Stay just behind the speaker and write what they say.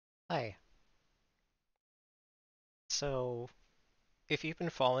Hi. So, if you've been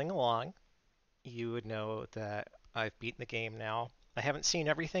following along, you would know that I've beaten the game now. I haven't seen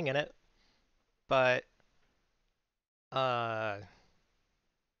everything in it, but uh,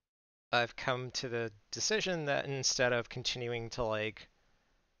 I've come to the decision that instead of continuing to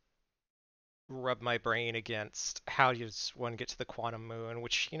rub my brain against how does one get to the quantum moon,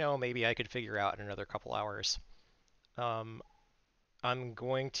 which maybe I could figure out in another couple hours, um, I'm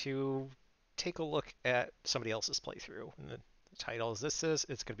going to take a look at somebody else's playthrough. And the title is it's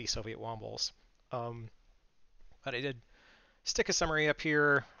going to be SovietWomble's. Um, but I did stick a summary up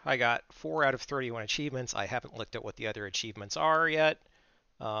here. I got 4 out of 31 achievements. I haven't looked at what the other achievements are yet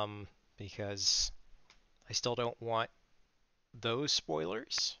because I still don't want those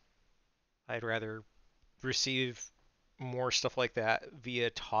spoilers. I'd rather receive more stuff like that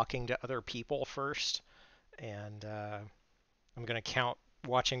via talking to other people first. And I'm going to count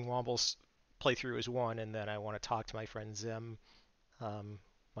watching Womble's playthrough as one, and then I want to talk to my friend Zim.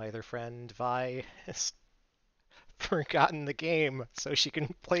 My other friend Vi has forgotten the game, so she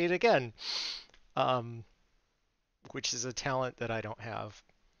can play it again. Um, which is a talent that I don't have.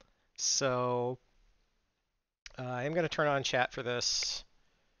 So I'm going to turn on chat for this,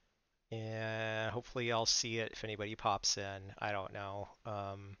 and hopefully I'll see it if anybody pops in. I don't know.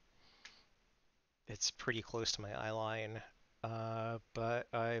 It's pretty close to my eye line, but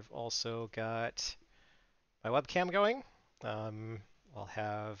I've also got my webcam going. I'll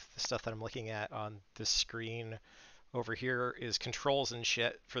have the stuff that I'm looking at on the screen over here is controls and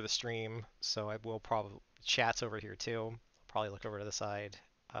shit for the stream, so I will probably chat's over here too. I'll probably look over to the side.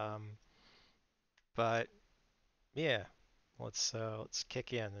 But yeah, let's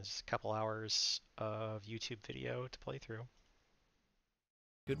kick in. There's a couple hours of YouTube video to play through.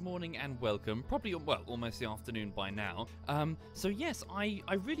 Good morning and welcome. Probably, well, almost the afternoon by now. So yes, I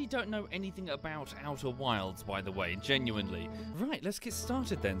really don't know anything about Outer Wilds, by the way, genuinely. Right, let's get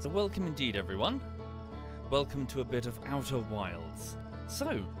started then. So welcome indeed, everyone. Welcome to a bit of Outer Wilds.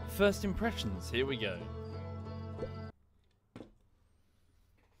 So, first impressions, here we go.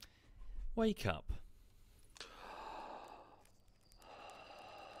 Wake up.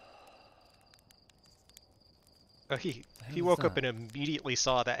 He woke up and immediately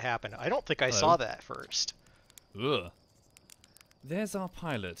saw that happen. I don't think I saw that first. Ugh. There's our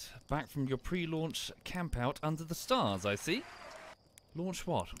pilot, back from your pre-launch campout under the stars, I see. Launch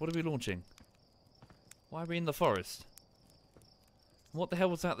what? What are we launching? Why are we in the forest? What the hell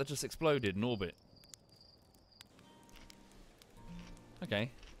was that just exploded in orbit?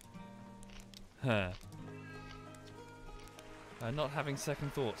 Okay. Huh. Not having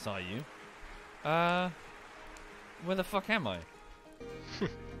second thoughts, are you? Where the fuck am I?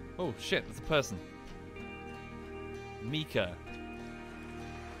 Oh shit, there's a person. Mika.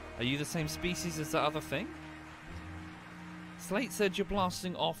 Are you the same species as that other thing? Slate said you're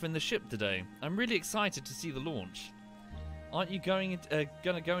blasting off in the ship today. I'm really excited to see the launch. Aren't you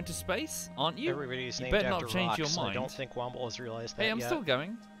gonna go into space? Aren't you? Everybody's You named better after not change your rocks. mind. I don't think Womble has realized that Hey, I'm yet. still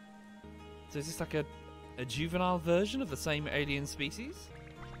going. So is this like a juvenile version of the same alien species?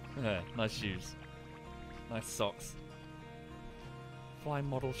 Nice shoes. Nice socks. Fly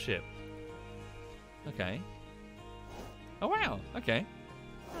model ship. Okay. Oh wow, okay.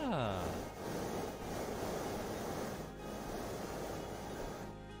 Ah.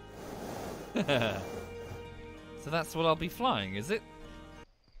 So that's what I'll be flying, is it?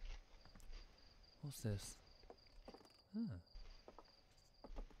 What's this? Huh.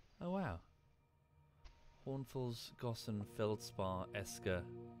 Oh wow. Hornfels, Gossen, Feldspar, Esker,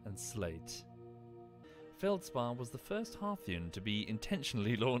 and Slate. Feldspar was the first Halthian to be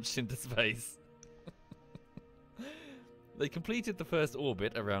intentionally launched into space. They completed the first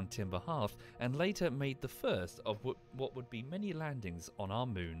orbit around Timber Hearth and later made the first of what would be many landings on our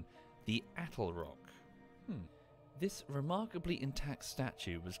moon, the Attle Rock. This remarkably intact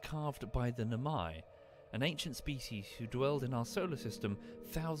statue was carved by the Namai, an ancient species who dwelled in our solar system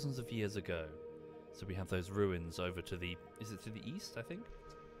thousands of years ago. So we have those ruins over to the... is it to the east, I think?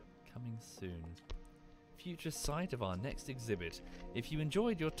 Coming soon. Future site of our next exhibit. If you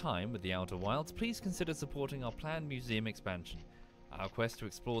enjoyed your time with the Outer Wilds, please consider supporting our planned museum expansion. Our quest to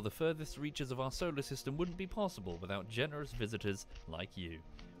explore the furthest reaches of our solar system wouldn't be possible without generous visitors like you.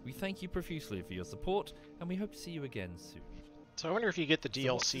 We thank you profusely for your support, and we hope to see you again soon. So I wonder if you get the DLC.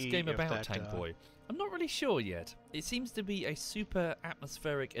 So what's this game about, that, Tank Boy? I'm not really sure yet. It seems to be a super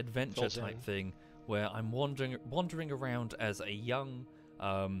atmospheric adventure type thing, where I'm wandering around as a young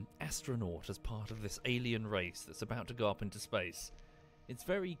astronaut as part of this alien race that's about to go up into space. It's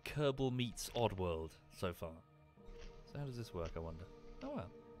very Kerbal meets Oddworld so far. So how does this work, I wonder? Oh well.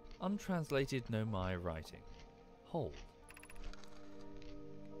 Untranslated Nomai writing. Hold.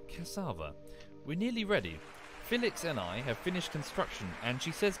 Cassava. We're nearly ready. Felix and I have finished construction, and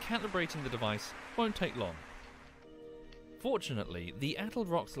she says calibrating the device won't take long. Fortunately, the Atl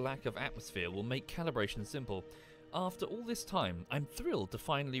Rock's lack of atmosphere will make calibration simple. After all this time, I'm thrilled to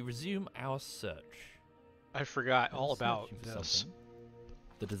finally resume our search. I forgot all about Searching for this. something.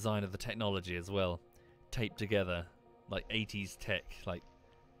 The design of the technology as well. Taped together, like 80s tech, like,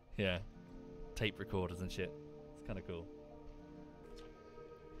 yeah, tape recorders and shit. It's kind of cool.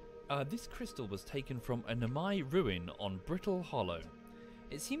 This crystal was taken from a Nomai ruin on Brittle Hollow.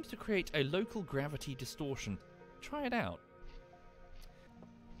 It seems to create a local gravity distortion. Try it out.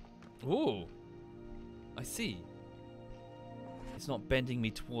 Ooh, I see. It's not bending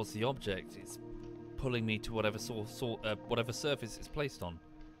me towards the object, it's pulling me to whatever whatever surface it's placed on.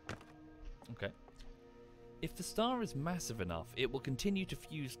 Okay. If the star is massive enough, it will continue to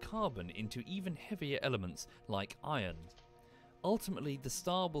fuse carbon into even heavier elements like iron. Ultimately, the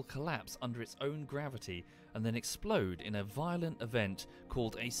star will collapse under its own gravity and then explode in a violent event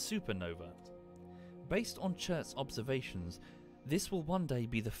called a supernova. Based on Chert's observations, this will one day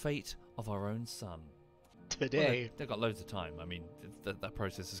be the fate of our own sun. Today. Well, they've got loads of time. I mean, that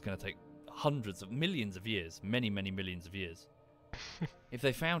process is going to take hundreds of millions of years, many, many millions of years. If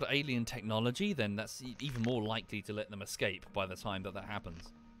they found alien technology, then that's even more likely to let them escape by the time that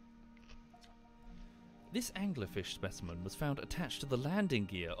happens. This anglerfish specimen was found attached to the landing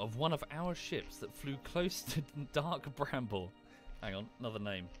gear of one of our ships that flew close to Dark Bramble. Hang on, another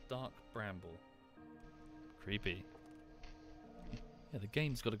name. Dark Bramble. Creepy. Yeah, the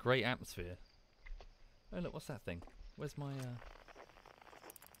game's got a great atmosphere. Oh look, what's that thing? Where's my,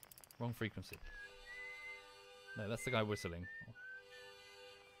 wrong frequency. No, that's the guy whistling.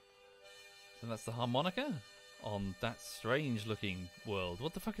 So that's the harmonica? On that strange looking world.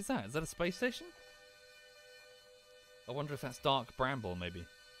 What the fuck is that? Is that a space station? I wonder if that's Dark Bramble, maybe.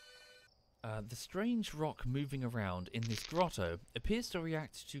 The strange rock moving around in this grotto appears to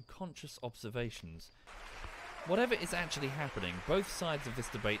react to conscious observations. Whatever is actually happening, both sides of this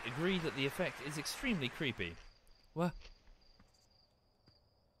debate agree that the effect is extremely creepy. What?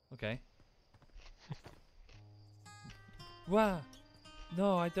 Okay. Wow.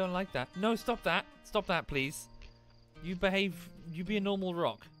 No, I don't like that. No, stop that. Stop that, please. You behave... You be a normal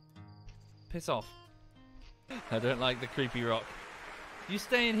rock. Piss off. I don't like the creepy rock. You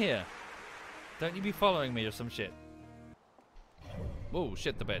stay in here. Don't you be following me or some shit. Whoa,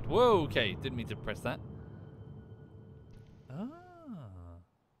 shit the bed. Whoa, okay. Didn't mean to press that. Ah.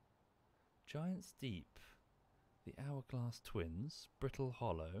 Giant's Deep. The Hourglass Twins. Brittle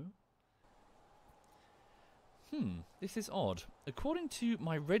Hollow. This is odd. According to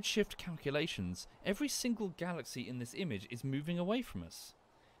my redshift calculations, every single galaxy in this image is moving away from us.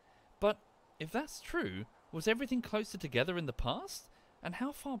 But if that's true, was everything closer together in the past? And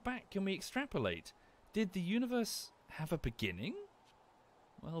how far back can we extrapolate? Did the universe have a beginning?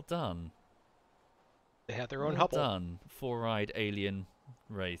 Well done. They had their own Well Hubble. done, four-eyed alien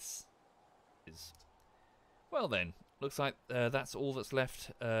race. Well then, looks like that's all that's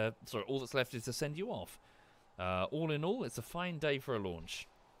left. All that's left is to send you off. All in all, it's a fine day for a launch.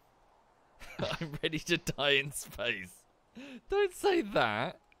 I'm ready to die in space. Don't say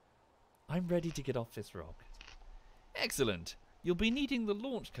that. I'm ready to get off this rock. Excellent. You'll be needing the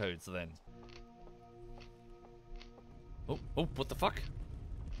launch codes then. Oh, what the fuck?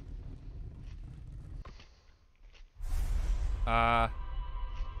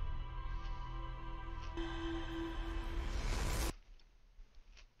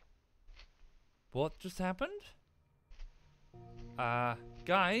 What just happened?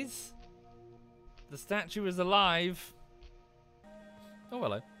 Guys? The statue is alive. Oh,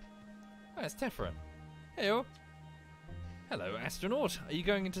 hello. Oh, it's Tefra. Heyo. Hello, astronaut. Are you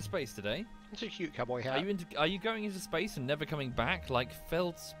going into space today? It's a cute cowboy hat. Are you going into space and never coming back like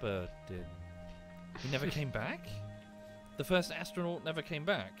Feldspar did? He never came back? The first astronaut never came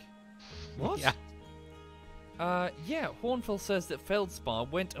back. What? Yeah. Yeah, Hornfell says that Feldspar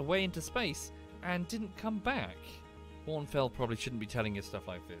went away into space and didn't come back. Hornfell probably shouldn't be telling you stuff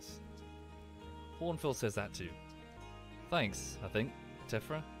like this. Hornfell says that too. Thanks, I think,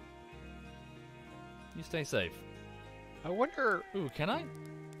 Tefra. You stay safe. I wonder... Ooh, can I?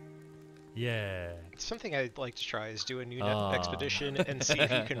 Yeah. Something I'd like to try is do a new expedition and see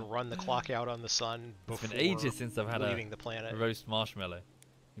if you can run the clock out on the sun before It's been ages since I've had leaving the planet. a roast marshmallow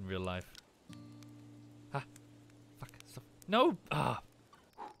in real life. Ha! Fuck. Stop. No! Ah!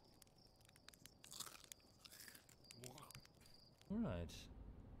 Alright.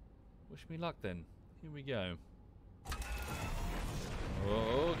 Wish me luck then. Here we go.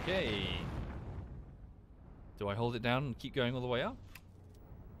 Okay. Do I hold it down and keep going all the way up?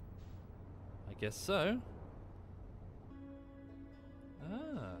 I guess so.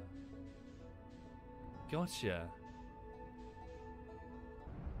 Ah. Gotcha.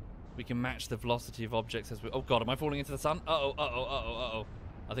 We can match the velocity of objects as we... Oh god, am I falling into the sun? Uh-oh, uh-oh, uh-oh, uh-oh.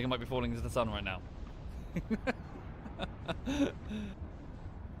 I think I might be falling into the sun right now.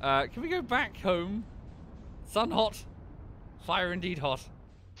 Can we go back home? Sun hot. Fire indeed hot.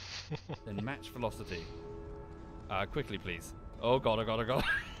 Then match velocity. Quickly please. Oh god, oh god, oh god.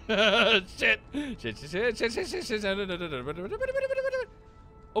 Shit. Shit, shit, shit, shit, shit, shit.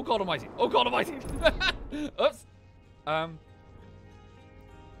 Oh god almighty. Oh god almighty. Oops.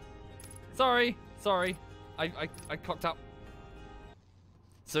 Sorry. Sorry. I cocked up.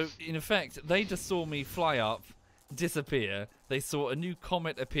 So, in effect, they just saw me fly up, disappear. They saw a new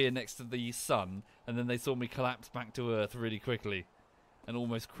comet appear next to the sun, and then they saw me collapse back to Earth really quickly and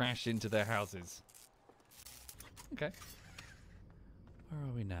almost crash into their houses. Okay. Where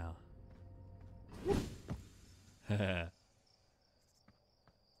are we now?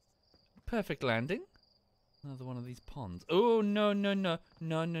 Perfect landing. Another one of these ponds. Oh, no, no, no.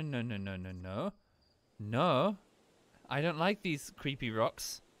 No, no, no, no, no, no, no. No. I don't like these creepy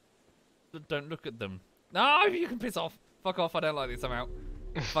rocks. Don't look at them. No, you can piss off. Fuck off, I don't like this, I'm out.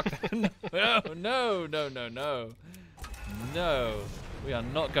 Fuck that. No, no, no, no, no. No. We are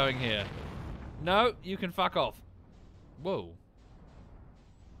not going here. No, you can fuck off. Whoa.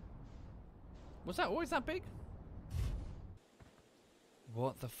 Was that always that big?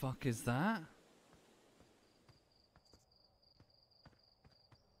 What the fuck is that?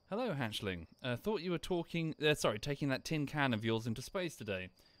 Hello, hatchling. Thought you were taking that tin can of yours into space today.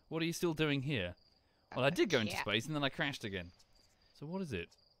 What are you still doing here? Well, I did go into space and then I crashed again. So what is it?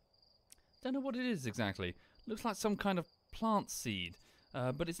 Don't know what it is exactly. Looks like some kind of plant seed.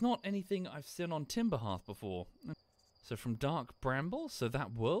 But it's not anything I've seen on Timberhearth before. So from dark bramble? So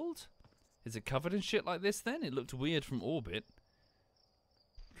that world? Is it covered in shit like this then? It looked weird from orbit.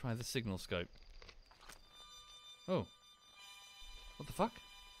 Try the signal scope. Oh. What the fuck?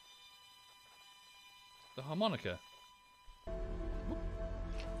 The harmonica.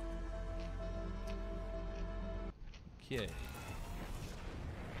 Okay.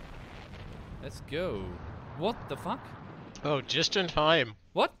 Let's go. What the fuck? Oh, just in time.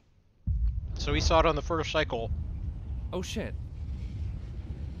 What? So we saw it on the first cycle. Oh shit.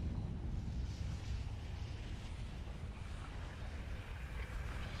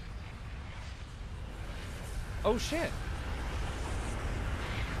 Oh shit.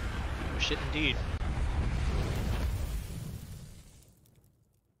 Oh, shit indeed.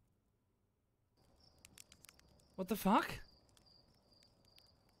 What the fuck?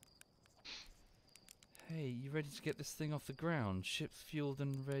 Hey, you ready to get this thing off the ground? Ship's fueled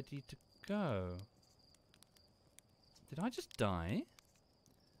and ready to go. Did I just die?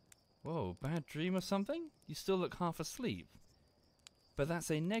 Whoa, bad dream or something? You still look half asleep. But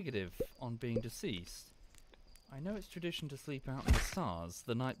that's a negative on being deceased. I know it's tradition to sleep out in the stars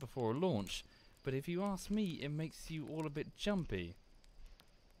the night before a launch, but if you ask me, it makes you all a bit jumpy.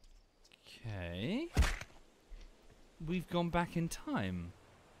 Okay. We've gone back in time.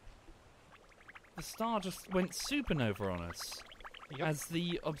 The star just went supernova on us. Yep. As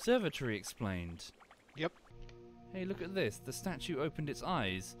the observatory explained. Yep. Hey, look at this. The statue opened its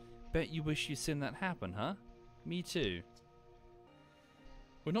eyes. Bet you wish you seen that happen, huh? Me too.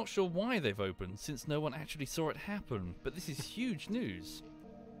 We're not sure why they've opened, since no one actually saw it happen, but this is huge news.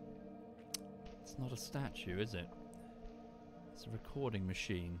 It's not a statue, is it? It's a recording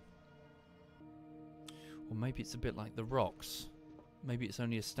machine. Or maybe it's a bit like the rocks. Maybe it's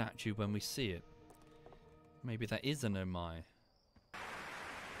only a statue when we see it. Maybe that is an oh my.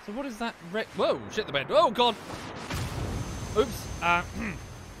 So what is that Whoa, shit the bed. Oh god! Oops. I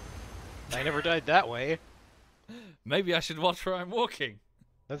never died that way. Maybe I should watch where I'm walking.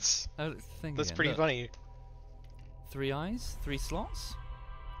 That's again. pretty funny. 3 eyes? 3 slots?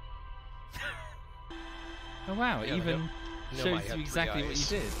 Oh wow, it Yeah, even no, shows I you had 3 exactly what you eyes.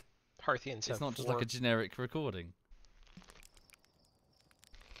 did. Parthians have It's not just 4. like a generic recording.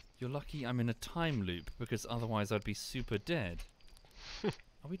 You're lucky I'm in a time loop, because otherwise I'd be super dead.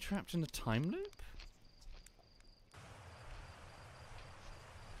 Are we trapped in a time loop?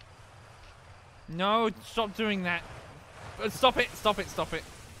 No, stop doing that. Stop it, stop it, stop it.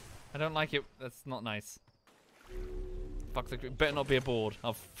 I don't like it. That's not nice. Fuck, the better not be a board.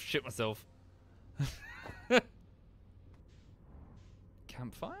 I'll shit myself.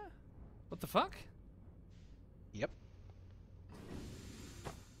 Campfire? What the fuck? Yep.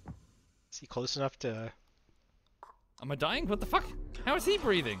 Is he close enough to... Am I dying? What the fuck? How is he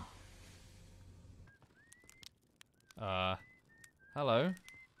breathing? Hello?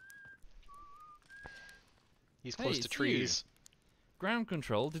 He's Hey, close to it's trees. Ground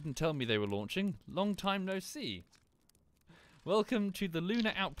control didn't tell me they were launching. Long time no see. Welcome to the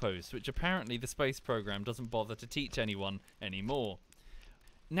Lunar Outpost, which apparently the space program doesn't bother to teach anyone anymore.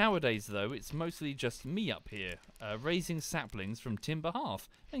 Nowadays, though, it's mostly just me up here, raising saplings from timber hearth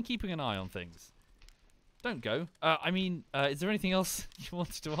and keeping an eye on things. Don't go. Is there anything else you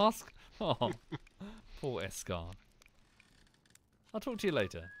wanted to ask? Oh, poor Escar. I'll talk to you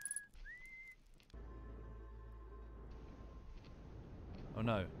later. Oh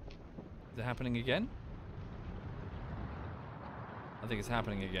no. Is it happening again? I think it's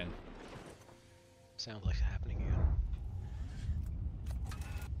happening again. Sounds like it's happening again.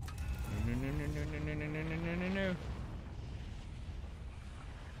 No.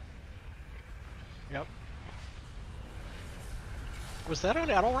 Yep. Was that on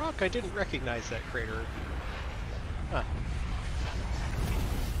Adel Rock? I didn't recognize that crater. Huh.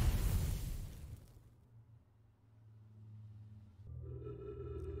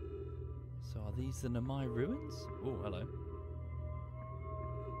 So are these the Namai ruins? Oh, hello.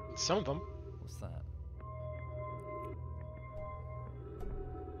 Some of them. What's that?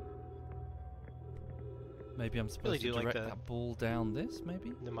 Maybe I'm supposed to direct that ball down this,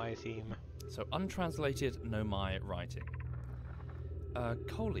 maybe? Nomai theme. So, untranslated Nomai writing.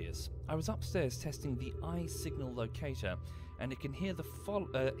 Coleus, I was upstairs testing the eye signal locator, and it can hear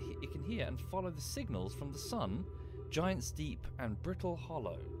and follow the signals from the sun, Giant's Deep, and Brittle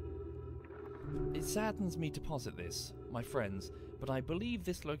Hollow. It saddens me to posit this, my friends, but I believe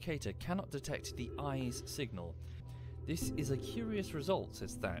this locator cannot detect the eye's signal. This is a curious result,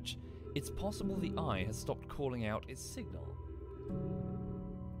 says Thatch. It's possible the eye has stopped calling out its signal.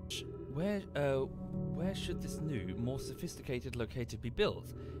 Where should this new, more sophisticated locator be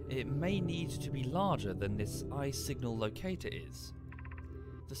built? It may need to be larger than this eye signal locator is.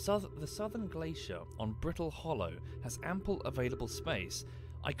 The southern glacier on Brittle Hollow has ample available space.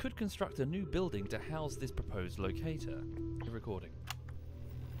 I could construct a new building to house this proposed locator. Recording.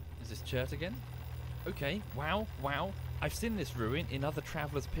 Is this Chert again? Okay, wow. I've seen this ruin in other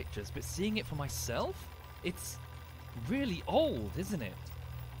travellers' pictures, but seeing it for myself? It's really old, isn't it?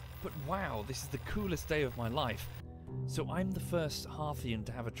 But wow, this is the coolest day of my life. So I'm the first Hearthian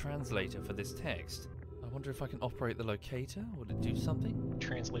to have a translator for this text. I wonder if I can operate the locator. Would it do something?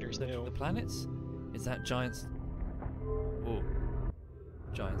 Translators Look know. at the planets? Is that Giant's... Oh.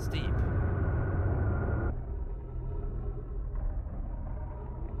 Giant's Deep.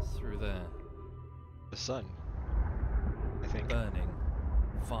 Through there. The sun, I think. Burning.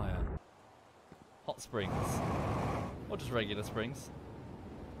 Fire. Hot springs. Or just regular springs.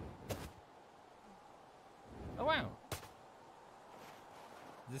 Oh wow.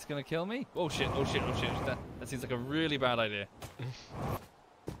 Is this gonna kill me? Oh shit. That seems like a really bad idea.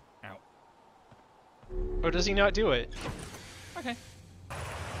 Ow. Oh, does he not do it? Okay.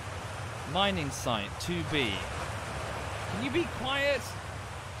 Mining site 2B. Can you be quiet?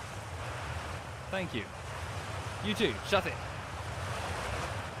 Thank you. You too, shut it.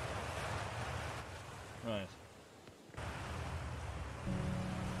 Right.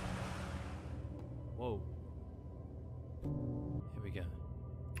 Whoa. Here we go.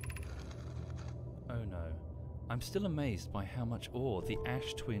 Oh no. I'm still amazed by how much ore the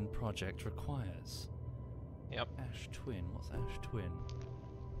Ash Twin project requires. Yep. Ash Twin? What's Ash Twin?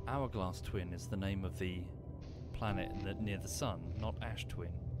 Hourglass Twin is the name of the planet near the sun, not Ash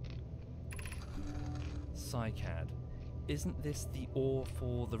Twin. Cycad. Isn't this the ore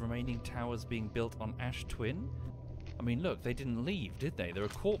for the remaining towers being built on Ash Twin? I mean, look, they didn't leave, did they? There are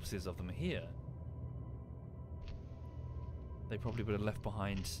corpses of them here. They probably would have left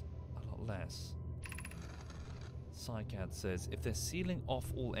behind a lot less. Cycad says, if they're sealing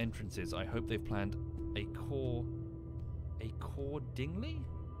off all entrances, I hope they've planned a core dingly?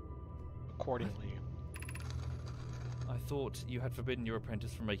 Accordingly. I thought you had forbidden your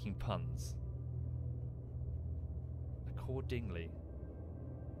apprentice from making puns. Accordingly.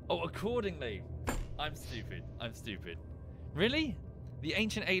 Oh, accordingly! I'm stupid. Really? The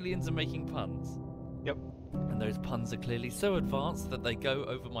ancient aliens are making puns? Yep. And those puns are clearly so advanced that they go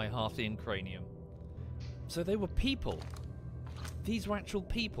over my Hearthian cranium. So they were people. These were actual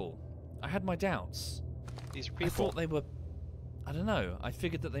people. I had my doubts. These are people. I thought they were... I don't know. I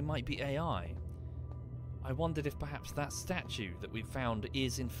figured that they might be AI. I wondered if perhaps that statue that we found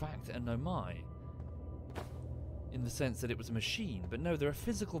is in fact a Nomai. In the sense that it was a machine. But no, there are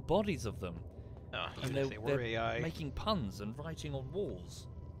physical bodies of them. Even if they were they're AI. making puns and writing on walls.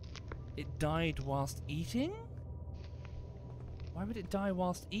 It died whilst eating?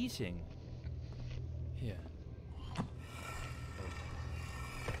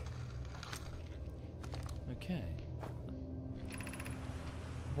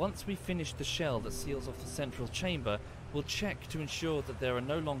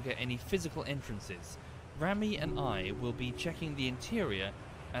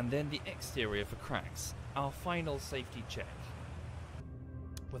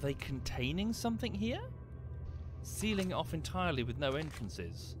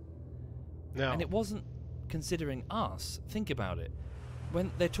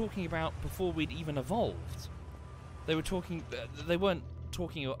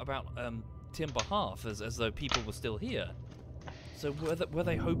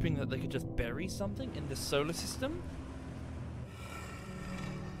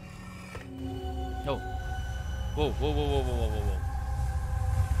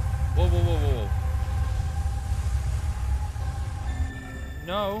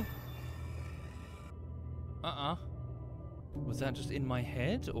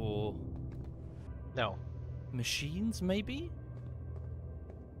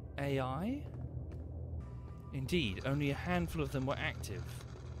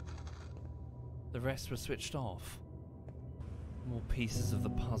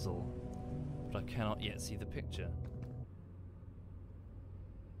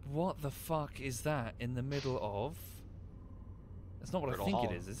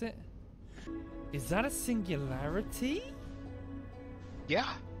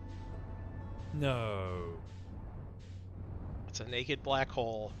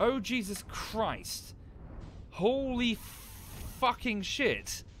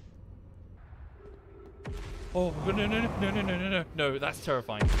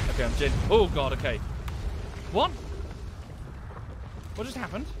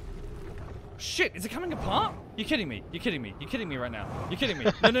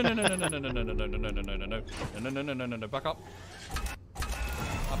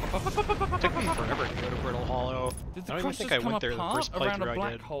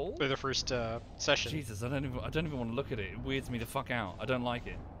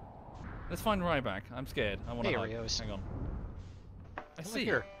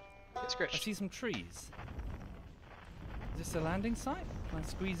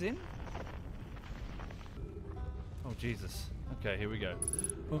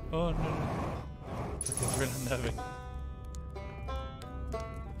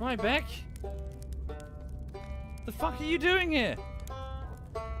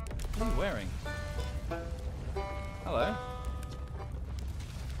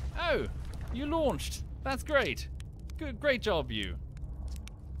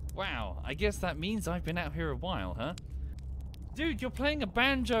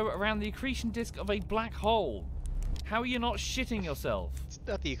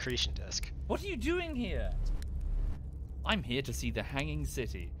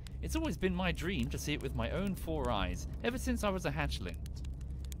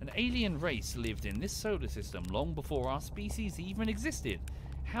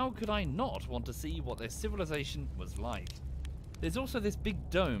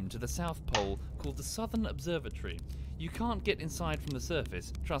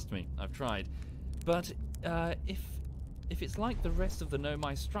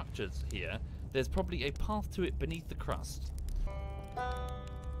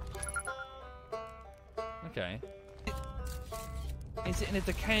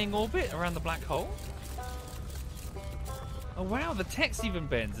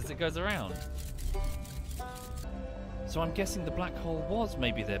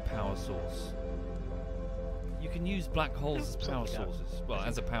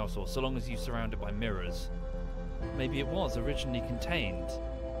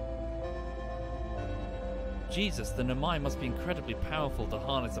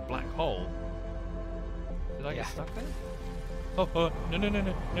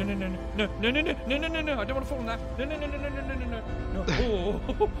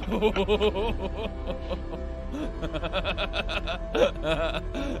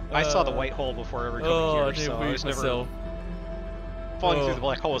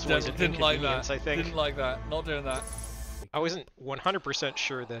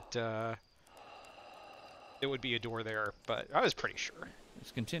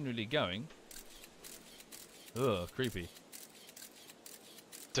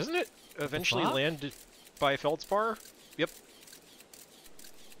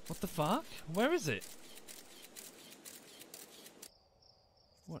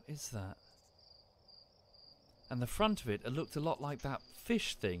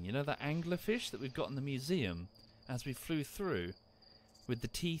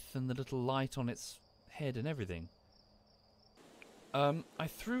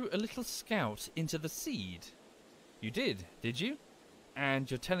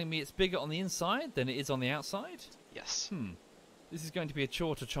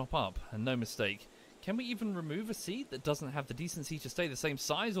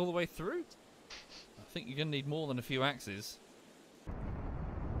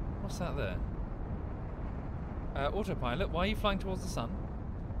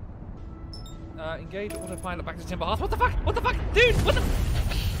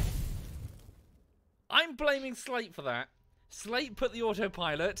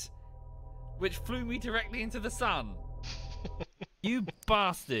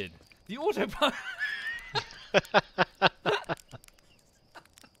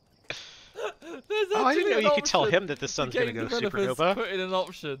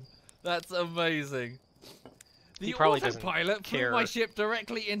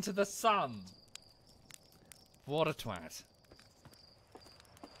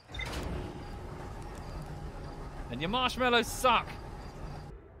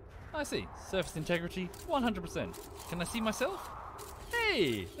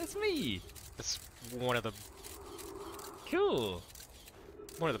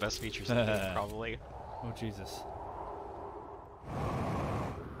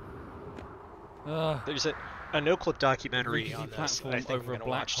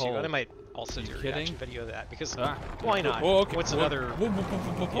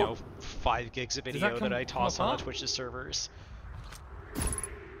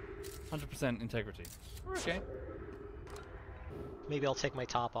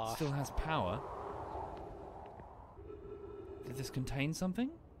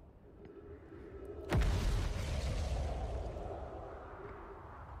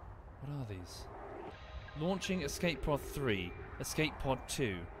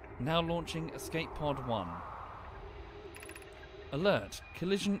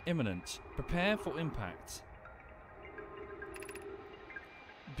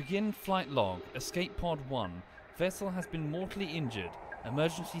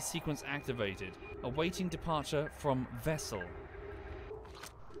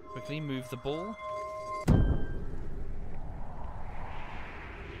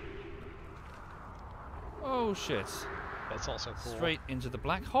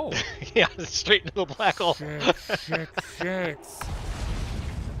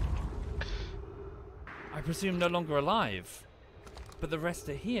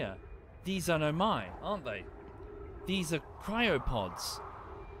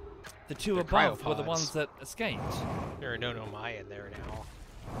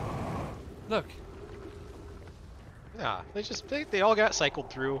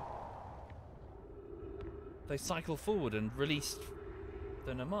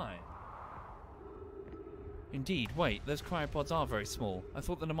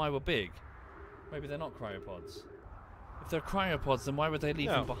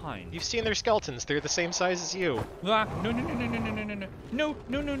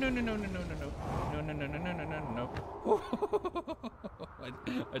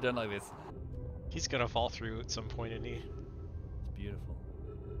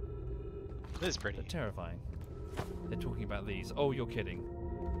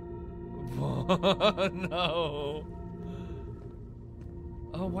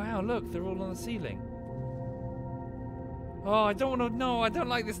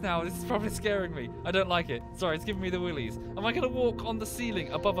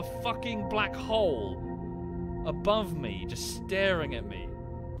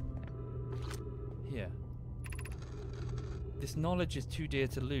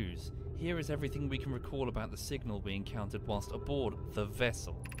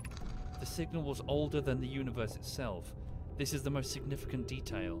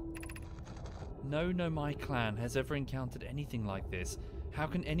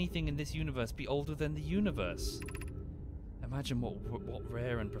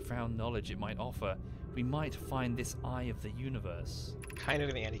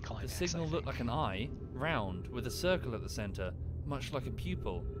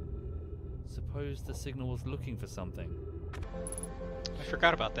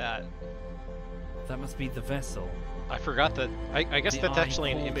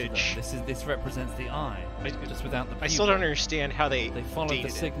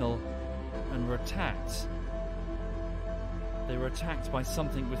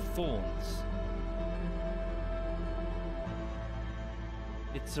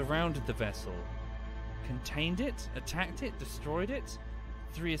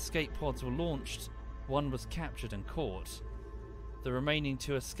 The remaining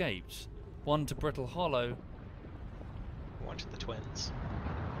two escaped. One to Brittle Hollow. One to the twins.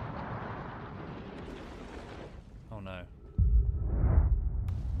 Oh no.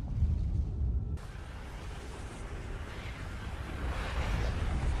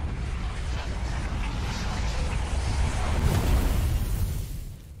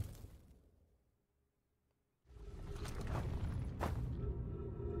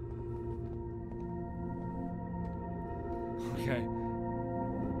 Okay.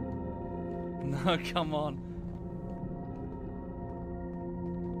 No, come on.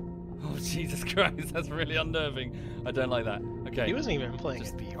 Oh, Jesus Christ, that's really unnerving. I don't like that. Okay. He wasn't even playing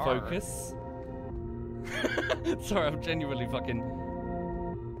Just in VR. focus. Sorry, I'm genuinely fucking...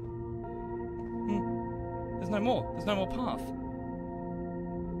 There's no more. There's no more path.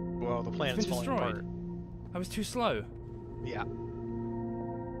 Well, the planet's been falling destroyed. apart. I was too slow. Yeah.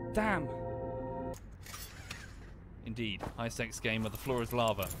 Damn. Indeed, high-stakes game where the floor is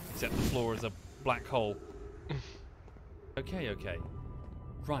lava, except the floor is a black hole. Okay.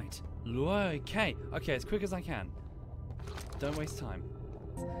 Right. Okay, as quick as I can. Don't waste time.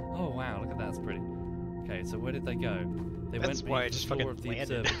 Oh wow, look at that, that's pretty. Okay, so where did they go? They That's went why I beneath just the floor fucking of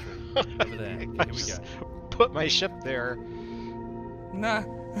the landed. observatory. Over there. Okay, I here we just go. put my ship there. Nah.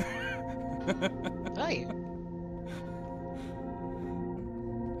 Hey.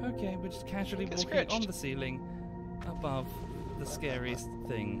 Okay, we're just casually Get walking scratched. on the ceiling above the scariest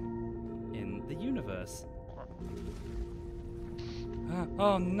thing in the universe.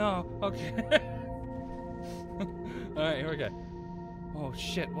 Oh no, okay. Alright, here we go. Oh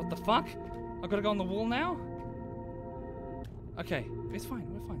shit, what the fuck? I've got to go on the wall now? Okay, it's fine,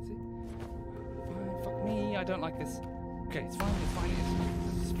 we're fine, see? Fine, fuck me, I don't like this. Okay, it's fine,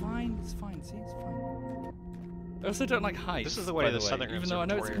 see, it's fine. I also don't like heights. This is the way by to the way. Southern Even though I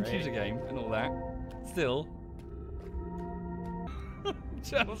know it's a Observatory, computer right? game and all that, still.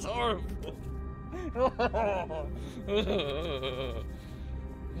 That was horrible.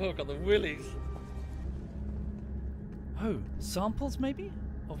 Oh, got the willies. Oh, samples maybe?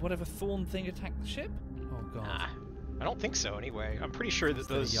 Of whatever thorn thing attacked the ship? Oh god. Nah, I don't think so anyway. I'm pretty sure that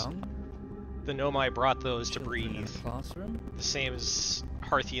They're those young. the Nomai brought those to Children in breathe. a classroom. The same as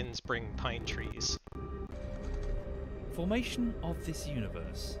Harthians bring pine trees. Formation of this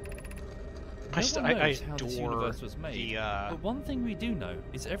universe. I No one knows how this adore universe was made. the. But one thing we do know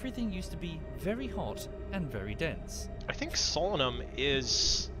is everything used to be very hot and very dense. I think Solanum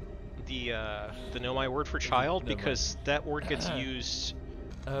is the Nomai word for child Nomai. because that word gets used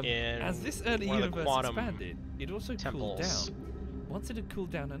in As this early one of the universe quantum expanded, it also cooled temples. down. Once it had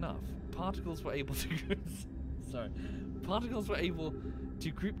cooled down enough, particles were able to particles were able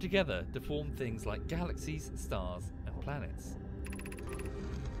to group together to form things like galaxies, stars, and planets.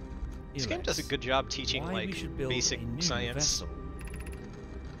 This game does a good job teaching Why we like should build basic a new science, vessel.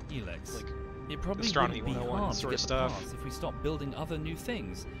 Elex. like It probably astronomy wouldn't be 101 hard to sort get of the stuff. parts if we stopped building other new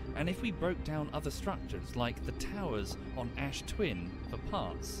things, and if we broke down other structures like the towers on Ash Twin for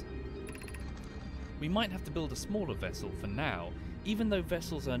parts. We might have to build a smaller vessel for now, even though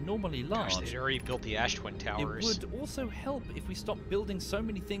vessels are normally large. Gosh, they'd already built the Ash Twin Towers. It would also help if we stopped building so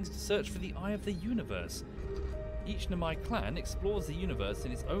many things to search for the Eye of the Universe. Each Nomai clan explores the universe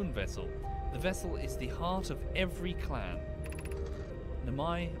in its own vessel. The vessel is the heart of every clan.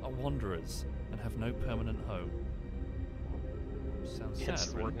 Nomai are wanderers and have no permanent home. Sounds Hence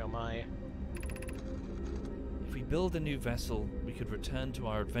sad, the really. word Nomai. If we build a new vessel, we could return to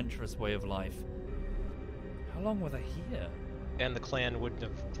our adventurous way of life. How long were they here? And the clan wouldn't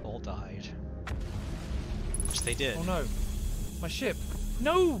have all died. Which they did. Oh no! My ship!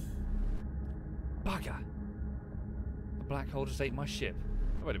 No! Bugger! A black hole just ate my ship.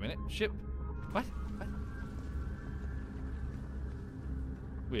 Oh, wait a minute. Ship? What? What?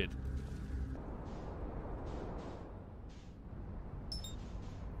 Weird.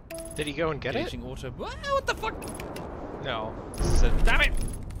 Did he go and get it? Engaging auto. Ah, what the fuck? No. This is a Damn it!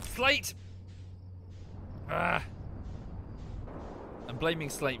 Slate! Ah! I'm blaming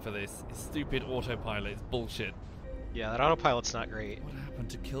Slate for this. It's stupid autopilot. It's bullshit. Yeah, that autopilot's not great. What happened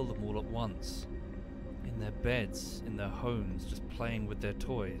to kill them all at once? In their beds, in their homes, just playing with their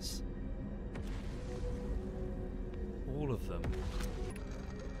toys. All of them.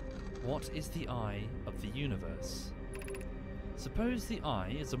 What is the eye of the universe? Suppose the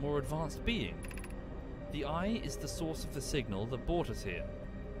eye is a more advanced being. The eye is the source of the signal that brought us here.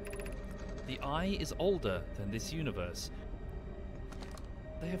 The eye is older than this universe.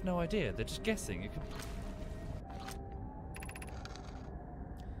 They have no idea, they're just guessing. It could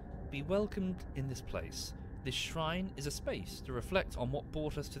be welcomed in this place. This shrine is a space to reflect on what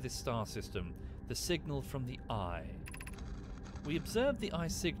brought us to this star system, the signal from the eye. We observed the eye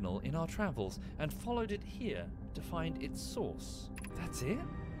signal in our travels and followed it here to find its source. That's it?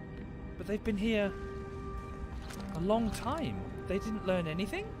 But they've been here a long time. They didn't learn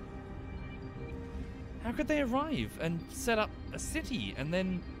anything? How could they arrive and set up a city and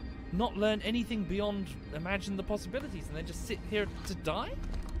then not learn anything beyond imagine the possibilities and then just sit here to die?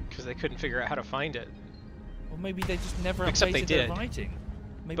 Because they couldn't figure out how to find it. Or maybe they just never Except they updated their did. writing.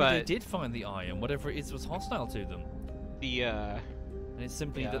 Maybe they did find the eye and whatever it is was hostile to them. And it's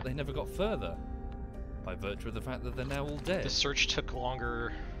simply that they never got further. By virtue of the fact that they're now all dead. The search took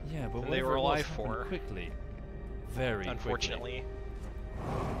longer but than they were alive happened for. Quickly. Very unfortunately.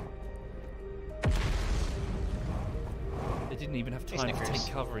 Quickly. They didn't even have time to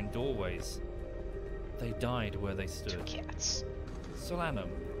take cover in doorways. They died where they stood. 2 cats. Solanum,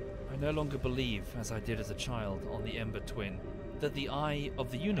 I no longer believe, as I did as a child on the Ember Twin, that the eye of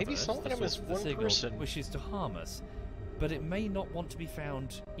the universe, Maybe Solanum the source is of the one signal, person. wishes to harm us, but it may not want to be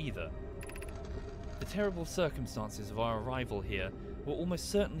found either. The terrible circumstances of our arrival here were almost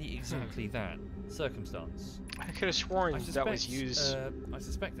certainly exactly that, circumstance. I could have sworn that was used... I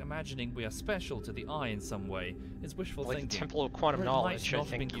suspect imagining we are special to the eye in some way is wishful like thinking. the Temple of Quantum or it Knowledge, might I not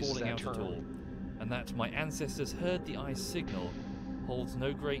have think, been uses calling that out term. at all, and that my ancestors heard the eye signal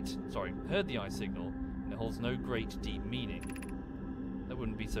heard the eye signal, and it holds no great deep meaning. That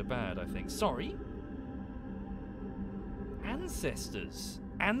wouldn't be so bad, I think. Sorry? Ancestors?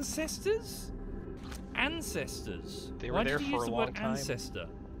 Ancestors? Ancestors. They were Why there did you for use a the long word time. ancestor?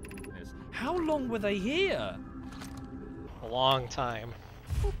 How long were they here? A long time.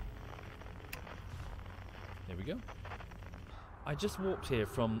 Here we go. I just walked here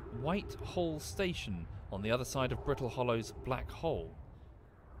from White Hole Station on the other side of Brittle Hollow's Black Hole.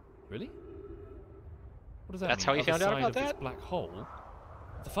 Really? What does that mean? That's how you Other found out side about of this that? black hole?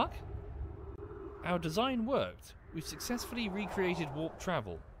 What the fuck? Our design worked. We've successfully recreated warp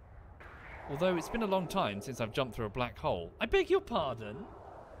travel. Although it's been a long time since I've jumped through a black hole. I beg your pardon?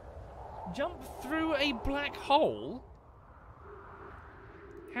 Jump through a black hole?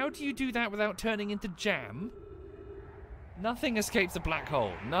 How do you do that without turning into jam? Nothing escapes a black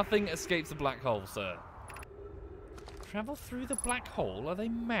hole. Nothing escapes a black hole, sir. Travel through the black hole? Are they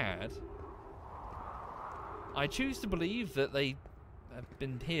mad? I choose to believe that they have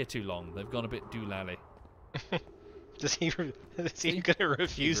been here too long. They've gone a bit doolally. Is he going to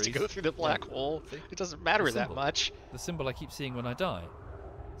refuse to go through the black hole? See? It doesn't matter The that symbol. much. The symbol I keep seeing when I die.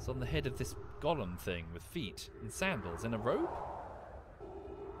 It's on the head of this golem thing with feet and sandals and a robe?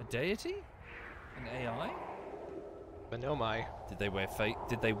 A deity? An AI? Monomai. Did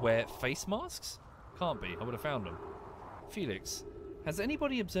they wear face masks? Can't be. I would have found them. Felix, has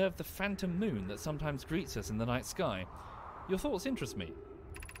anybody observed the phantom moon that sometimes greets us in the night sky? Your thoughts interest me.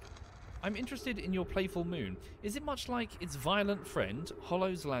 I'm interested in your playful moon. Is it much like its violent friend,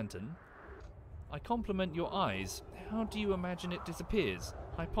 Hollow's lantern? I compliment your eyes. How do you imagine it disappears?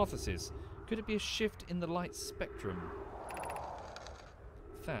 Hypothesis. Could it be a shift in the light spectrum?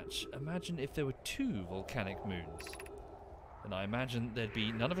 Thatch, imagine if there were 2 volcanic moons. Then I imagine there'd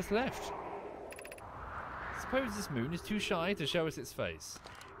be none of us left. Suppose this moon is too shy to show us its face.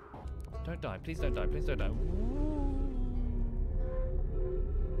 Don't die, please don't die, please don't die.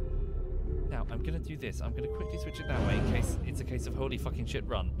 Now, I'm gonna do this. I'm gonna quickly switch it that way in case it's a case of holy fucking shit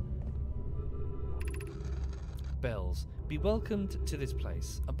run. Bells, be welcomed to this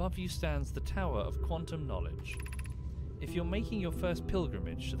place. Above you stands the Tower of Quantum Knowledge. If you're making your first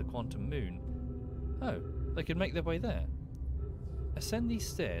pilgrimage to the Quantum Moon... Oh, they could make their way there. Ascend these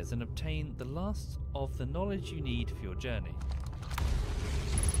stairs and obtain the last of the knowledge you need for your journey.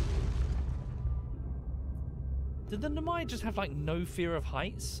 Did the Nomai just have, like, no fear of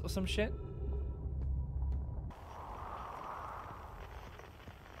heights or some shit?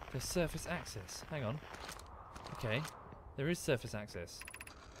 There's surface access. Hang on. Okay. There is surface access.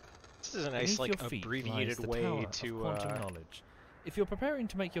 This is a nice, Beneath like, your feet abbreviated lies the way tower to, of quantum knowledge. If you're preparing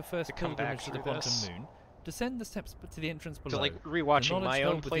to make your first come back pilgrimage to the through Quantum this. Moon, descend the steps to the entrance below. to, like, The rewatching knowledge my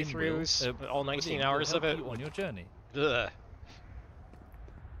own held within playthroughs, all 19 within hours will of help it. you on your journey. Ugh.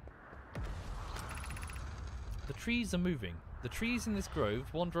 The trees are moving. The trees in this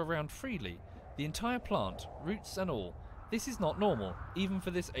grove wander around freely. The entire plant, roots and all. This is not normal, even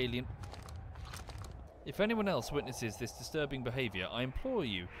for this alien... If anyone else witnesses this disturbing behaviour, I implore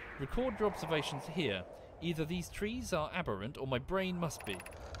you, record your observations here. Either these trees are aberrant or my brain must be.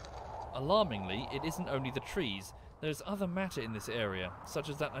 Alarmingly, it isn't only the trees. There's other matter in this area, such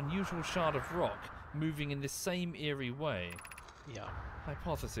as that unusual shard of rock moving in this same eerie way. Yeah.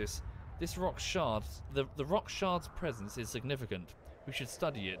 Hypothesis. This rock shard, the rock shard's presence is significant. We should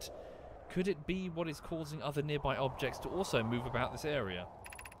study it. Could it be what is causing other nearby objects to also move about this area?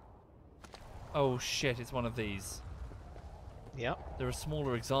 Oh shit, it's one of these. Yep. There are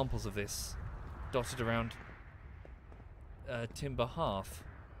smaller examples of this dotted around Timber Hearth.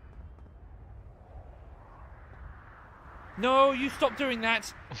 No, you stop doing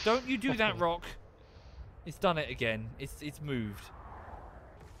that! Don't you do that, Rock! It's done it again. It's moved.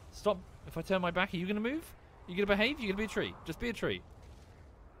 Stop. If I turn my back, are you going to move? Are you going to behave? You're going to be a tree. Just be a tree.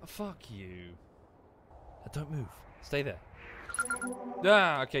 Oh, fuck you. Don't move. Stay there.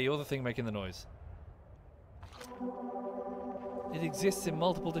 Ah, okay, you're the thing making the noise. It exists in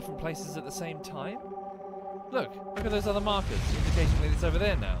multiple different places at the same time? Look at those other markers, indicating that it's over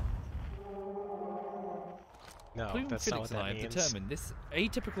there now. No, Plume that's not what Physics and that I have means. determined this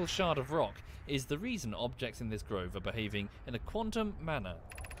atypical shard of rock is the reason objects in this grove are behaving in a quantum manner.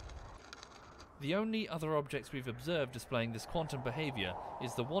 The only other objects we've observed displaying this quantum behavior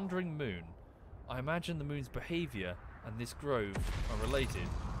is the wandering moon. I imagine the moon's behavior and this grove are related.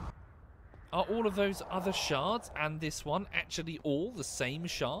 Are all of those other shards and this one actually all the same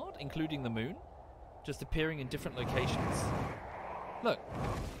shard, including the moon? Just appearing in different locations? Look.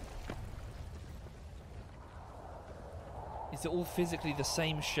 Is it all physically the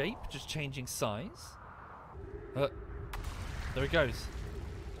same shape, just changing size? There it goes.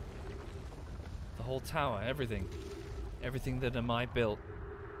 The whole tower, everything. Everything that Amai built.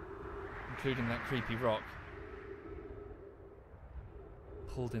 Including that creepy rock.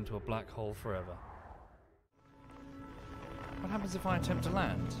 Pulled into a black hole forever. What happens if I attempt to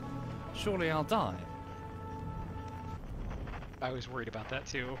land? Surely I'll die. I was worried about that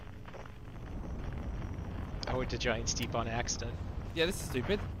too. I went to Giant Steep on accident. Yeah, this is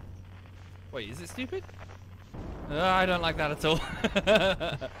stupid. Wait, is it stupid? I don't like that at all.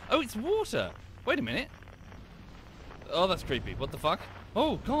 Oh, it's water! Wait a minute. Oh, that's creepy. What the fuck?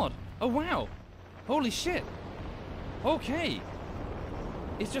 Oh, God. Oh, wow. Holy shit. Okay.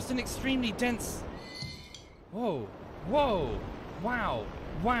 It's just an extremely dense... Whoa. Whoa. Wow.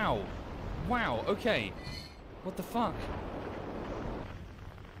 Wow. Wow. Okay. What the fuck?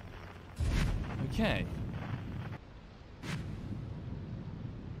 Okay.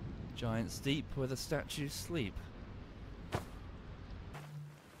 Giant steep where the statues sleep.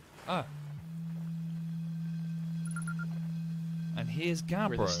 Ah. And here's Where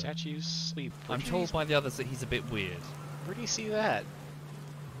the Gabbro. statues sleep. I'm told by the others that he's a bit weird. Where do you see that?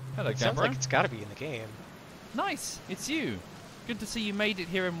 Hello, It sounds Gabbro. like it's gotta be in the game. Nice, it's you. Good to see you made it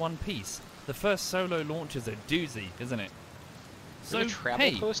here in one piece. The first solo launch is a doozy, isn't it? There So, are travel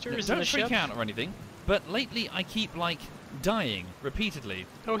hey, posters don't in the freak ship? out or anything, but lately I keep, like, dying repeatedly.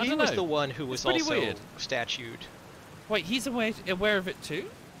 Oh, I he don't was know. the one who was It's pretty also weird. statued. Wait, he's aware of it too?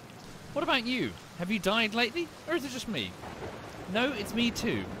 What about you? Have you died lately? Or is it just me? No, it's me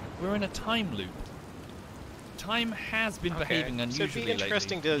too. We're in a time loop. Time has been behaving So unusually it'd be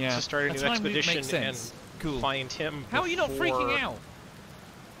interesting lately. to start a new time loop expedition makes sense. Cool. find him. How are you not freaking before out?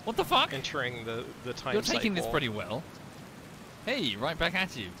 What the fuck? Entering the time You're taking this cycle. pretty well. Hey, right back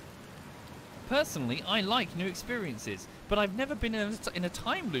at you. Personally, I like new experiences, but I've never been in a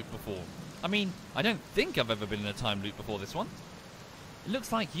time loop before. I mean, I don't think I've ever been in a time loop before this one. It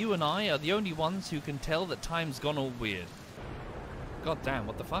looks like you and I are the only ones who can tell that time's gone all weird. God damn,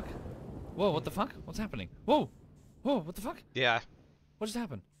 what the fuck? Whoa, what the fuck? What's happening? Whoa! Whoa, what the fuck? Yeah. What just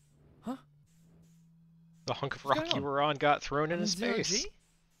happened? Huh? The hunk of What's rock going you on? were on got thrown I'm into in zero space. G?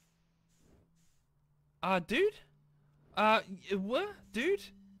 Dude? What? Dude?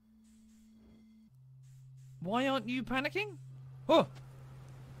 Why aren't you panicking? Oh!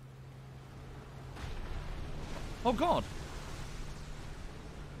 Oh god!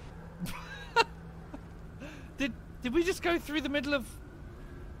 Did we just go through the middle of...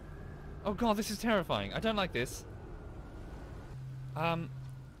 Oh god, this is terrifying. I don't like this.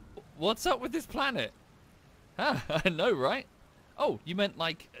 What's up with this planet? Ah, I know, right? Oh, you meant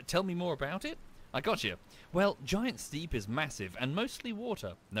like, tell me more about it? I got you. Well, Giant Steep is massive and mostly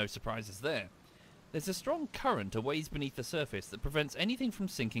water. No surprises there. There's a strong current a ways beneath the surface that prevents anything from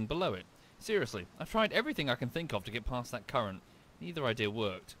sinking below it. Seriously, I've tried everything I can think of to get past that current. Neither idea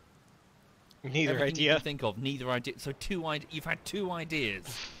worked. Neither Everything you idea. can think of, neither idea. So you've had two ideas.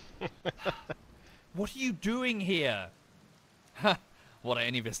 What are you doing here? Ha! What are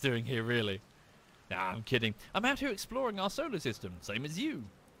any of us doing here, really? Nah, I'm kidding. I'm out here exploring our solar system, same as you.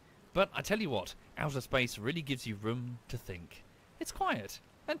 But I tell you what, outer space really gives you room to think. It's quiet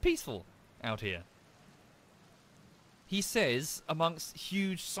and peaceful out here. He says, amongst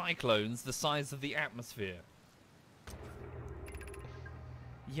huge cyclones the size of the atmosphere.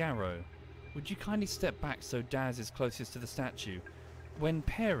 Yarrow, would you kindly step back so Daz is closest to the statue? When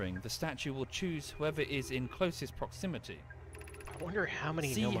pairing, the statue will choose whoever is in closest proximity. I wonder how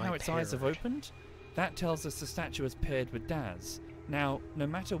many See Nomai how its eyes have paired. opened? That tells us the statue is paired with Daz. Now, no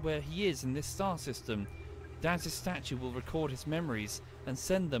matter where he is in this star system, Daz's statue will record his memories and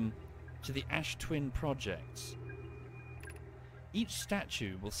send them to the Ash Twin projects. Each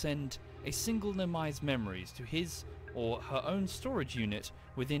statue will send a single Nomai's memories to his or her own storage unit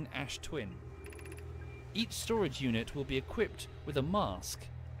within Ash Twin. Each storage unit will be equipped with a mask.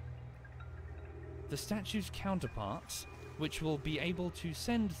 The statue's counterparts, which will be able to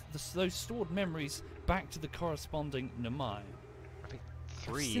send those stored memories back to the corresponding Nomai. I think I've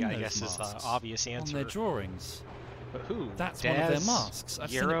 3, seen I those guess, is the masks obvious on answer. their drawings. But who? That's Daz, one of their masks. I've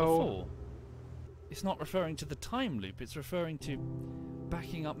seen it Yarrow? before. It's not referring to the time loop, it's referring to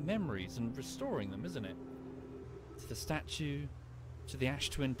backing up memories and restoring them, isn't it? To the statue, to the Ash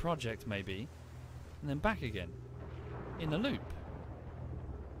Twin project maybe, and then back again. In a loop.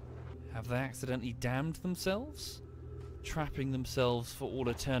 Have they accidentally damned themselves? Trapping themselves for all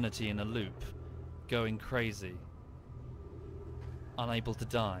eternity in a loop. Going crazy. Unable to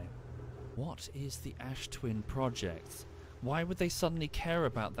die. What is the Ash Twin project? Why would they suddenly care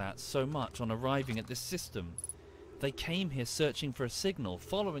about that so much on arriving at this system? They came here searching for a signal,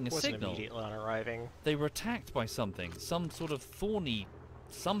 following a Wasn't signal. immediately on arriving. They were attacked by something, some sort of thorny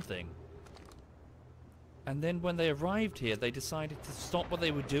something. And then when they arrived here, they decided to stop what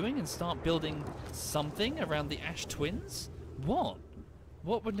they were doing and start building something around the Ash Twins? What?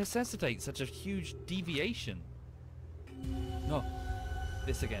 What would necessitate such a huge deviation? Oh,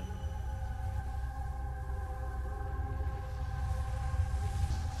 this again.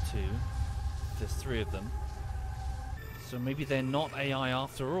 Two. There's 3 of them. So maybe they're not AI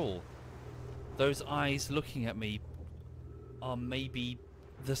after all. Those eyes looking at me are maybe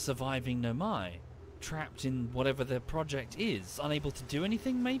the surviving Nomai, trapped in whatever their project is, unable to do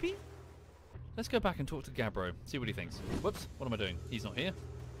anything maybe? Let's go back and talk to Gabbro, see what he thinks. Whoops, what am I doing? He's not here.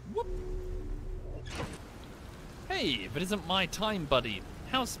 Whoop! Hey, if it isn't my time buddy,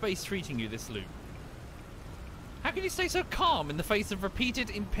 how's space treating you this loop? How can you stay so calm in the face of repeated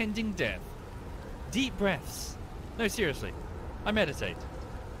impending death? Deep breaths. No, seriously. I meditate.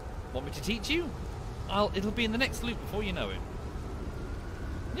 Want me to teach you? It'll be in the next loop before you know it.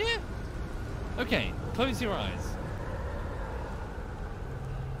 Yeah. Okay, close your eyes.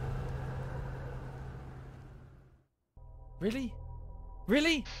 Really?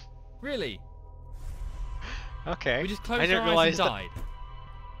 Really? Really? Okay. We just closed I didn't our eyes realize and that. died.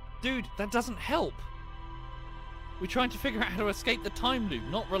 Dude, that doesn't help. We're trying to figure out how to escape the time loop,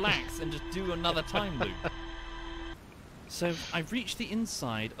 not relax and just do another time loop. So, I've reached the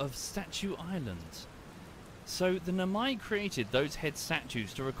inside of Statue Island. So, the Nomai created those head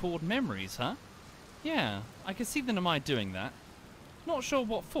statues to record memories, huh? Yeah, I can see the Nomai doing that. Not sure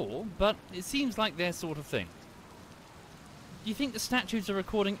what for, but it seems like their sort of thing. Do you think the statues are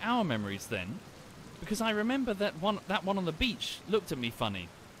recording our memories then? Because I remember that one on the beach looked at me funny.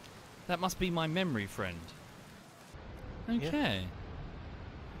 That must be my memory friend. Okay.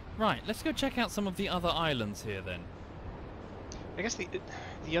 Right, let's go check out some of the other islands here then. I guess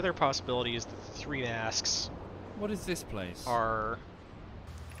the other possibility is that the 3 masks What is this place? are...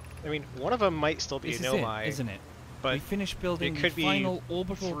 I mean, one of them might still be This a is Nomai, it, isn't it? but We finished building it the could be final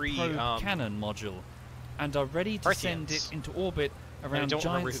orbital 3, probe cannon module and are ready to send Parthians. it into orbit I around don't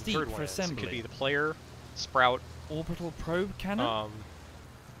remember Giant who the Steep third for one is. It assembly. could be the player, Sprout, Orbital probe cannon?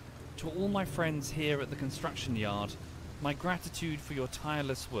 To all my friends here at the construction yard, my gratitude for your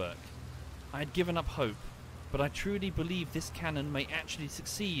tireless work. I had given up hope, but I truly believe this cannon may actually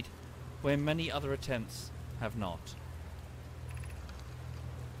succeed where many other attempts have not.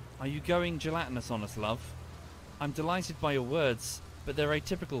 Are you going gelatinous on us, love? I'm delighted by your words, but they're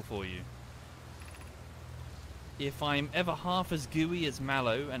atypical for you. If I'm ever half as gooey as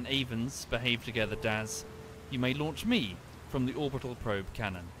Mallow and Avens behave together, Daz, you may launch me from the orbital probe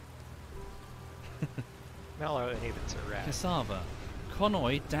cannon. Mallow and Avens are rad. Cassava.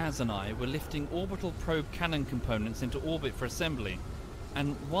 Connoy, Daz and I were lifting orbital probe cannon components into orbit for assembly,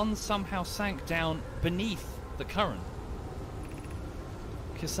 and one somehow sank down beneath the current.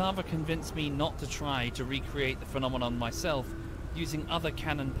 Cassava convinced me not to try to recreate the phenomenon myself using other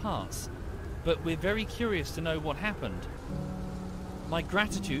cannon parts, but we're very curious to know what happened. My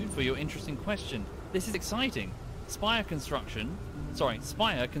gratitude for your interesting question. This is exciting. Spire constructed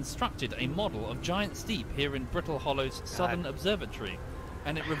a model of Giant Steep here in Brittle Hollow's Southern Observatory,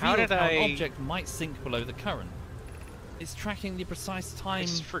 and it revealed how an object might sink below the current. It's tracking the precise time. I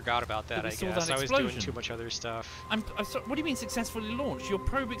just forgot about that, we I saw guess. that I was doing explosion. too much other stuff. I'm sorry, what do you mean successfully launched? Your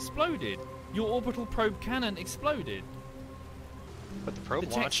probe exploded. Your orbital probe cannon exploded. But the The probe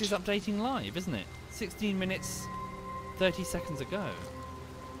text launched. is updating live, isn't it? 16 minutes, 30 seconds ago.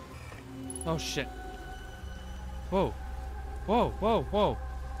 Oh shit. Whoa. Whoa, whoa, whoa.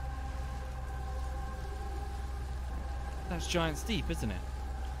 That's Giant's Deep, isn't it?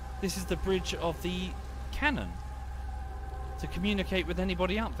 This is the bridge of the cannon to communicate with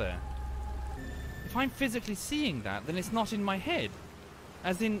anybody up there. If I'm physically seeing that, then it's not in my head.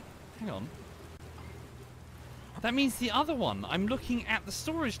 As in, hang on. That means the other one. I'm looking at the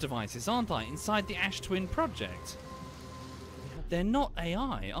storage devices, aren't I, inside the Ash Twin project? They're not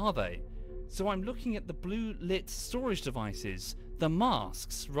AI, are they? So I'm looking at the blue lit storage devices, the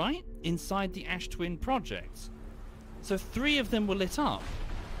masks, right? Inside the Ash Twin project. So 3 of them were lit up.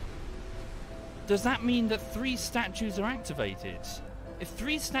 Does that mean that 3 statues are activated? If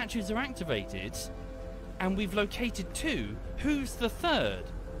 3 statues are activated, and we've located 2, who's the third?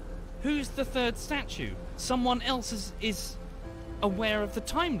 Who's the third statue? Someone else is aware of the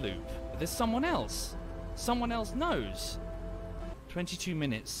time loop. There's someone else. Someone else knows. 22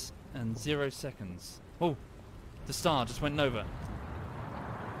 minutes and 0 seconds. Oh, the star just went nova.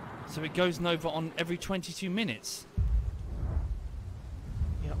 So it goes nova on every 22 minutes.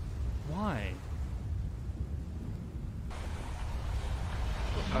 Yep. Why?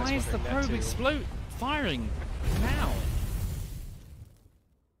 I was Why is the wondering that probe too. firing now?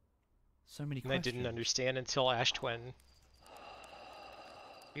 So many And I questions. didn't understand until Ash Twin.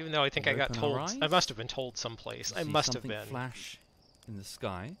 Even though I think We I got open our told. eyes. I must have been told someplace. I See must have something been. flash in the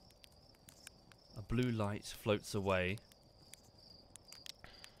sky. A blue light floats away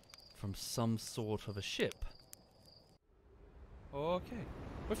from some sort of a ship. Okay.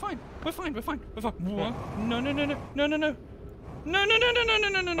 We're fine. We're fine. We're fine. We're fine. What? No, no, no, no, no, no, no. No, no, no, no, no,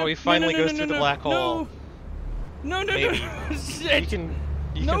 no, no, no. Oh, he finally goes through the black hole. No, no, Maybe. no. Shit.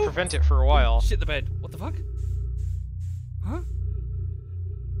 You No. can prevent it for a while. Shit the bed. What the fuck? Huh?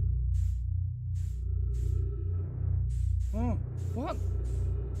 Oh, what?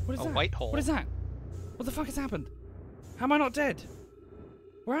 What is A that? white hole. What is that? What the fuck has happened? How am I not dead?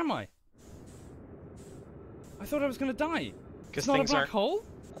 Where am I? I thought I was gonna die. Because It's not a things black aren't hole?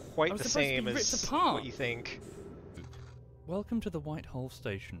 quite I was the supposed to same be as ripped apart. what you think. Welcome to the White Hole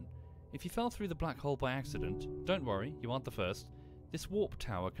Station. If you fell through the black hole by accident, don't worry, you aren't the first. This warp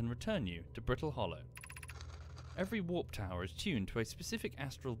tower can return you to Brittle Hollow. Every warp tower is tuned to a specific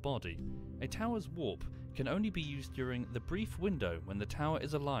astral body. A tower's warp can only be used during the brief window when the tower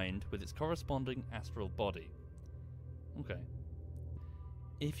is aligned with its corresponding astral body. Okay.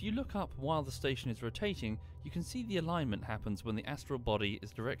 If you look up while the station is rotating, you can see the alignment happens when the astral body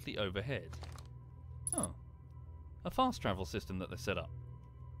is directly overhead. Oh. A fast travel system that they set up.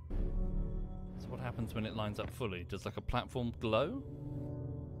 So what happens when it lines up fully? Does like a platform glow?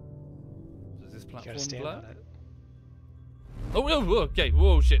 Does this You platform gotta stand glow? on it. Oh, whoa, whoa, okay,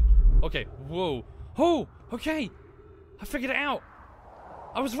 whoa, shit. Okay, whoa. Oh, okay. I figured it out.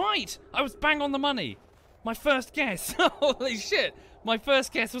 I was right. I was bang on the money. My first guess. Holy shit. My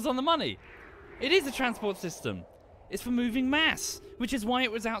first guess was on the money. It is a transport system. It's for moving mass, which is why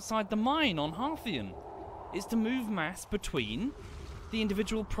it was outside the mine on Harthian. It's to move mass between the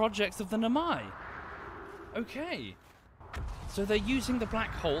individual projects of the Namai. Okay. So they're using the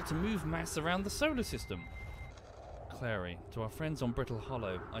black hole to move mass around the solar system. Clary, to our friends on Brittle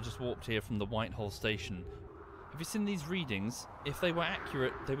Hollow, I just walked here from the White Hole Station. Have you seen these readings? If they were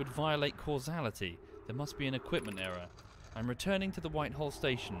accurate, they would violate causality. There must be an equipment error. I'm returning to the White Hole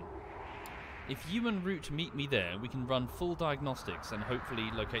Station. If you and Root meet me there, we can run full diagnostics and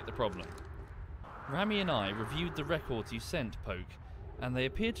hopefully locate the problem. Rami and I reviewed the records you sent, Poke, and they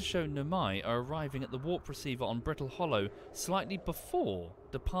appear to show Nomai are arriving at the warp receiver on Brittle Hollow slightly before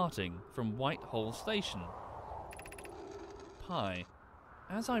departing from White Hole Station. Pi,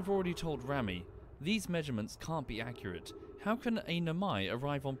 as I've already told Rami, these measurements can't be accurate. How can a Nomai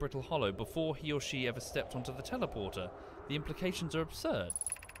arrive on Brittle Hollow before he or she ever stepped onto the teleporter? The implications are absurd.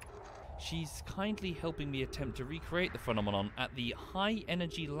 She's kindly helping me attempt to recreate the phenomenon at the High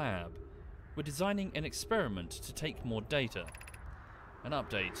Energy Lab. We're designing an experiment to take more data. An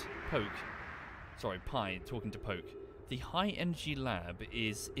update. Pi, talking to Poke. The High Energy Lab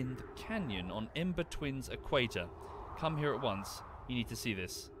is in the canyon on Ember Twin's equator. Come here at once. You need to see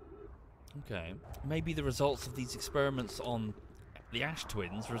this. Okay. Maybe the results of these experiments on the Ash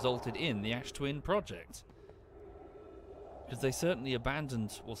Twins resulted in the Ash Twin project. Because they certainly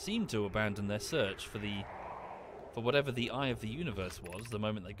abandoned, or seemed to abandon their search for whatever the eye of the universe was the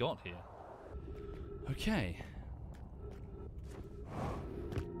moment they got here. Okay.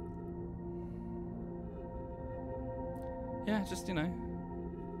 Yeah, just,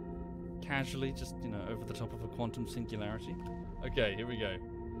 casually, just, you know, over the top of a quantum singularity. Okay, here we go.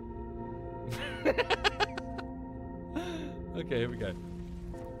 Okay, here we go.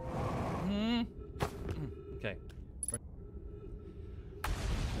 Okay.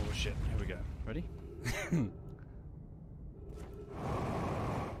 Oh shit, here we go. Ready?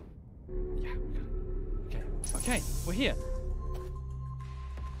 Yeah, we got it. Okay, okay, we're here.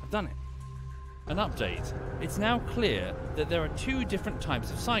 I've done it. An update. It's now clear that there are two different types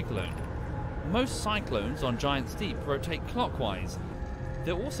of cyclone. Most cyclones on Giant's Deep rotate clockwise.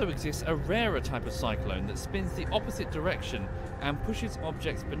 There also exists a rarer type of cyclone that spins the opposite direction and pushes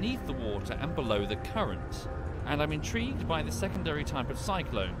objects beneath the water and below the current. And I'm intrigued by the secondary type of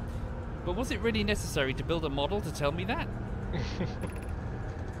cyclone. But was it really necessary to build a model to tell me that?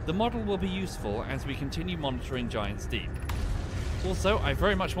 The model will be useful as we continue monitoring Giant's Deep. Also, I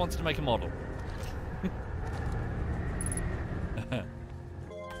very much wanted to make a model.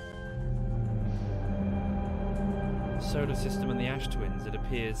 Solar system and the Ash Twins, it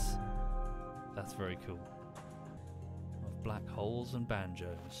appears. That's very cool. Of black holes and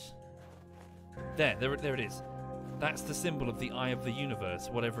banjos. There it is. That's the symbol of the eye of the universe,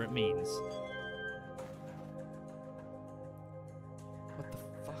 whatever it means. What the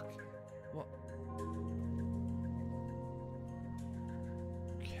fuck? What?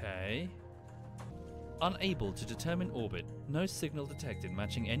 Okay. Unable to determine orbit. No signal detected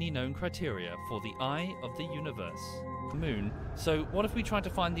matching any known criteria for the eye of the universe. Moon. So what if we try to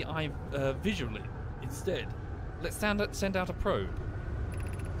find the eye visually instead? Let's send out a probe.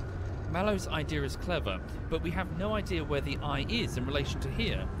 Mallow's idea is clever, but we have no idea where the eye is in relation to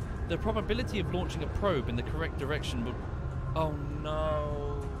here. The probability of launching a probe in the correct direction would... Oh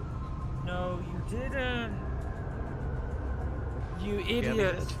no. No, you didn't. You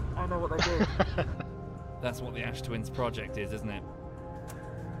idiot. Yeah, I know what I did. That's what the Ash Twins project is, isn't it?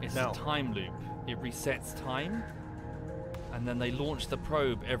 It's a time loop. It resets time, and then they launch the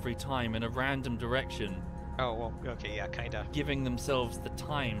probe every time in a random direction. Oh, well, okay, yeah, kinda. Giving themselves the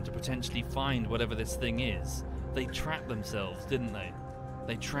time to potentially find whatever this thing is. They trapped themselves, didn't they?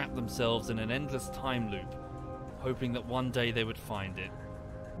 They trapped themselves in an endless time loop, hoping that one day they would find it.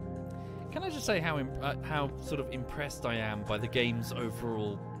 Can I just say how sort of impressed I am by the game's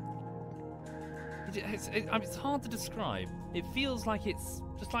overall... It's hard to describe. It feels like it's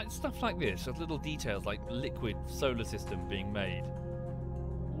just like stuff like this, just little details like liquid solar system being made.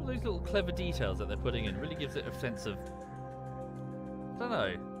 All those little clever details that they're putting in really gives it a sense of... I don't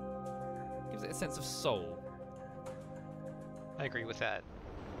know. Gives it a sense of soul. I agree with that.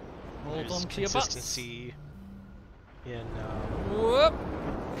 Hold There's on to your butts. consistency in... Whoop!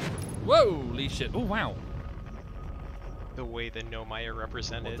 Whoa! Shit. Oh, wow. the way the Nomai are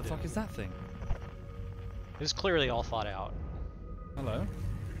represented. What the fuck is that thing? It's clearly all thought out. Hello?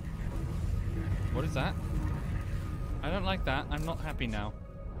 What is that? I don't like that. I'm not happy now.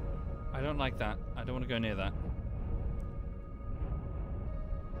 I don't like that. I don't want to go near that.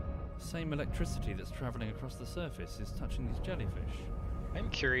 Same electricity that's traveling across the surface is touching these jellyfish. I'm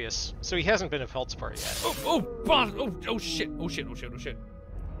curious. So he hasn't been a Feldspar yet. Oh shit.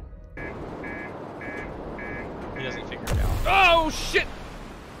 He doesn't figure it out. Oh shit!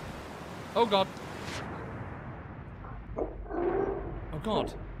 Oh god. Oh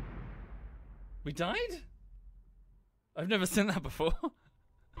god. We died? I've never seen that before.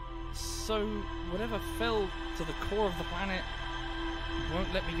 So, whatever fell to the core of the planet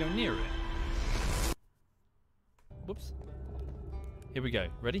won't let me go near it. Whoops. Here we go.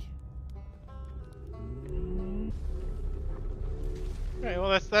 Ready? Right, well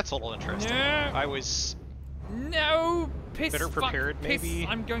that's a little interesting. No. I was No! Piss! better prepared, fuck, maybe. Piss.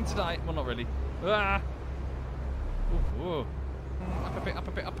 I'm going to die. Well, not really. Ah! Ooh, whoa. Up a bit, up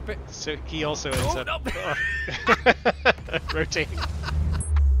a bit, up a bit. So he also ends up rotating.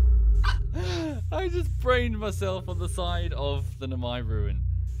 I just brained myself on the side of the Nomai ruin.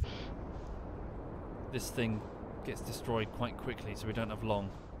 This thing gets destroyed quite quickly, so we don't have long.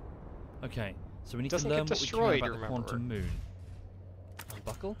 Okay, so we need to learn what we can about the quantum moon.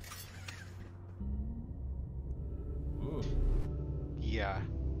 Unbuckle. Ooh. Yeah.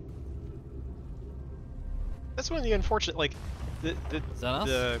 That's one of the unfortunate, like, the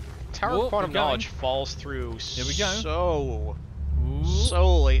Tower of Quantum Knowledge falls through here we go.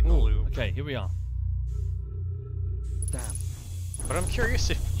 so late in the loop. Okay, here we are. Damn. But I'm curious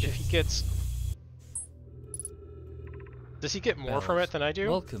if he gets... Does he get more from it than I do?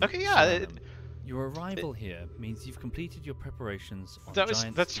 Welcome. Okay, yeah. Your arrival here means you've completed your preparations on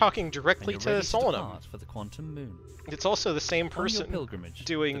That's talking directly to Solanum. For the quantum moon. It's also the same person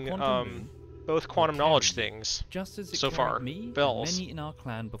doing both quantum knowledge things just as it so far. Me Bells. and many in our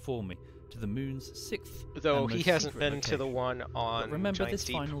clan before me. to the moon's sixth Though and he most hasn't secret been to the location. one on But remember Giant's this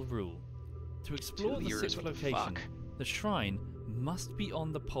Deep. final rule. To explore 2 the years, sixth what the location, fuck? the shrine must be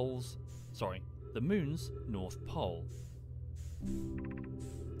on the moon's north pole.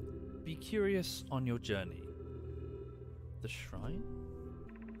 Be curious on your journey. The shrine?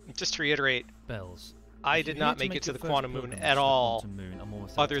 Just to reiterate, Bells. I If did you're not here to make it to your the first quantum moon pilgrimage at to the all, quantum moon, I'm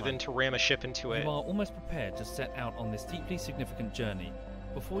almost out of other time. than to ram a ship into it. You are almost prepared to set out on this deeply significant journey.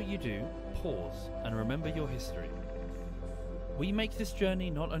 Before you do, pause and remember your history. We make this journey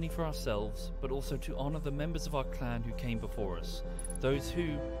not only for ourselves, but also to honour the members of our clan who came before us. Those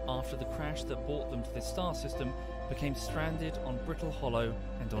who, after the crash that brought them to this star system, became stranded on Brittle Hollow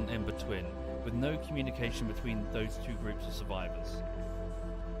and on Ember Twin, with no communication between those two groups of survivors.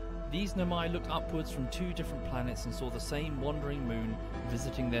 These Nomai looked upwards from 2 different planets and saw the same wandering moon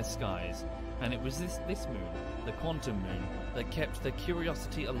visiting their skies, and it was this moon, the quantum moon, that kept their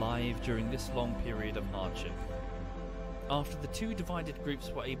curiosity alive during this long period of hardship. After the 2 divided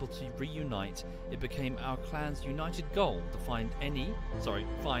groups were able to reunite, it became our clan's united goal to find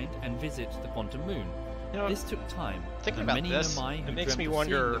and visit the quantum moon. You know, This took time, thinking and about many this, Nomai who it makes dreamt me of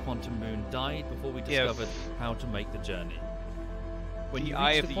wonder seeing the quantum moon died before we discovered how to make the journey. When the you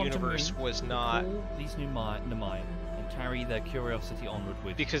Eye reach of the quantum Universe moon, was not... call these Nomai and carry their curiosity onward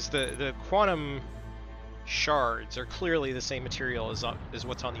with you. Because the quantum shards are clearly the same material as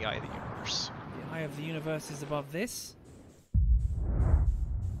what's on the Eye of the Universe. The Eye of the Universe is above this?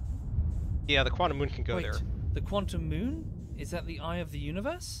 Yeah, the quantum moon can go Wait, there. the quantum moon? Is that the Eye of the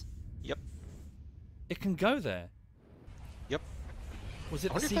Universe? Yep. It can go there? Yep. Was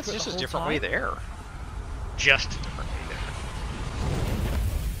it I wonder the if that's secret just the a whole different time? way there. Just a different way there.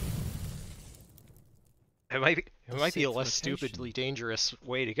 It might be a Sixth less location. stupidly dangerous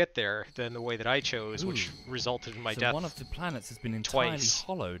way to get there than the way that I chose, which Ooh. resulted in my So death. one of the planets has been entirely twice.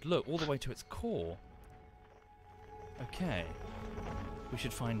 hollowed. Look, all the way to its core. Okay. We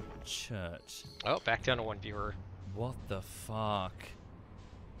should find Church. Oh, back down to 1 viewer. What the fuck?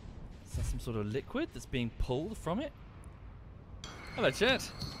 Is that some sort of liquid that's being pulled from it? Hello, Church.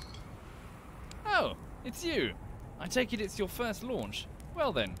 Oh, it's you. I take it it's your first launch.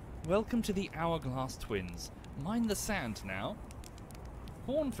 Well then, welcome to the Hourglass Twins. Mind the sand now.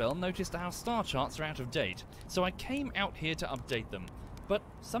 Hornfell noticed our star charts are out of date, so I came out here to update them. But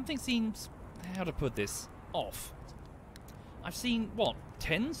something seems, how to put this, off. I've seen, what,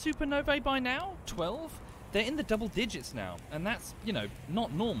 10 supernovae by now? 12? They're in the double digits now, and that's, you know,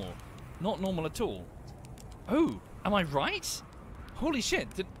 not normal. Not normal at all. Oh, am I right? Holy shit,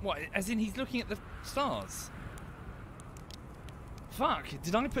 what, as in he's looking at the stars? Fuck,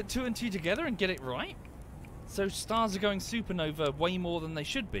 did I put 2 and 2 together and get it right? So stars are going supernova way more than they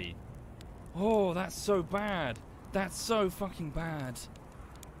should be. Oh, that's so bad. That's so fucking bad.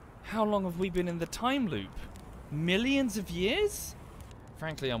 How long have we been in the time loop? Millions of years?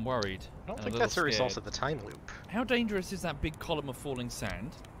 Frankly, I'm worried. I don't and think a that's a little result scared. of the time loop. How dangerous is that big column of falling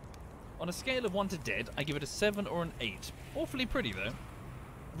sand? On a scale of 1 to dead, I give it a 7 or an 8. Awfully pretty, though.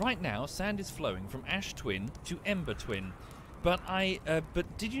 Right now, sand is flowing from Ash Twin to Ember Twin. But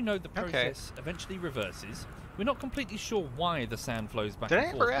did you know the process eventually reverses? We're not completely sure why the sand flows back Did I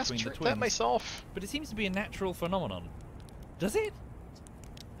and forth ever ask between the that twins, myself? but it seems to be a natural phenomenon. Does it?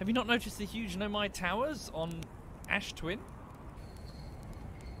 Have you not noticed the huge Nomai towers on Ash Twin?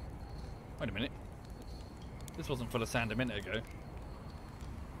 Wait a minute. This wasn't full of sand a minute ago.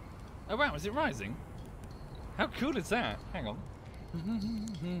 Oh wow, is it rising? How cool is that? Hang on.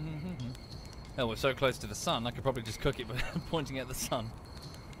 Oh, we're so close to the sun, I could probably just cook it by pointing at the sun.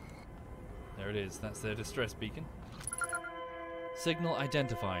 There it is, that's their distress beacon. Signal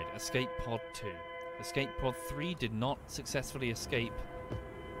identified, Escape Pod 2. Escape Pod 3 did not successfully escape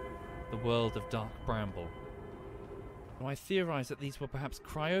the world of Dark Bramble. Now, I theorise that these were perhaps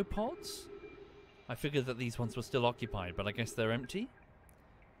cryopods? I figured that these ones were still occupied, but I guess they're empty.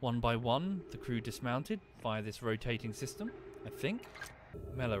 One by one, the crew dismounted via this rotating system, I think.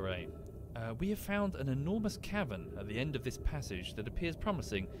 Melloray. We have found an enormous cavern at the end of this passage that appears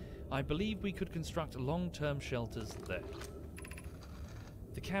promising. I believe we could construct long-term shelters there.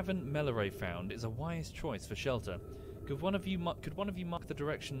 The cavern Melloray found is a wise choice for shelter. Could one of you mark the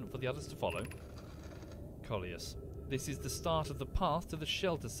direction for the others to follow? Collius. This is the start of the path to the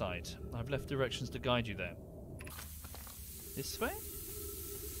shelter site. I've left directions to guide you there. This way?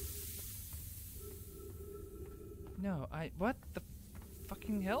 No, what the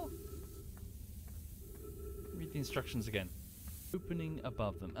fucking hell? Read the instructions again. Opening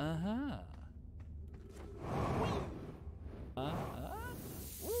above them. Uh-huh.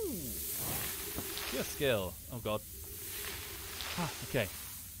 Ooh. Your skill. Oh god. Ah, okay.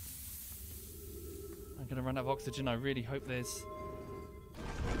 gonna run out of oxygen. I really hope there's...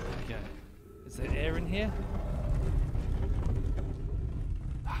 There we go. Is there air in here?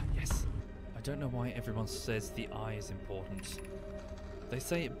 Ah, yes. I don't know why everyone says the eye is important. They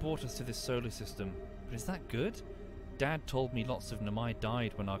say it brought us to this solar system, but is that good? Dad told me lots of Namai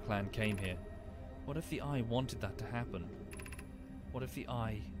died when our clan came here. What if the eye wanted that to happen? What if the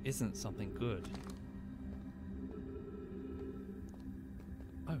eye isn't something good?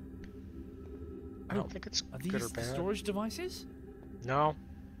 Oh. I don't think it's Are good these or the bad. storage devices? No.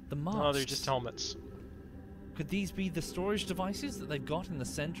 The masks? No, they're just helmets. Could these be the storage devices that they've got in the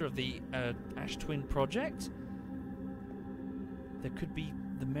center of the Ash Twin project? There could be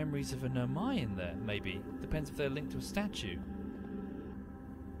the memories of a Nomai in there, maybe. Depends if they're linked to a statue.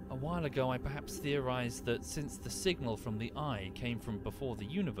 A while ago I perhaps theorized that since the signal from the eye came from before the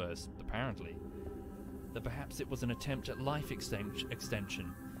universe, apparently, that perhaps it was an attempt at life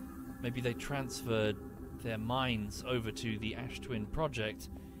extension. Maybe they transferred their minds over to the Ash Twin project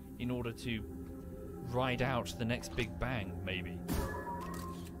in order to ride out the next Big Bang, maybe.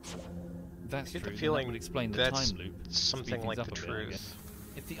 That's I get true. the feeling that would explain the that's time loop. something Speed like things the up a bit, I guess. truth.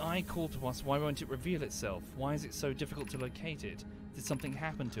 If the eye called to us, why won't it reveal itself? Why is it so difficult to locate it? Did something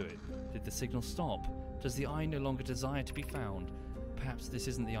happen to it? Did the signal stop? Does the eye no longer desire to be found? Perhaps this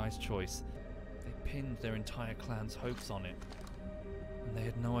isn't the eye's choice. They pinned their entire clan's hopes on it, and they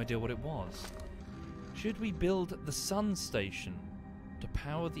had no idea what it was. Should we build the Sun Station to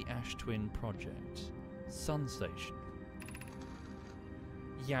power the Ash Twin project? Sun Station.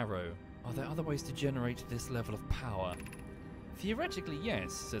 Yarrow. Are there other ways to generate this level of power? Theoretically,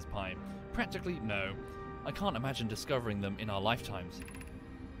 yes, says Pi. Practically, no. I can't imagine discovering them in our lifetimes.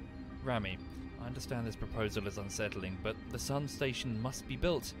 Rami, I understand this proposal is unsettling, but the Sun Station must be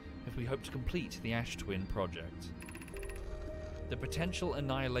built if we hope to complete the Ash Twin project. The potential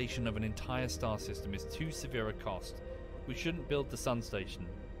annihilation of an entire star system is too severe a cost. We shouldn't build the Sun Station,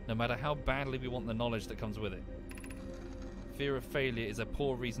 no matter how badly we want the knowledge that comes with it. Fear of failure is a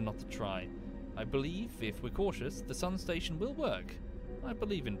poor reason not to try. I believe, if we're cautious, the Sun Station will work. I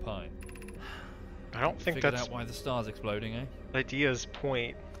believe in Pi. I don't think Figured that's out why the star's exploding, eh? Idea's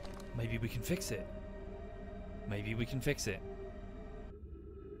point. Maybe we can fix it. Maybe we can fix it.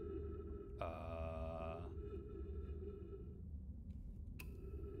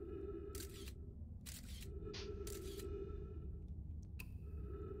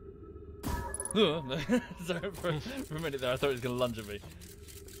 Sorry, for a minute there I thought it was going to lunge at me.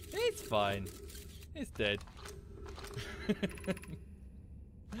 It's fine. It's dead.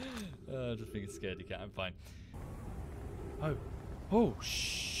 Just being a scaredy cat, I'm fine. Oh. Oh,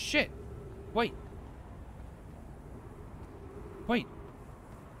 shit! Wait! Wait!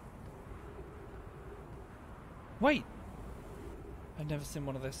 Wait! I've never seen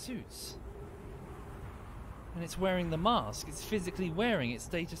one of their suits. And it's wearing the mask. It's physically wearing its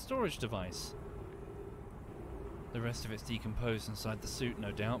data storage device. The rest of it's decomposed inside the suit,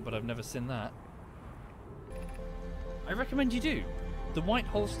 no doubt, but I've never seen that. I recommend you do. The White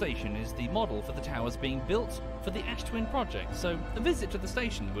Hole Station is the model for the towers being built for the Ash Twin project, so a visit to the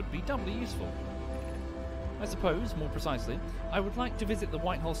station would be doubly useful. I suppose, more precisely, I would like to visit the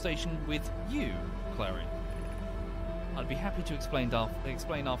White Hole Station with you, Clary. I'd be happy to explain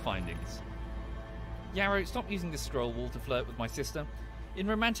our findings. Yarrow, stop using this scroll wall to flirt with my sister. In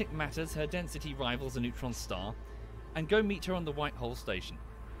romantic matters, her density rivals a neutron star. And go meet her on the White Hole Station.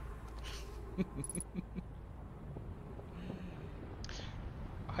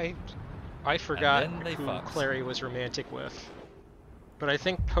 I forgot then who fucked. Clary was romantic with. But I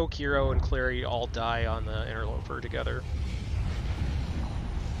think Pokehero and Clary all die on the Interloper together.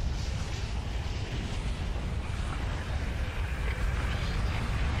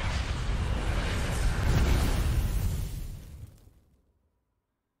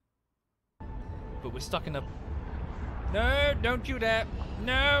 But we're stuck in a... No, don't you dare!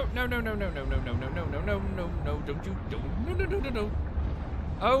 No, no, no, no, no, no, no, no, no, no, no, no, no, no, don't you, don't, no, no, no, no, no.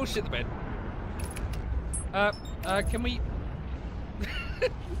 Oh, shit, the bed. Can we...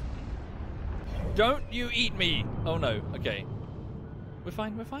 Don't you eat me! Oh no, okay. We're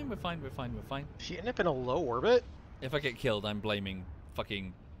fine, we're fine, we're fine, we're fine, we're fine. If you end up in a low orbit? If I get killed, I'm blaming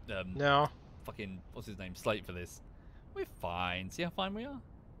fucking, No. fucking, what's his name, Slate for this. We're fine. See how fine we are?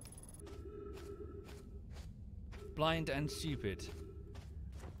 Blind and stupid.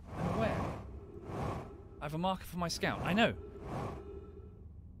 And where? I have a marker for my scout. I know.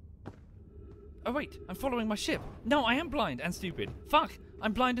 Oh wait, I'm following my ship. No, I am blind and stupid. Fuck,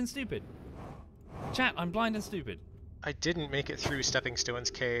 I'm blind and stupid. Chat, I'm blind and stupid. I didn't make it through Stepping Stone's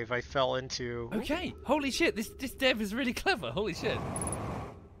cave. I fell into... Okay, holy shit, this dev is really clever. Holy shit.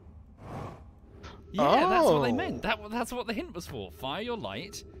 Yeah, that's what they Oh. meant. That's what the hint was for. Fire your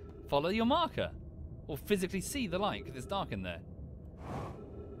light, follow your marker, or physically see the light because it's dark in there.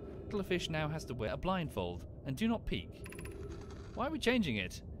 Anglerfish now has to wear a blindfold and do not peek. Why are we changing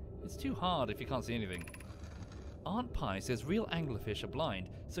it? It's too hard if you can't see anything. Aunt Pie says real anglerfish are blind,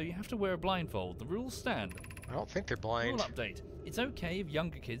 so you have to wear a blindfold. The rules stand. I don't think they're Rule blind. update. It's okay if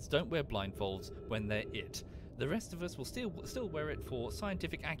younger kids don't wear blindfolds when they're it. The rest of us will still wear it for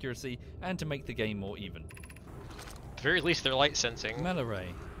scientific accuracy and to make the game more even. At the very least, they're light sensing.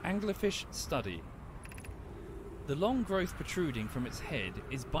 Melaray, anglerfish study. The long growth protruding from its head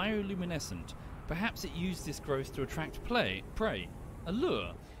is bioluminescent. Perhaps it used this growth to attract prey. A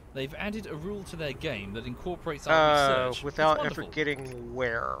lure. They've added a rule to their game that incorporates our research. Without It's ever wonderful. getting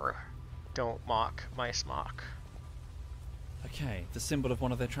where. Don't mock my smock. Okay, the symbol of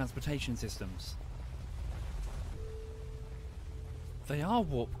one of their transportation systems. They are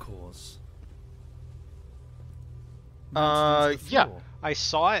warp cores. Mounted into the Yeah. floor. I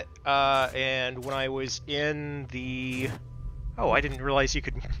saw it, and when I was in the... Oh, I didn't realize you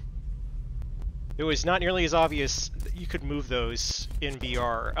could... It was not nearly as obvious that you could move those in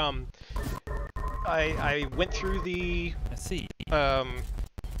VR. I went through the I see.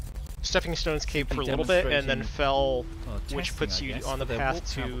 Stepping Stones Cave for a Simply little bit, and then demonstrating- fell, Well, which testing, puts I you guess, on the for their warp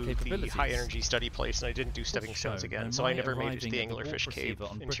path travel to the capabilities. high energy study place, and I didn't do Stepping Stones Show, again, when so I my never made it to arriving the at warp Anglerfish Cave receiver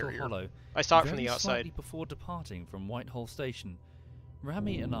on Brittle interior. Hollow, I saw it from very the outside. slightly before departing from Whitehall Station,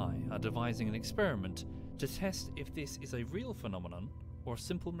 Rami and I are devising an experiment to test if this is a real phenomenon or a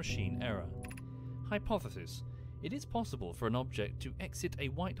simple machine error. Hypothesis. It is possible for an object to exit a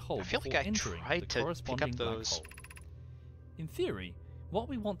white hole I feel before like I entering tried the to pick corresponding up black those. hole. In theory, what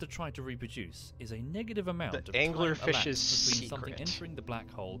we want to try to reproduce is a negative amount of time anglerfish's elapsed between something secret. entering the black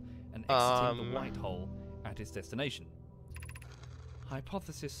hole and exiting the Um, white hole at its destination.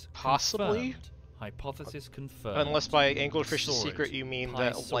 Hypothesis Possibly? confirmed. Hypothesis confirmed. Unless by Anglerfish's Saw secret it. you mean Pi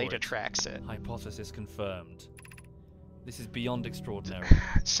that saw light it. attracts it. Hypothesis confirmed. This is beyond extraordinary.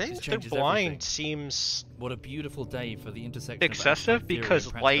 Saying This that they're changes blind everything. seems What a beautiful day for the intersection excessive of theory because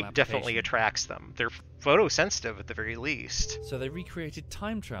and practical light definitely application. attracts them. They're photosensitive at the very least. So they recreated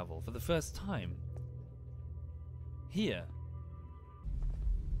time travel for the first time. Here.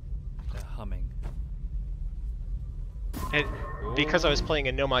 They're humming. And because I was playing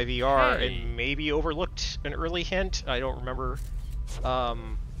in Know My VR Hey. and maybe overlooked an early hint, I don't remember.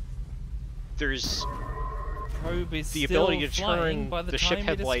 There's Probe is the still ability to flying turn by the the ship time it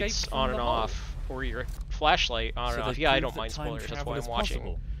headlights escaped from on the and hole. off, or your flashlight on So and off. they Yeah, I proved don't that mind time spoilers. That's travel why I'm is watching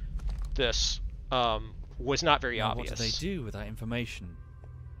possible. this. Was not very Now, obvious. what do they do with that information?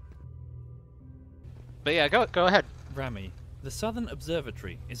 But yeah, go ahead. Rami, the Southern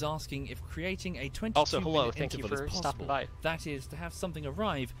Observatory is asking if creating a 22-minute Also, hello, thank you interval for is stopping possible. by. That is, to have something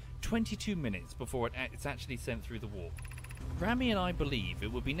arrive 22 minutes before it's actually sent through the warp. Rami and I believe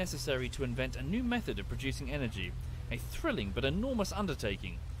it would be necessary to invent a new method of producing energy, a thrilling but enormous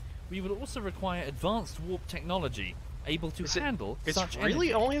undertaking. We would also require advanced warp technology, able to handle It's such really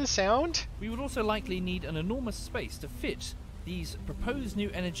energy. only the sound? We would also likely need an enormous space to fit these proposed new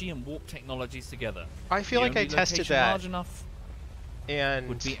energy and warp technologies together. I feel The like I only tested location that large enough and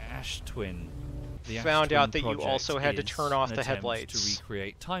would be Ash Twin. The Ash found Twin out that you project also had to is turn off an the attempt headlights. to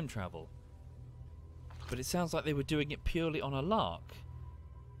recreate time travel. But it sounds like they were doing it purely on a lark.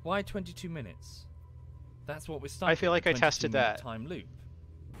 Why 22 minutes? That's what we're stuck I feel with, like a I tested 22-minute that. time loop.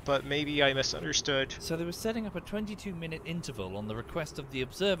 but maybe I misunderstood. So they were setting up a 22-minute interval on the request of the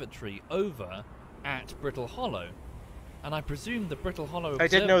observatory over at Brittle Hollow. And I presume the Brittle Hollow I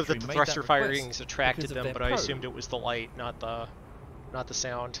did know that the Observatory made thruster that firings request attracted because of them, their but I probe. assumed it was the light, not the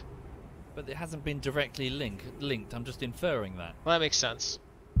sound. But it hasn't been directly linked. I'm just inferring that. Well, that makes sense.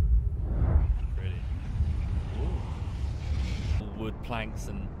 Really. Wood planks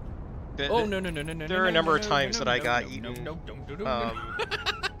and. The- Oh the- no! there are a number of times that I got no, eaten, No!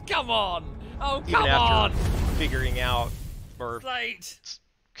 Come on! Oh even come after on! figuring out, or Slate!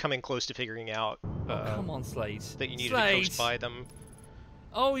 coming close to figuring out Oh come on, Slate! that you needed Slate! to coast by them.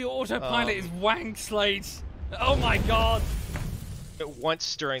 Oh, your autopilot is Um, wank, Slate! Oh my God!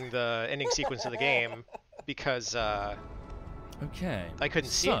 Once during the ending sequence of the game, because Okay. I couldn't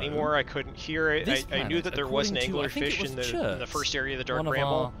see so, it anymore, I couldn't hear it. this I knew planet, that there was an according to- I think it anglerfish was in the Church, first area of the Dark one of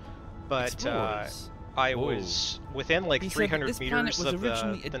Bramble, our but explorers. I Whoa. was within like He said that 300 this planet meters was of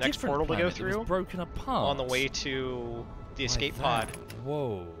originally a the next different portal to go planet that was through broken apart on the way to the like escape that. pod,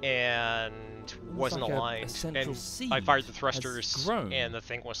 Whoa. and wasn't like a aligned. central And seed I fired the has thrusters, grown, and the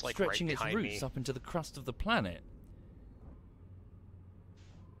thing was like right stretching its behind roots me. up into the crust of the planet.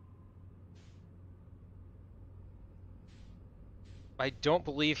 I don't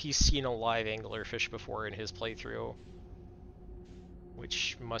believe he's seen a live anglerfish before in his playthrough,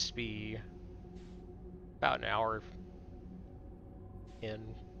 which must be about an hour in,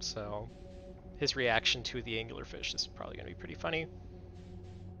 so his reaction to the anglerfish is probably going to be pretty funny.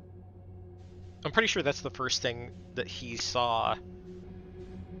 I'm pretty sure that's the first thing that he saw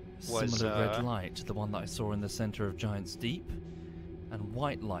was similar red light to the one that I saw in the center of Giant's Deep, and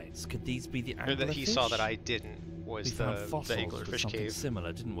white lights. Could these be the anglerfish? Or that he saw that I didn't was we found the fossils anglerfish with something cave.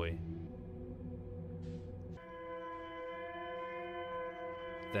 similar, didn't we?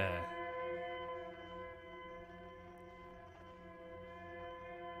 There.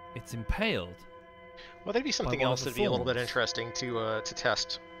 It's impaled. Well, there'd be something one of else the that'd be a little bit thorns. interesting to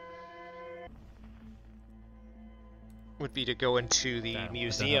test. Would be to go into the Damn, I don't have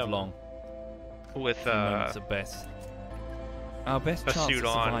museum long. with Few moments of best. Our best a chance of suit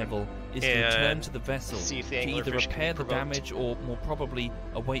on survival is to return to the vessel see if the to either anglerfish can be repair the provoked. damage or, more probably,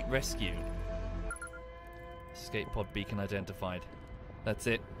 await rescue. Escape pod beacon identified. That's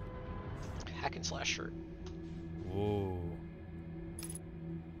it. hack and slash shirt. Whoa.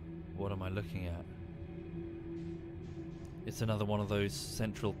 What am I looking at? It's another one of those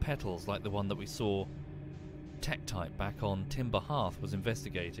central petals like the one that we saw Tektite back on Timber Hearth was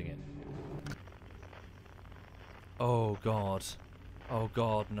investigating it. Oh god. Oh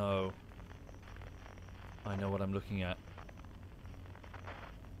god, no. I know what I'm looking at.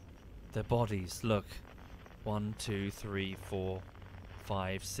 Their bodies, look. 1, 2, 3, 4,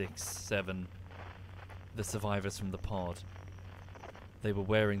 5, 6, 7. The survivors from the pod. They were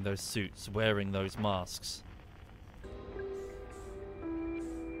wearing those suits, wearing those masks.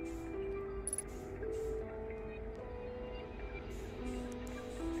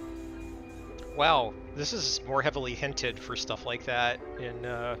 Wow, this is more heavily hinted for stuff like that in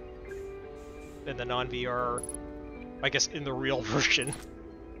the non-VR, I guess in the real version.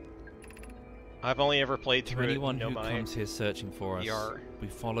 I've only ever played To through anyone it in who comes here searching for us, VR. we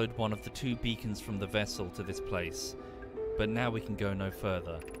followed one of the 2 beacons from the vessel to this place, but now we can go no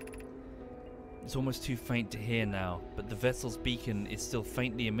further. It's almost too faint to hear now, but the vessel's beacon is still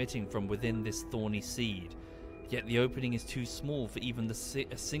faintly emitting from within this thorny seed, yet the opening is too small for even a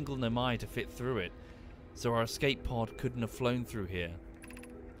single Nomai to fit through it, so our escape pod couldn't have flown through here.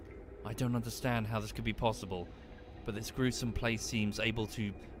 I don't understand how this could be possible, but this gruesome place seems able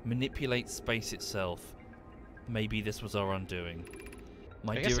to manipulate space itself. Maybe this was our undoing.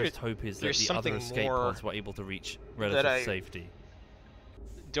 My dearest hope is that there's the other something escape more pods were able to reach relative safety.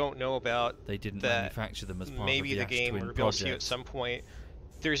 Don't know about They didn't that. manufacture them as part Maybe of the the game Twin reveals to you at project. some point.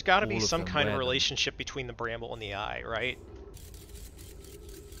 There's got to be All of some them kind of wear them. relationship between the bramble and the eye, right?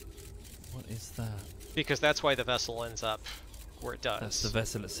 What is that? Because that's why the vessel ends up where it does. That's the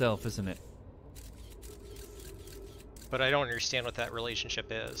vessel itself, isn't it? But I don't understand what that relationship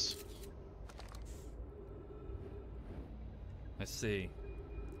is. I see.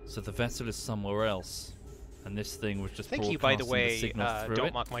 So the vessel is somewhere else, and this thing was just Thank you, by the broadcasting way, signal through Don't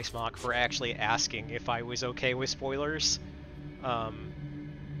it. Mock My Smock, for actually asking if I was okay with spoilers.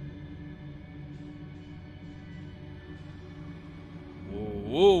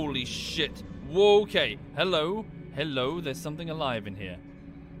 Holy shit! Whoa, okay. Hello, hello. There's something alive in here.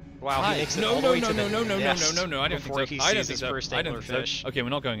 Wow, Hi. he makes it No, all the no, way no, to no, the no, no, no, nest no, no, no. I don't think before so. he I don't sees think his so. first I don't think anglerfish. so. Okay, we're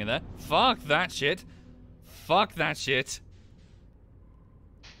not going in there. Fuck that shit. Fuck that shit.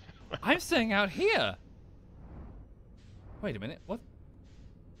 I'm staying out here. Wait a minute. What?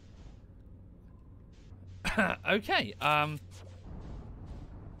 Okay. I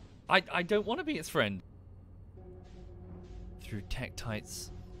don't want to be its friend. Through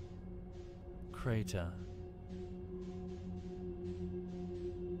Tektite's crater.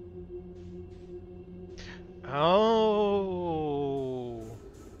 Oh,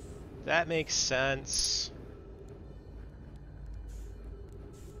 that makes sense.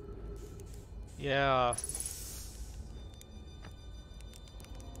 Yeah.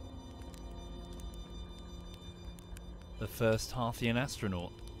 The first Harthian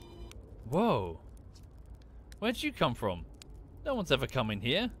astronaut. Whoa. Where'd you come from? No one's ever come in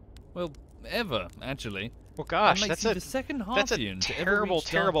here. Well, ever, actually. Well, gosh, That that's makes you a the second that's a Harthian to ever terrible, reach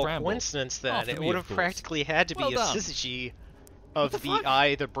Dark terrible Bramble. coincidence. Then After it me, would of have course. practically had to be Well a done. syzygy of the the fuck?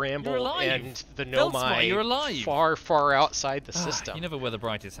 eye, the You're bramble, alive. and the Feldsmar, you're Nomai alive. far, far outside the Ah, system. you never were the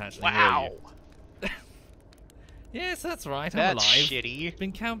brightest hatchling, Wow, were you? Yes, that's right. I'm that's alive. shitty.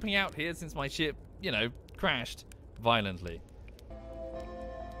 Been camping out here since my ship, crashed violently.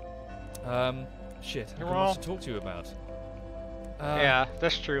 Shit. I've got Well- much to talk to you about. Yeah,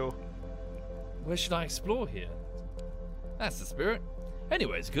 that's true. Where should I explore here? That's the spirit.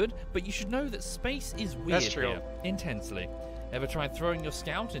 Anyway, it's good, but you should know that space is weird That's true. here, intensely. Ever tried throwing your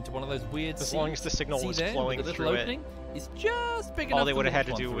scout into one of those weird As seas? long as the signal See was there, flowing with the little through it, opening? It's just big enough all they to would have had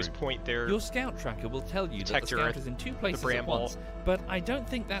launch to one do was through. point their Your scout tracker will tell you that the detector scout at is in two places at bramble. once, but I don't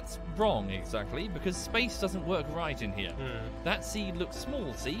think that's wrong exactly, because space doesn't work right in here. That sea looks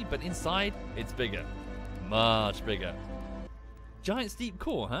small, see, but inside, it's bigger. Much bigger. Giant steep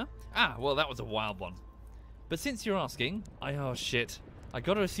core, huh? Ah, well, that was a wild one. But since you're asking, oh shit, I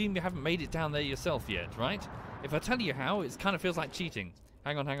gotta assume you haven't made it down there yourself yet, right? If I tell you how, it kind of feels like cheating.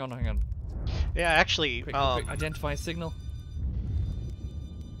 Hang on. Yeah, actually, Quick, identify a signal.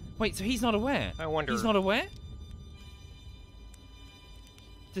 Wait, so he's not aware? I wonder. He's not aware?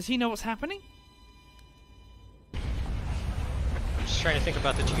 Does he know what's happening? I'm just trying to think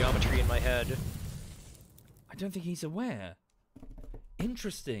about the geometry in my head. I don't think he's aware.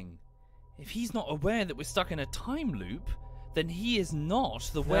 Interesting. If he's not aware that we're stuck in a time loop, then he is not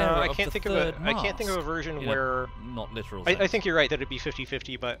the wearer I of can't the think third of I can't think of a mask. version In where not literal I sense. think you're right that it'd be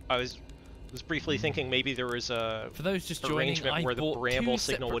 50-50, but I was briefly thinking maybe there was a For those just joining, arrangement I where the bought bramble 2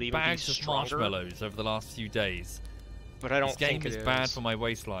 signal separate would even be bags of stronger. marshmallows over the last few days. But I don't This game think it is bad for my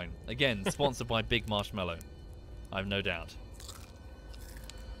waistline. Again, sponsored by Big Marshmallow. I've no doubt.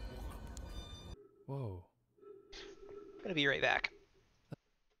 Whoa. I'm gonna be right back.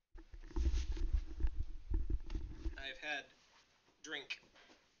 I've had drink.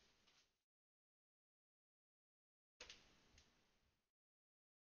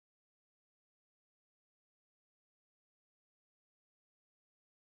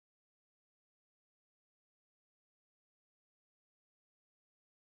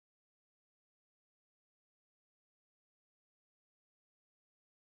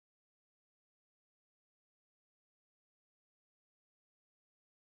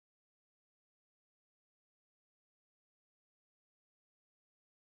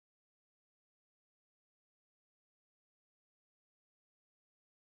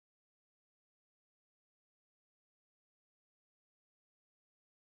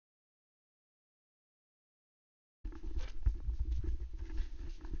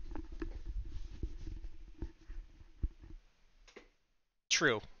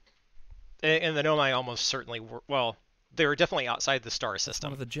 True. And the Nomai almost certainly were, well, they were definitely outside the star One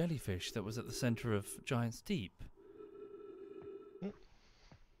system. of the jellyfish that was at the center of Giant's Deep.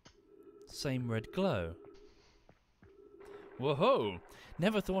 Same red glow. Whoa!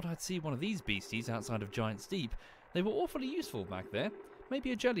 Never thought I'd see one of these beasties outside of Giant's Deep. They were awfully useful back there.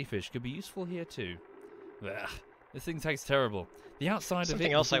 Maybe a jellyfish could be useful here too. Ugh, this thing tastes terrible. The outside of it.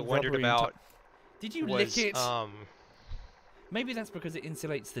 Something else I was all wondered rubbery and about Did you was, lick it? Maybe that's because it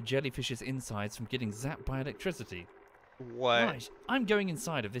insulates the jellyfish's insides from getting zapped by electricity. what Right, I'm going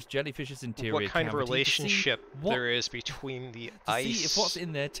inside of this jellyfish's interior what kind of cavity to see relationship what- there is between the to ice see if what's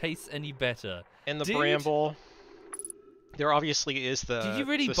in there tastes any better. and the Dude, bramble. There obviously is the Did you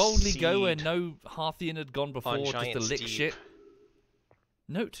really the boldly go where seed no Harthian had gone before just to Giant's lick Deep. shit?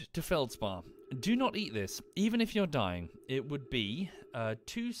 Note to Feldspar. Do not eat this, even if you're dying. It would be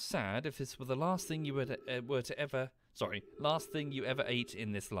too sad if this were the last thing you last thing you ever ate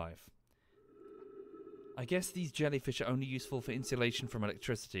in this life. I guess these jellyfish are only useful for insulation from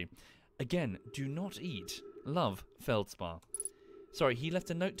electricity. Again, do not eat. Love, Feldspar. Sorry, he left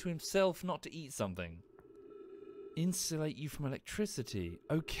a note to himself not to eat something. Insulate you from electricity.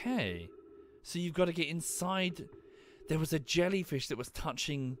 Okay. So you've got to get inside. There was a jellyfish that was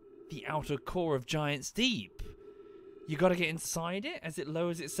touching the outer core of Giant's Deep. You got to get inside it as it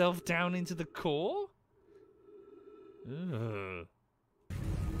lowers itself down into the core? Ugh.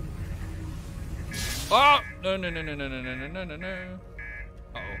 Oh! No.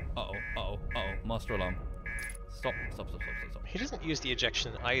 Uh-oh. Master alarm. Stop. He doesn't use the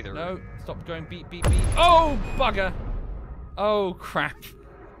ejection either. No, stop going beep. Oh, bugger! Oh, crap.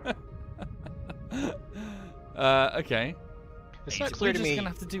 Okay. It's not clear to We're me. just going to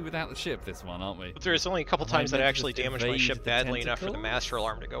have to do without the ship this one, aren't we? There's only a couple Am I times that I meant to actually just damaged my evade ship the badly enough for the tentacles? master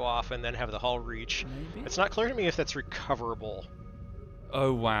alarm to go off and then have the hull reach. Maybe? It's not clear to me if that's recoverable.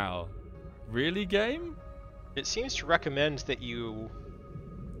 Oh, wow. Really, game? It seems to recommend that you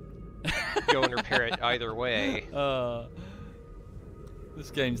go and repair it either way. This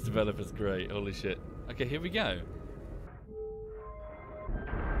game's developer's great. Holy shit. Okay, here we go.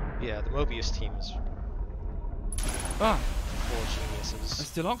 Yeah, the Mobius team is Ah! full of There's geniuses.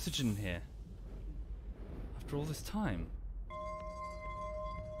 still oxygen in here. After all this time.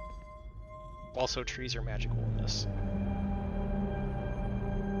 Also, trees are magical in this.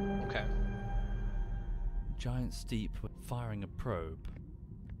 Okay. Giant Steep firing a probe.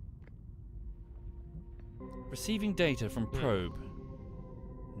 Receiving data from probe.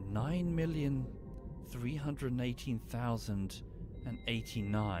 9,000,000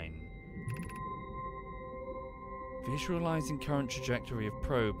 318,089. Visualizing current trajectory of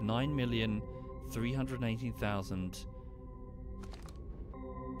probe 9,318,000.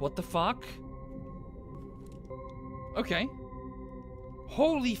 What the fuck? Okay.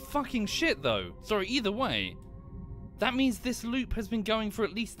 Holy fucking shit, though. Sorry, either way. That means this loop has been going for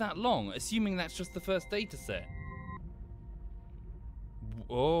at least that long, assuming that's just the first data set.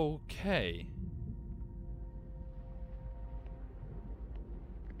 Okay.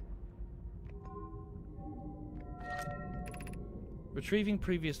 Retrieving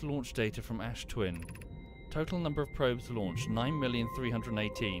previous launch data from Ash Twin. Total number of probes launched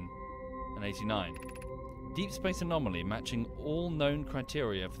 9,318 and 89. Deep space anomaly matching all known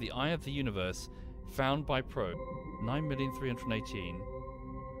criteria for the eye of the universe found by probe 9,318.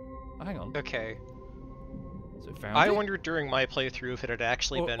 Oh, hang on. Okay. So found I it? wondered during my playthrough if it had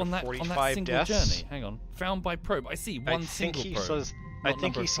actually been on that 45 single deaths. journey. Hang on. Found by probe. I see one single probe. I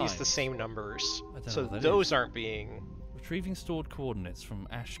think he sees the same numbers. So those aren't being... Retrieving stored coordinates from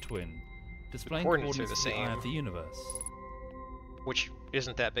Ash Twin. Displaying coordinates coordinates are the of the eye same. of the universe. Which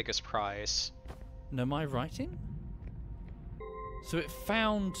isn't that big a surprise. No, am I writing? So it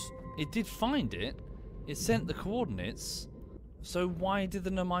found... It did find it. It sent the coordinates. So why did the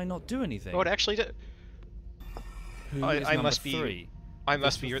Nomai not do anything? Oh, it actually did. Who is I number must be... 3? I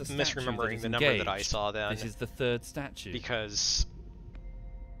must This be was the statue that misremembering is the number that I engaged. saw then. This is the third statue. Because...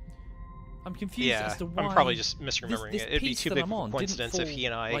 I'm confused Yeah, as to why... I'm probably just misremembering this it. It'd be piece too that big I'm of a on coincidence didn't if he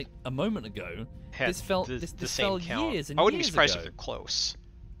and fall, I like a moment ago. had This fell the this same fell count. years and I wouldn't be years surprised ago. if they're close.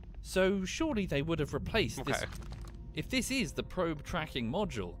 So surely they would have replaced this. Okay. If this is the probe tracking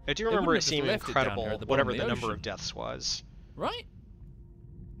module, I do they remember wouldn't it have just seemed left it down incredible, here at the whatever bottom the of number ocean, of deaths was. right?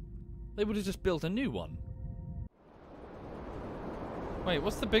 They would have just built a new one. Wait,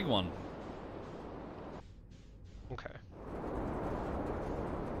 what's the big one? Okay.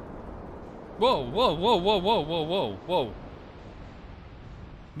 Whoa, whoa, whoa, whoa, whoa, whoa, whoa, whoa.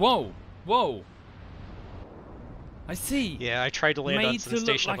 Whoa, whoa. I see. Yeah, I tried to land on Made Sun to look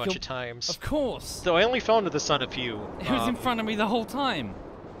Station like a bunch a- of times. Of course. Though I only fell into the sun a few. It was in front of me the whole time.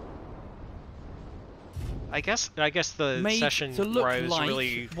 I guess the Made session to look where I was like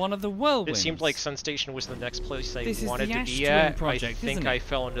really... one of the whirlwinds. It seemed like Sun Station was the next place I This is wanted the to Ash be Twin at. project, I think isn't I it?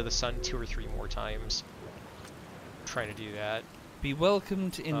 fell into the sun 2 or 3 more times trying to do that. Be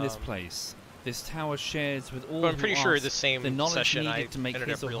welcomed in this place. This tower shares with all But I'm who pretty sure ask the same knowledge session needed I to make ended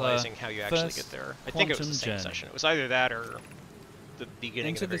his up or her realizing how you actually get first there. I think it was the quantum same journey. session. It was either that or the beginning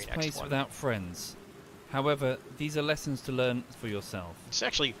Enter of the this very place next one. without friends. However, these are lessons to learn for yourself. It's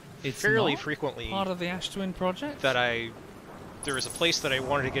actually It's fairly not frequently part of the Ash Twin project. that there was a place that I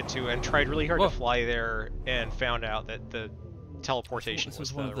wanted to get to and tried really hard Whoa. to fly there and found out that the teleportation This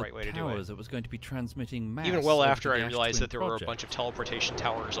was one the of the right way to do towers it. that was going to be transmitting mass. Even well over after to I the Ash realized Twin that there were a project. bunch of teleportation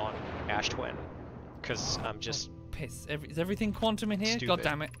towers on Ash Twin. Because I'm just... Piss. Is everything quantum in here? Stupid. God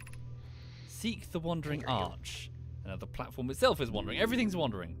damn it. Seek the Wandering Arch. The platform itself is wandering. Everything's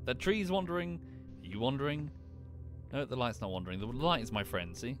wandering. The tree's wandering. Are you wandering? No, the light's not wandering. The light is my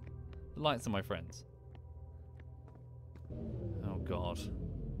friend, see? The lights are my friends. Oh, God.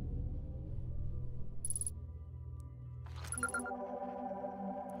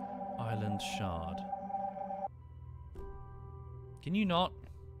 Island Shard. Can you not?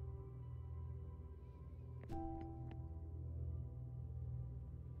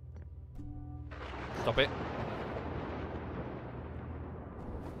 Stop it.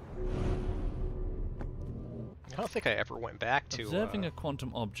 I don't think I ever went back to... Observing a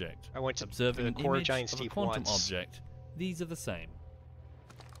quantum object. I went to Observing the an core image Giant's of a Deep quantum once. object. These are the same.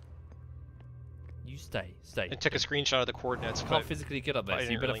 You stay. Stay. I took a screenshot of the coordinates, I but can't physically get up there, I so you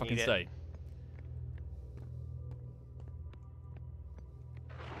didn't better really fucking need it. stay.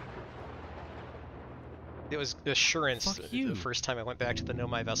 it was assurance Fuck you. the first time I went back to the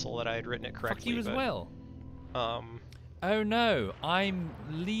Nomai vessel that I had written it correctly. Fuck you as but, well. Oh no, I'm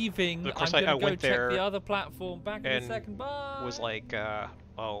leaving. Of course, I'm gonna I go went check there the other platform. Back in a and second. Bye. was like,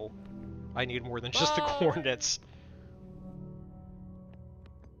 oh, I need more than just the Bye. coordinates.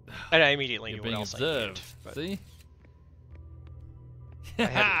 And I immediately You're knew being what else observed. I needed. See? I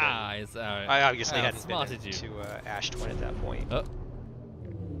hadn't It's alright. I obviously I hadn't been outsmarted you. to Ash Twin at that point. No.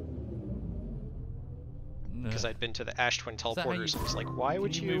 Because I'd been to the Ash Twin that how teleporters you- and was like, why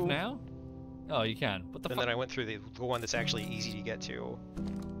would Can you... you move now? Oh, you can. What the And fuck? then I went through the one that's actually easy to get to.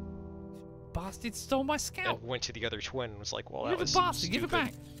 Bastard stole my And scout. went to the other twin and was like, well, You're that the was bastard. Give it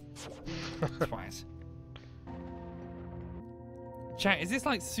stupid. back. Twice. Chat, is this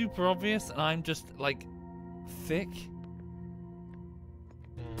like super obvious and I'm just like thick?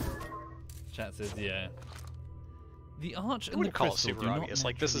 Mm. Chat, Chat says, yeah. The arch I and the wouldn't call it crystal super do not obvious.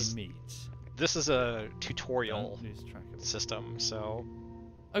 Like, this naturally is meet. this is a tutorial Don't lose track of it. system, so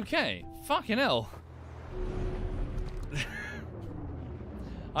Okay, fucking hell.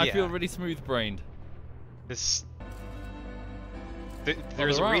 I Yeah. feel really smooth-brained. this. Oh,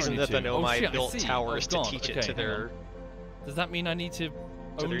 There's there a are reason only that the two. Oh, Nomai shit, I built see. towers Oh, to God. teach it Okay, to hang their. on. Does that mean I need to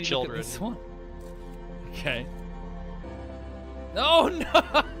their only look children. at this one? Okay. Oh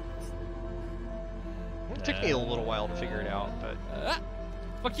no! It took me a little while to figure it out, but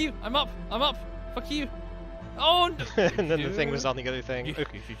Fuck you! I'm up! I'm up! Fuck you! Oh no! and then the thing was on the other thing.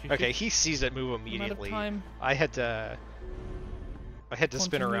 Okay, he sees it move I'm out of immediately. time. I had to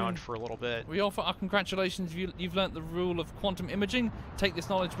spin Quantum around moon. for a little bit. We offer our congratulations. You've learnt the rule of quantum imaging. Take this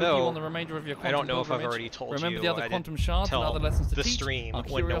knowledge with No, you on the remainder of your quantum I don't know if I've pilgrimage. already told Remember you. the other I quantum didn't shards and tell other lessons to the teach. stream Our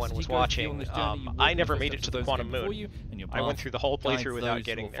when no one curiosity was goes with you watching. on this journey. You walk I in never the made it footsteps to the of those quantum who came before moon. you, and your I went path through the whole guides playthrough without those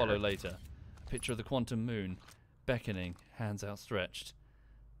getting who will follow there. later. A picture of the quantum moon, beckoning, hands outstretched.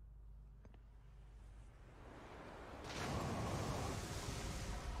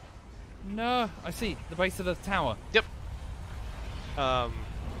 No, I see the base of the tower. Yep.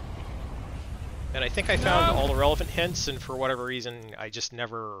 And I think I found all the relevant hints, and for whatever reason, I just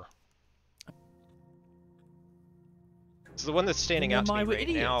never. So the one that's standing out to me Were right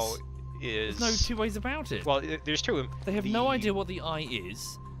idiots. now is. There's no two ways about it. Well, there's two. They have no idea what the eye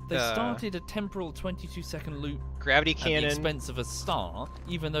is. They started a temporal 22-second loop Gravity at the cannon. expense of a star,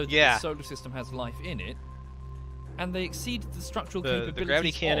 even though Yeah. the solar system has life in it. And they exceeded the structural The capabilities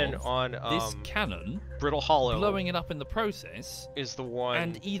gravity cannon of on this cannon, Brittle Hollow blowing it up in the process, is the one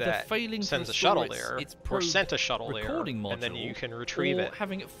and either that failing sends to a shuttle restore there, its or probe sent a shuttle there, recording module, and then you can retrieve or it.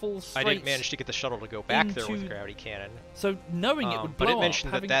 having it fall straight. I didn't manage to get the shuttle to go back there with into- gravity cannon, So knowing it would blow but it up,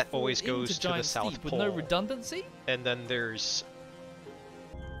 mentioned that having that it fall always goes into to the giant South steep with no Pole. redundancy. and then there's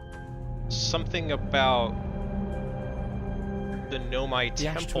something about the Nomai The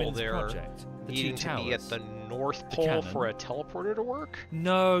Ash Temple Twins there project, the needing two to be at towers. the North The Pole cannon. for a teleporter to work.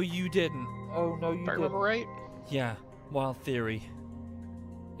 No, you didn't. Oh no, you If I remember right. Yeah, wild theory.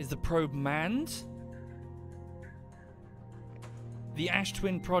 Is the probe manned? The Ash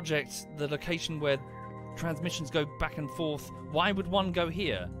Twin project, the location where transmissions go back and forth, why would one go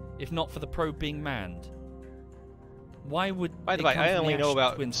here if not for the probe being manned? Why would By the it way, come I from only the know Ash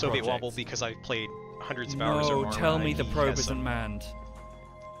about Twins Soviet project? Womble because I've played hundreds of hours or No, more. tell me and the he probe has isn't some manned.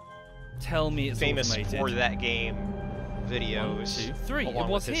 Tell me it's famous automated. for that game videos. 1, 2, 3. Along It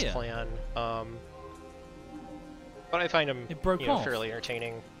was with his here. plan. But I find him It broke off. fairly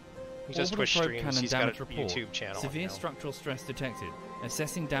entertaining. He does Orbital Twitch probe streams. cannon He's got a damage report. YouTube channel. Severe structural stress detected.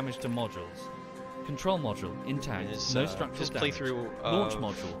 Assessing damage to modules. Control module intact. His, No structural his damage. playthrough Launch of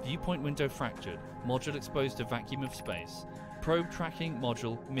module. Viewpoint window fractured. Module exposed to vacuum of space. Probe tracking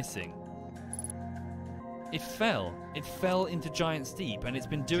module missing. It fell. It fell into Giant Steep, and it's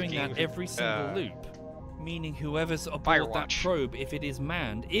been doing that every single loop. Meaning whoever's aboard that Firewatch probe, if it is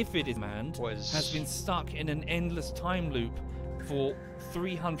manned, has been stuck in an endless time loop for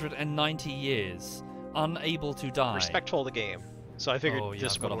 390 years, unable to die. respectful of the game. So I figured Oh yeah,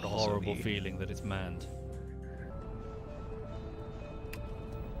 this I've got one a would also horrible be. feeling that it's manned.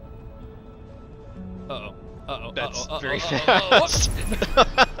 Uh-oh. Uh-oh. That's uh-oh, very uh-oh, fast.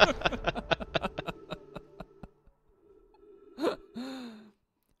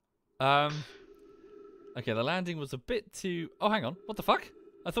 Okay, the landing was a bit too... Oh, hang on. What the fuck?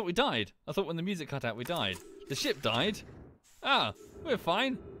 I thought we died. I thought when the music cut out, we died. The ship died. Ah, we're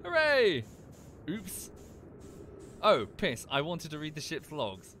fine. Hooray! Oops. Oh, piss. I wanted to read the ship's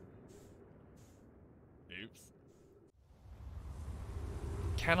logs. Oops.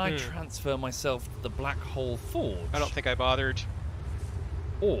 Can I transfer myself to the Black Hole Forge? I don't think I bothered.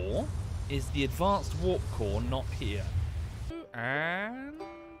 Or is the advanced warp core not here? And...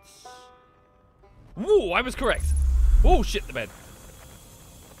 Whoa, I was correct. Oh, shit, the bed.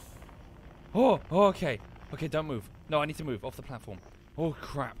 Oh, okay. Okay, don't move. No, I need to move off the platform. Oh,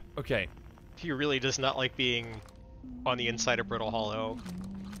 crap. Okay. He really does not like being on the inside of Brittle Hollow.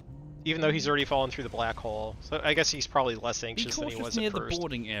 Even though he's already fallen through the black hole. So I guess he's probably less anxious than he was near at the first.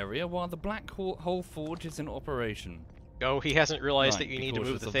 boarding area while the Black Hole Forge is in operation. Oh, he hasn't realized Right, that you be need to move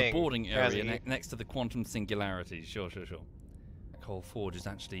cautious the of thing. The boarding has area he? next to the quantum singularity. Sure. Black Hole Forge is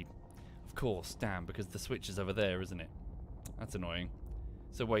actually, of course, damn, because the switch is over there, isn't it? That's annoying.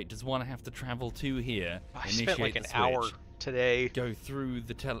 So wait, does one have to travel to here? I initiate spent like the an hour switch, today. Go through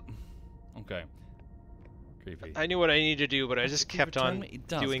the Okay. Creepy. I knew what I needed to do, but I just kept on It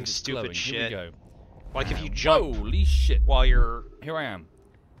does, doing 'cause it's stupid glowing. Here we shit. go. Like if you jump Holy shit. while you're Here I am.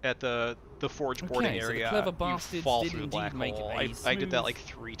 at the forge boarding Okay, so the area, clever you bastards fall did through the indeed black make hole. a I did smooth, that like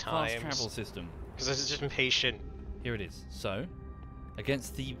 3 fast travel times system. because I was just impatient. Here it is. So,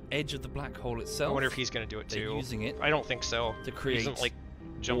 against the edge of the black hole itself, I wonder if he's gonna do it they're too. using it I don't think so. to He create isn't like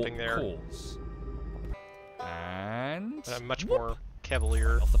jumping warp there. cores. And But I'm much whoop. more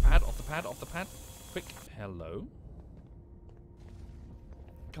cavalier. Off the pad, off the pad, off the pad. Quick. Hello.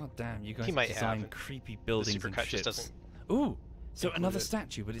 God damn, you guys He might design have. creepy The buildings and supercut just ships. doesn't. Ooh, so include another it.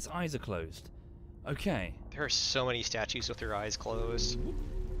 statue, but its eyes are closed. Okay. There are so many statues with their eyes closed.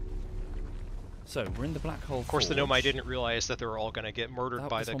 So we're in the black hole. Of course, the Nomai didn't realize that they were all gonna get murdered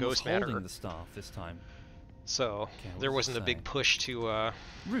by the ghost matter. Holding the staff this time. So Okay, what there does it wasn't a say? big push to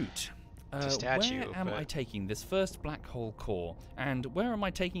Route. statue, Where am but- I taking this first black hole core, and where am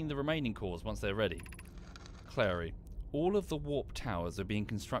I taking the remaining cores once they're ready? Clary. All of the warp towers are being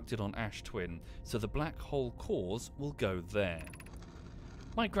constructed on Ash Twin, so the black hole cores will go there.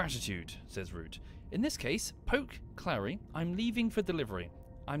 My gratitude, says Root. In this case, Poke, Clary, I'm leaving for delivery.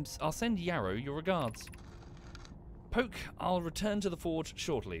 I'll send Yarrow your regards. Poke, I'll return to the forge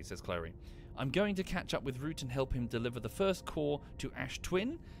shortly, says Clary. I'm going to catch up with Root and help him deliver the first core to Ash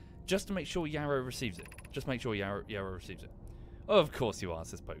Twin, just to make sure Yarrow receives it. Just make sure Yarrow receives it. Oh, of course you are,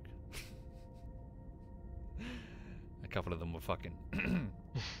 says Poke. A couple of them were fucking.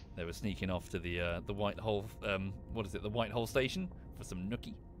 They were sneaking off to the White Hole. What is it? The White Hole station for some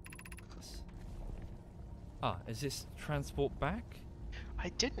nookie. Ah, is this transport back? I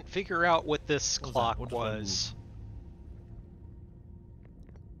didn't figure out what this What was that? clock What did I was.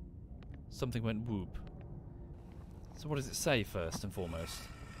 Something went whoop. So what does it say first and foremost?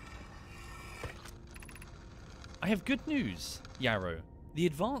 I have good news, Yarrow. The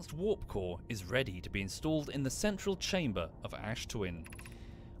advanced warp core is ready to be installed in the central chamber of Ash Twin.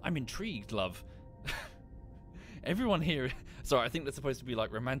 I'm intrigued, love. Everyone here... Sorry, I think that's supposed to be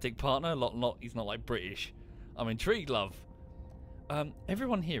like romantic partner. He's not like British. I'm intrigued, love.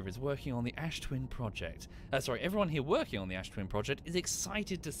 Everyone here is working on the Ash Twin project. Everyone here working on the Ash Twin project is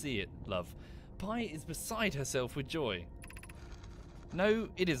excited to see it, love. Pi is beside herself with joy. No,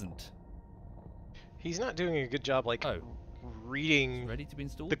 it isn't. He's not doing a good job, like, reading Ready to be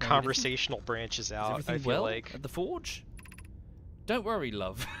installed? the No, it isn't. conversational branches Is out, everything I feel well like. at the forge? Don't worry,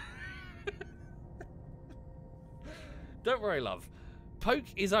 love. Don't worry, love. Poke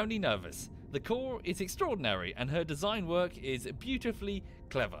is only nervous. The core is extraordinary, and her design work is beautifully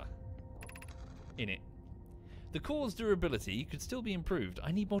clever. In it. The core's durability could still be improved.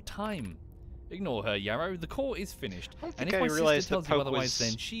 I need more time. Ignore her, Yarrow. The core is finished. I don't And think if I my sister realized that tells you Poke otherwise, was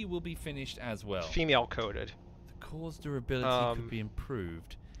then she will be finished as well. female coded. The core's durability could be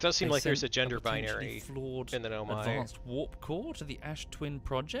improved. It does seem They like there's a sent gender potentially binary flawed in the Nomai. advanced warp core to the Ash Twin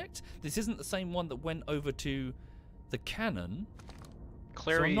project. This isn't the same one that went over to the Canon.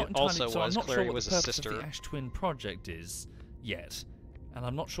 Clary I'm also not was. sure Clary what was the a purpose of sister. the Ash Twin project is yet, and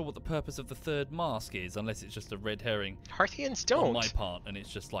I'm not sure what the purpose of the third mask is, unless it's just a red herring Harthians on my don't. part, and it's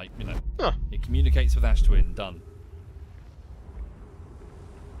just like, you know, Huh. it communicates with Ash Twin. Done.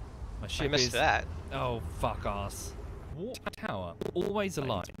 My I ship missed is. that. Oh, fuck ass. Warp Tower always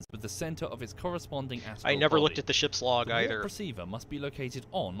aligns with the center of its corresponding astral I never body. looked at the ship's log The warp either. receiver must be located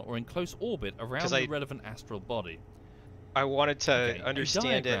on or in close orbit around 'Cause the I- relevant astral body. I wanted to Okay, understand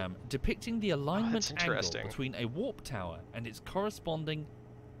a it. diagram depicting the alignment that's angle interesting. between a warp tower and its corresponding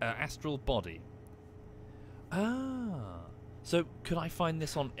astral body. Ah. So could I find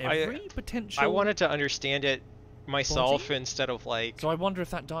this on every potential? I wanted to understand it myself body? instead of like So I wonder if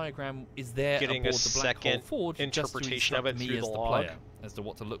that diagram is there getting aboard a the Black Hole second Forge interpretation just of to it instruct through me the as the log. player as to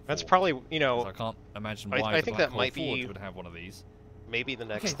what to look That's for. probably, 'Cause I can't imagine I why the think Black that Hole might Forge be would have one of these. maybe the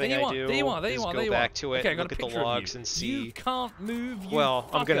next Okay, thing there you I are, do there you are, there is you are, go there you are. back to it Okay, I and got look a at the picture of logs you. and see. You can't move, you Well,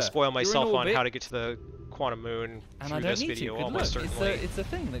 I'm gonna fucker. spoil myself You're in on how orbit. to get to the quantum moon And through I don't this need video, to. almost Look, certainly. it's a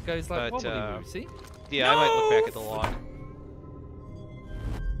thing that goes like But, wobbly-woo, see? Yeah, I might look back at the No! log.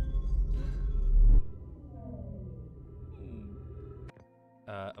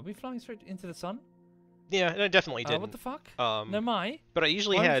 Are we flying straight into the sun? Yeah, I definitely didn't. What the fuck? No, No, my. but I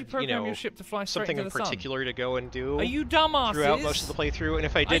usually Why would had, you program know, your ship to fly straight something into in the sun? particular to go and do Are you dumbasses? throughout most of the playthrough, and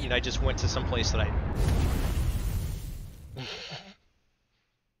if I didn't, I just went to some place that I...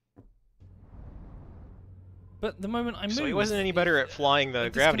 But the moment I move, So he wasn't any better at flying the a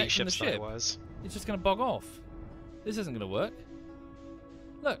gravity disconnect from the ships than I ship. was. it's just gonna bog off. This isn't gonna work.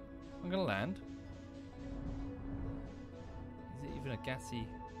 Look, I'm gonna land. Is it even a gassy?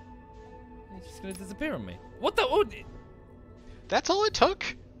 It's just gonna disappear on me. What the? Oh, That's all it took?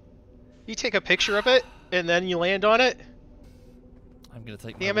 You take a picture of it, and then you land on it? I'm gonna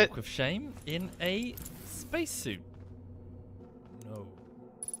take my Damn it. walk of shame in a spacesuit. No.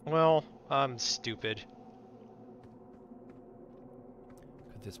 Well, I'm stupid.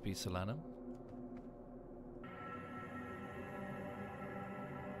 Could this be Solanum?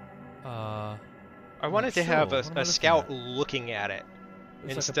 I wanted to have What am I a looking scout at? looking at it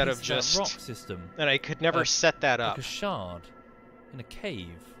Looks instead like a of piece of that just. rock system. And I could never set that Like up. a shard in a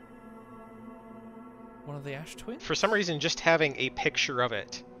cave. One of the Ash twins? For some reason, just having a picture of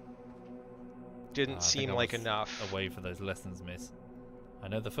it didn't I seem think I like was enough. away for those lessons, miss. I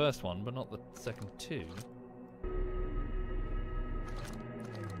know the first one, but not the second two.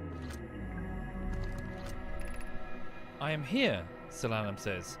 I am here, Solanum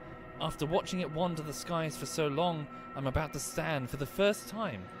says. After watching it wander the skies for so long, I'm about to stand for the first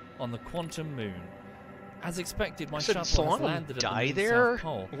time on the quantum moon. As expected, my So did shuttle has Solanum landed at the die moon's there south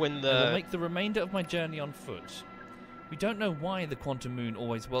pole. when I will make the remainder of my journey on foot. We don't know why the quantum moon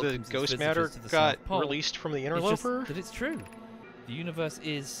always the welcomes its ghost visitors matter to the got South Pole. released from the It's just interloper? that it's true. The universe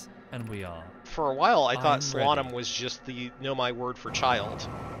is, and we are. For a while, I thought I'm Solanum ready. was just the know my word for child.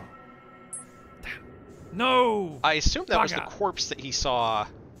 No! I assumed that was the Bugger. corpse that he saw.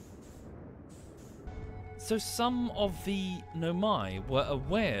 So some of the Nomai were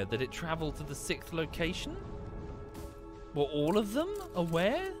aware that it travelled to the 6th location? Were all of them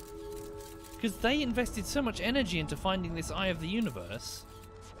aware? Because they invested so much energy into finding this Eye of the Universe.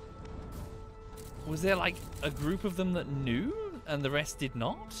 Was there like a group of them that knew and the rest did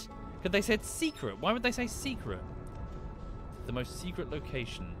not? Because they said secret. Why would they say secret? The most secret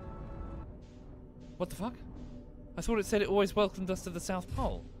location. What the fuck? I thought it said it always welcomed us to the South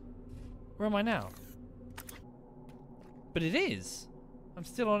Pole. Where am I now? But it is. I'm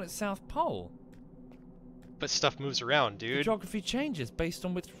still on its South Pole. But stuff moves around, The dude. geography changes based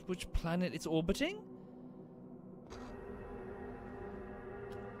on which planet it's orbiting?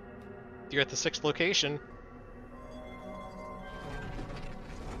 You're at the 6th location.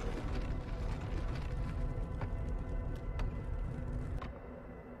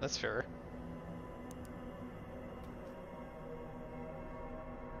 That's fair.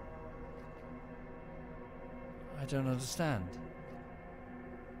 I don't understand.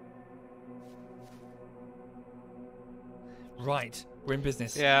 Right, we're in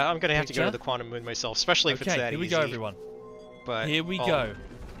business. Yeah, I'm gonna have to go to Picture? the quantum moon myself, especially if it's Okay, that here we easy. go, everyone. But Here we I'll- go.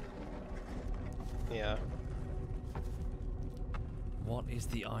 Yeah. What is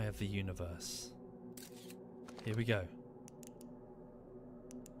the Eye of the Universe? Here we go.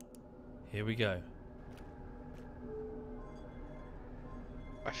 Here we go.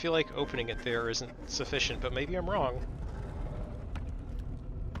 I feel like opening it there isn't sufficient, but maybe I'm wrong.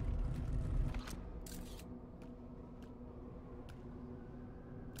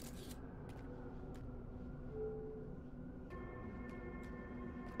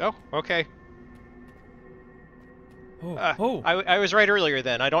 Oh, okay. Oh, I was right earlier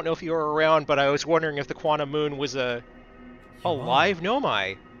then. I don't know if you were around, but I was wondering if the quantum moon was a you live are.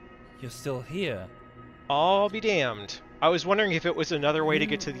 Nomai. You're still here. I'll be damned. I was wondering if it was another way to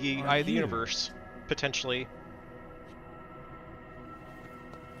get to Who the are Eye of the you? Universe, potentially.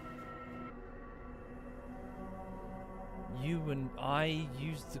 You and I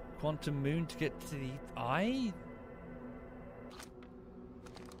used the quantum moon to get to the Eye?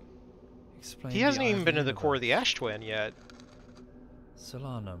 Explain He the hasn't Eye even of been the to the core of Universe. the Ash Twin yet.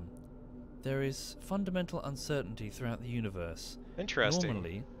 Solanum. There is fundamental uncertainty throughout the universe. Interesting.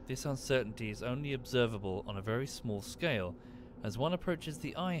 Normally, this uncertainty is only observable on a very small scale. As one approaches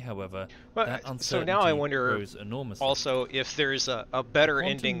the Eye, however, Well, that so uncertainty now I wonder grows enormously. also if there's a better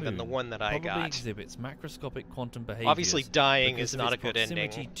Quantum ending than the moon one that I probably got. exhibits macroscopic quantum behaviors. Obviously, dying because is of not a its good proximity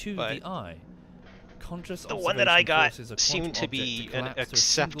ending, to but the Eye. Conscious the one that I observation got forces a seemed to quantum object be an collapse to a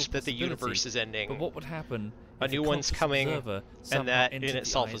accept single that the possibility. universe is ending. But what would happen A if new one's conscious coming, observer and somehow that in entered the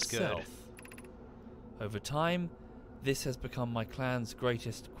itself Eye is good. itself? Over time, this has become my clan's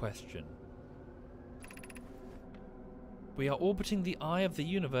greatest question. We are orbiting the Eye of the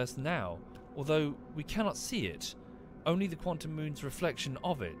Universe now, although we cannot see it, only the quantum moon's reflection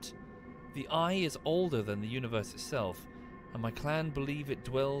of it. The Eye is older than the universe itself, and my clan believe it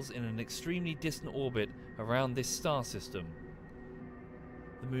dwells in an extremely distant orbit around this star system.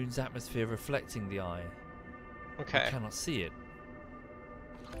 The moon's atmosphere reflecting the Eye. Okay. We cannot see it.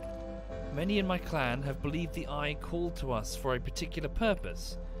 Many in my clan have believed the Eye called to us for a particular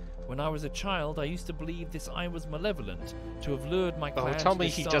purpose. When I was a child, I used to believe this eye was malevolent, to have lured my clan tell to me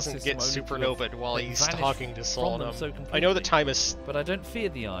this he star doesn't system get only to supernovaed have while then he's vanished talking to from them Solonum. so I know the completely. time is But I don't fear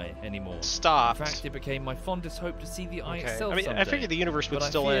the eye anymore. stopped. In fact, it became my fondest hope to see the eye Okay. itself I mean, someday. I figured the universe would But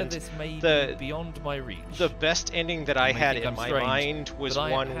still I fear end. this may The- be beyond my reach. The best ending that I You may had think in I'm my strange, mind was but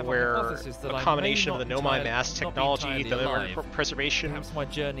I one have a where hypothesis that a I may combination of the not Nomai entirely- mass not be technology, entirely the memory alive. preservation, Perhaps my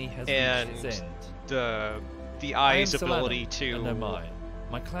journey has and reached its end. the I am eye's ability Solana, a to Nomai.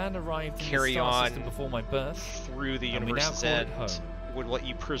 My clan arrived in carry the star on system before my birth. through the And we now universe's call it end home. would let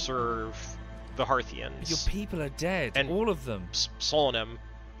you preserve the Your Hearthians. people are dead, And- all of them. Solonum.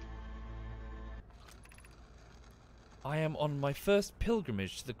 I am on my first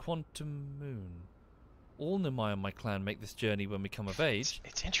pilgrimage to the Quantum Moon. All Nomai in my clan make this journey when we come of age,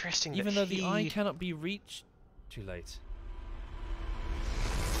 It's interesting even that though the eye cannot be reached. Too late.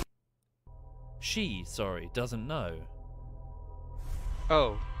 She, sorry, doesn't know.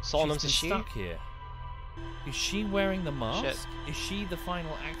 Oh, She's Solonum's been a she? stuck here. Is she wearing the mask? Shit. Is she the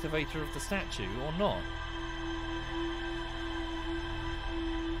final activator of the statue or not?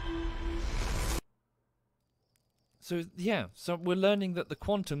 So yeah, so we're learning that the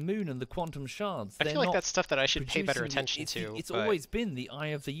quantum moon and the quantum shards. I they're feel like not that's stuff that I should pay better producing attention to. It's but always been the eye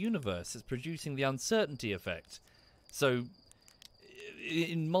of the universe. It's producing the uncertainty effect. So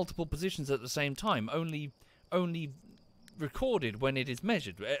in multiple positions at the same time, only recorded when it is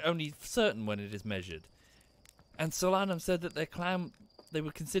measured, only certain when it is measured. And Solanum said that their clan, they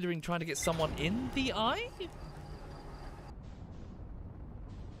were considering trying to get someone in the eye?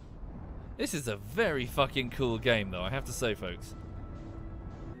 This is a very fucking cool game though, I have to say, folks.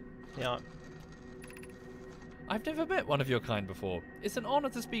 yeah. I've never met one of your kind before. It's an honor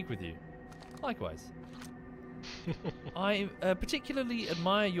to speak with you. Likewise. I particularly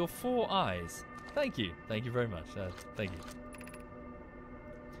admire your 4 eyes. Thank you. Thank you very much. Thank you.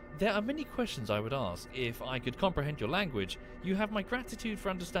 There are many questions I would ask. If I could comprehend your language, you have my gratitude for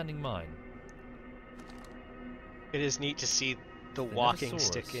understanding mine. It is neat to see the They never walking saw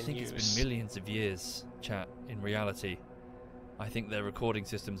stick us. in I think use. it's been millions of years, chat, in reality. I think their recording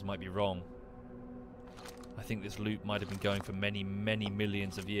systems might be wrong. I think this loop might have been going for many, many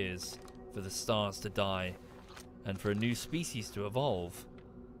millions of years, for the stars to die, and for a new species to evolve.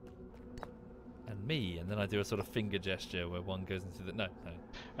 And me, and then I do a sort of finger gesture where one goes into the... No.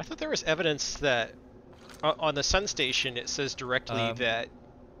 I thought there was evidence that on the Sun Station it says directly that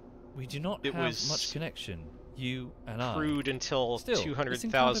We do not it have was much connection, you and I. crewed until Still, this encounter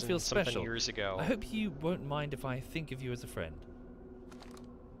 200,000 feels something special. years ago. I hope you won't mind if I think of you as a friend.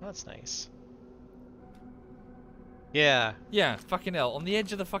 That's nice. Yeah. Yeah, fucking hell. On the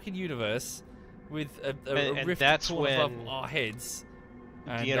edge of the fucking universe, with a And rift that's torn above when our heads,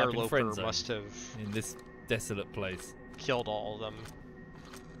 and The up in interloper friend zone must have in this desolate place. killed all of them.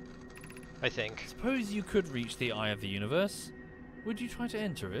 I think. Suppose you could reach the eye of the universe. Would you try to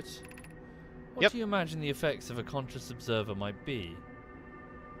enter it? What Yep. do you imagine the effects of a conscious observer might be?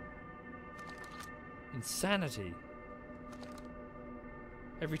 Insanity.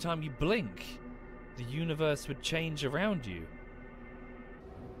 Every time you blink, the universe would change around you.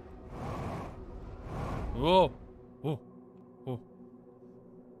 Whoa! Whoa! Whoa!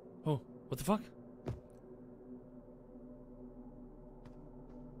 Oh! What the fuck?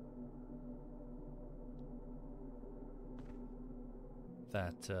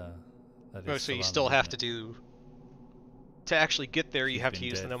 That is Oh, so you Solana, still isn't have it? to do... To actually get there, you She's have to been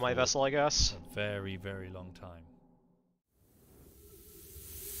use the dead Nomai for vessel, I guess. A very, very long time.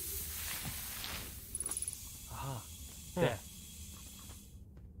 Aha! There.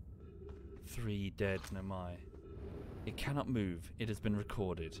 3 dead Nomai. It cannot move. It has been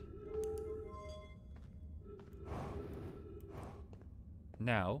recorded.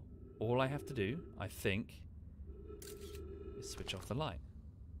 Now, all I have to do, I think, is switch off the light.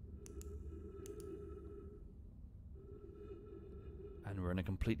 And we're in a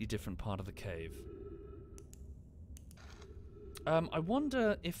completely different part of the cave. I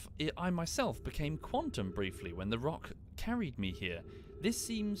wonder if I myself became quantum briefly when the rock carried me here. This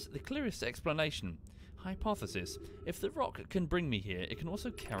seems the clearest explanation. Hypothesis. If the rock can bring me here, it can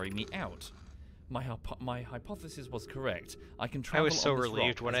also carry me out. My hypothesis was correct. I can travel was so on this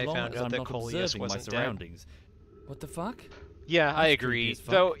relieved rock when as I long found as out I'm that not Coleus observing my wasn't dead. surroundings. What the fuck? Yeah, I That's agree. creepy as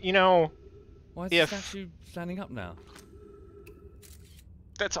fuck. Though, you know, Why is If- the statue standing up now?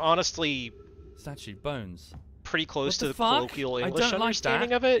 that's honestly Statue bones. pretty close What to the the fuck? colloquial I English don't like understanding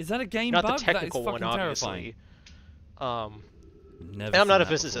that. of it. Is that a game Not bug? the That is technical one, fucking terrifying. obviously. Never And I'm seen not a that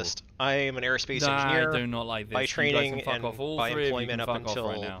physicist. I am an airspace before. engineer I do not like this. by You guys training can fuck and off. All by three of you employment can up fuck off right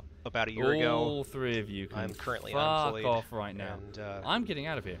until now. about a year ago. All three of you can I'm currently fuck unemployed. off right now. And, I'm getting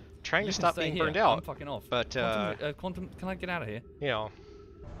out of here. trying You to can stop stay being here. burned out. I'm fucking off. But, Quantum, can I get out of here? you know,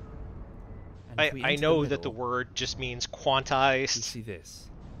 And if we I enter know the that the middle, word just means you quantized, see this.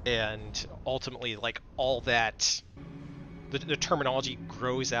 and ultimately, like, all that, the terminology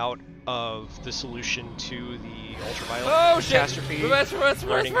grows out of the solution to the ultraviolet catastrophe.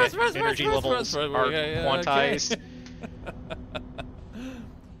 Learning that energy levels are quantized.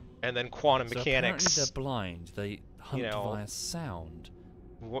 And then quantum mechanics. Apparently they're blind. They hunt via sound.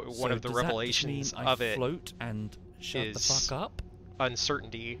 One of the revelations of it float and shut the fuck up.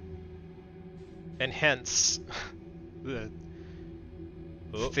 Uncertainty, and hence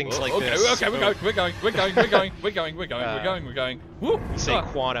things like this. Okay, we're going. Woo! You say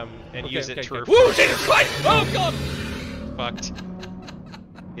quantum and use it to refer. Woo! Jesus Christ! Oh God! Fucked.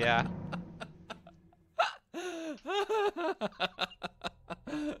 Yeah.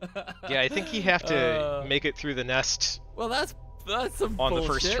 Yeah, I think you have to make it through the nest. Well, that's some on bullshit.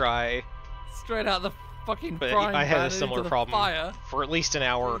 the first try. Straight out the fucking But frying I had pan a similar into the problem fire. for at least an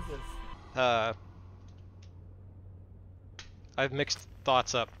hour. Jesus. I've mixed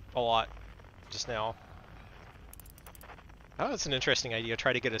thoughts up a lot just now. Oh, that's an interesting idea.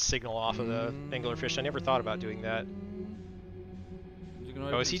 Try to get a signal off of the anglerfish. I never thought about doing that.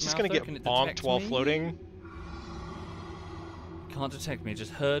 Oh, is he just gonna get bonked while floating? Can't detect me. It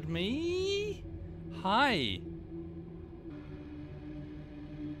just heard me. Hi.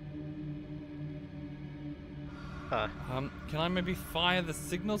 Huh. Can I maybe fire the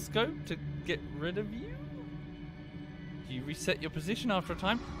signal scope to get rid of you? Do you reset your position after a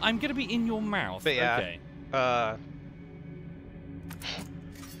time? I'm gonna be in your mouth. But yeah, okay.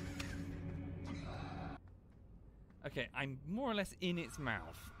 Okay, I'm more or less in its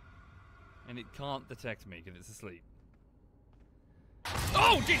mouth. And it can't detect me because it's asleep.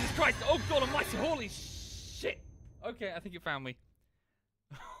 Oh, Jesus Christ! Oh, God almighty! Holy shit! Okay, I think it found me.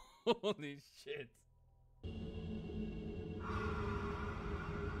 Holy shit.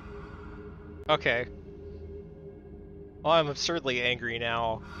 Okay. Well, I'm absurdly angry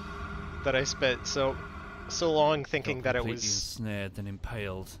now that I spent so long thinking that it was ensnared and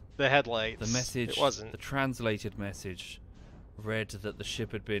impaled. The headlights. The message, it wasn't. The translated message, read that the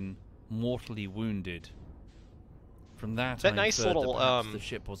ship had been mortally wounded. From that I nice inferred little that perhaps the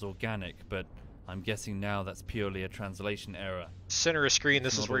ship was organic, but I'm guessing now that's purely a translation error. Center of screen.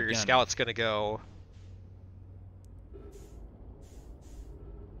 This is where your scout's gonna go.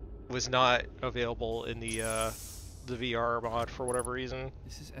 Was not available in the VR mod for whatever reason.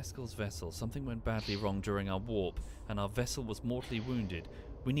 This is Eskel's vessel. Something went badly wrong during our warp, and our vessel was mortally wounded.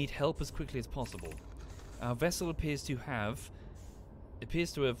 We need help as quickly as possible. Our vessel appears to have...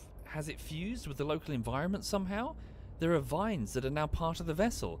 Has it fused with the local environment somehow? There are vines that are now part of the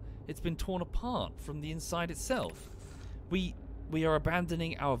vessel. It's been torn apart from the inside itself. We are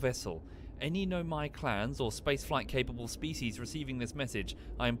abandoning our vessel. Any Nomai clans or spaceflight capable species receiving this message,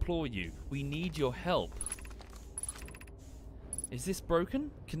 I implore you, we need your help. Is this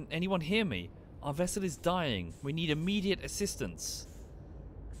broken? Can anyone hear me? Our vessel is dying. We need immediate assistance.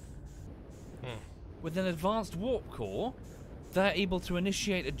 With an advanced warp core, they're able to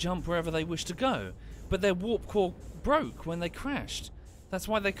initiate a jump wherever they wish to go. But their warp core broke when they crashed. That's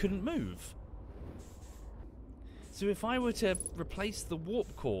why they couldn't move. So if I were to replace the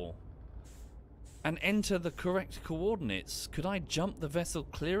warp core and enter the correct coordinates, could I jump the vessel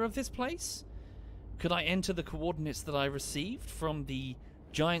clear of this place? Could I enter the coordinates that I received from the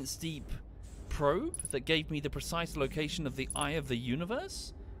giant steep probe that gave me the precise location of the eye of the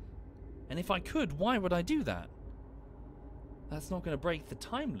universe? And if I could, why would I do that? That's not going to break the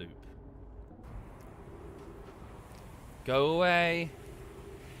time loop. Go away.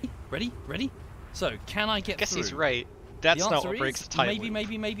 Ready? Ready? So, can I get through? I guess he's right. That's not what breaks the time maybe, loop.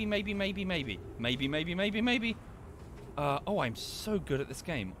 Maybe. Oh, I'm so good at this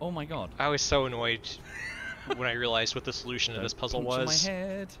game. Oh my god. I was so annoyed when I realized what the solution to this puzzle was. My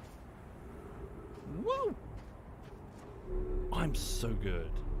head. Whoa! I'm so good.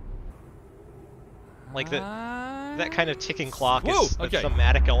 Like that kind of ticking clock Whoa, is okay. the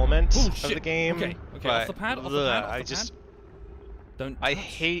thematic element Oh, of the game. Okay, but off the pad, off the pad, I just don't. I touch.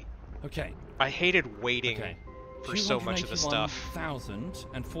 hate. Okay. I hated waiting for so much of the stuff.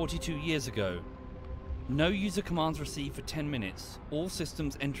 281,042 years ago. No user commands received for 10 minutes. All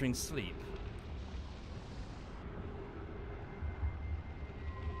systems entering sleep.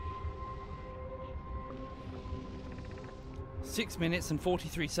 (6 minutes and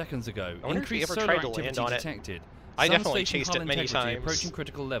 43 seconds ago. I wonder if he Increased ever solar tried to land activity on it. detected. I Sun definitely station chased hull it many integrity times. approaching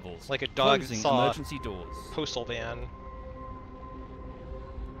critical levels. Like a dog Closing saw emergency doors. postal van.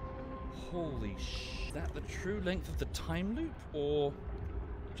 Holy sh! Is that the true length of the time loop, or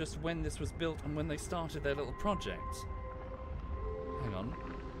just when this was built and when they started their little project? Hang on.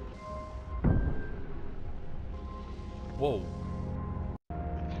 Whoa.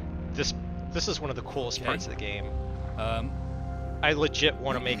 This is one of the coolest parts of the game. I legit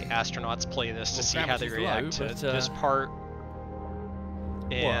want to make astronauts play this to see how they react to this part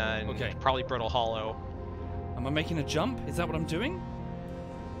and probably Brittle Hollow. Am I making a jump? Is that what I'm doing?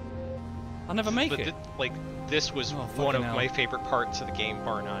 I'll never make it. Like, this was one of my favorite parts of the game,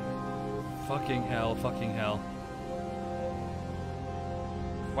 bar none. Fucking hell, fucking hell.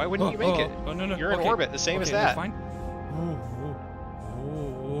 Why wouldn't you make it? Oh, no, no. You're in orbit, the same as that. Fine.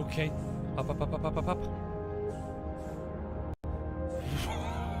 Okay. Up, up, up, up, up, up, up.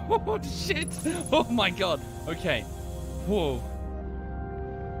 Oh, shit! Oh my god. Okay. Whoa.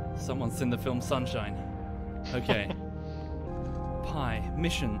 Someone's seen the film Sunshine. Okay. Pi.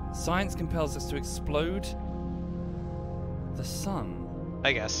 Mission. Science compels us to explode the sun.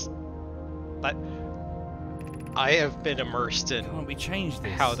 I guess. But I have been immersed in Can't we change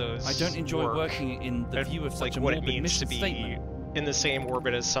this? how those I don't enjoy work. working in the view of such a what it morbid means mission to be statement. in the same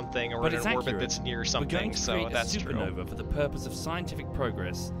orbit as something, or But in it's an orbit accurate. that's near We're something, going to so create that's a supernova true. for the purpose of scientific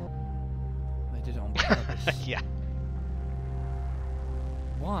progress. They did it on purpose. Yeah.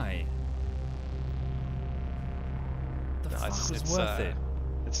 Why? The fuck was worth it?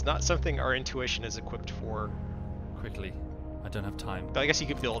 It's not something our intuition is equipped for. Quickly. I don't have time. But I guess you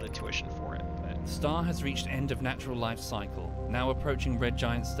could build intuition for it. But... The star has reached end of natural life cycle. Now approaching red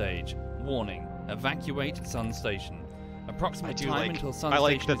giant stage. Warning. Evacuate sun station. Approximate time until sun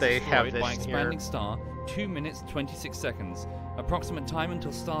station is destroyed by expanding star. 2 minutes 26 seconds. Approximate time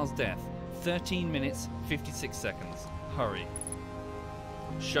until star's death. 13 minutes 56 seconds. Hurry.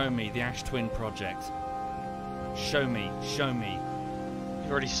 Show me the Ash Twin project. Show me. Show me.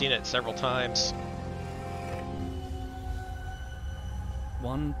 You've already seen it several times.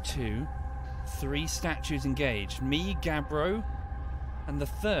 1, 2, 3 statues engaged. Me, Gabbro, and the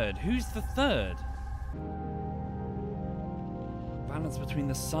third. Who's the third? Balance between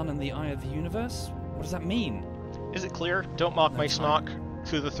the sun and the eye of the universe? What does that mean? Is it clear? Don't mock my snock.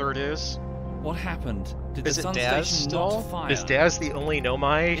 Who the third is? What happened? Did the sun Daz station still? not fire? Is Daz the only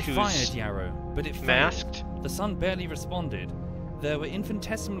Nomai It who's fired, Yarrow, but it failed. masked? The sun barely responded. There were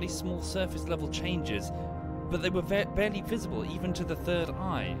infinitesimally small surface level changes, but they were barely visible even to the third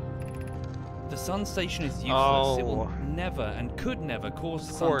eye. The sun station is useless. It will never and could never cause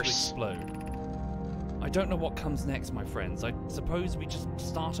the sun to explode. I don't know what comes next, my friends. I suppose we just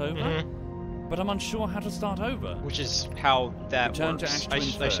start over? But I'm unsure how to start over. Which is how that Return works. to Ash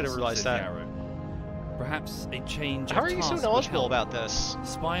I Twin should have realized said that. Yarrow. Perhaps a change How of are you so task knowledgeable would help. about this?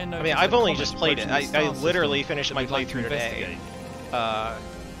 Spire I mean, noticed I've a only comet just played it. approaching the I star literally system finished that my we'd like to playthrough today. investigate. Uh,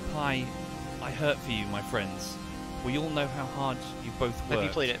 I hurt for you, my friends. We all know how hard you both worked. have you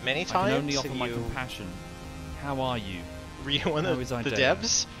played it many I times? can only offer Have my you... compassion. How are you? Were you one of the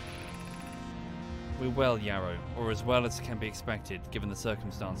devs? We're well, Yarrow, or as well as can be expected, given the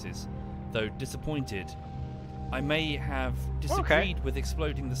circumstances. Though disappointed. I may have disagreed with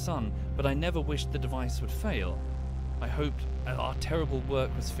exploding the sun, but I never wished the device would fail. I hoped our terrible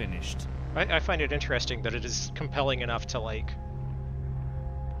work was finished. I find it interesting that it is compelling enough to, like,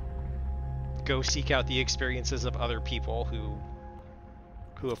 go seek out the experiences of other people who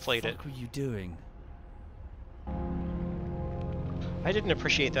have played it. What were you doing? I didn't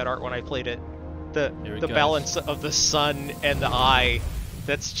appreciate that art when I played it. The goes. balance of the sun and the eye,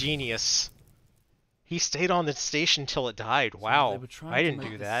 that's genius. He stayed on the station till it died. Wow, I didn't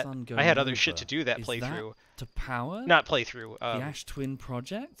do that. I had other shit to do that playthrough. To power? Not playthrough. The Ash Twin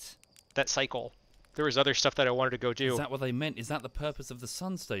project? That cycle. There was other stuff that I wanted to go do. Is that what they meant? Is that the purpose of the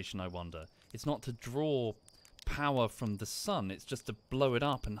sun station, I wonder? It's not to draw power from the sun, it's just to blow it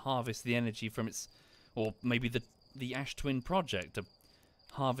up and harvest the energy from its... Or maybe the Ash Twin project, to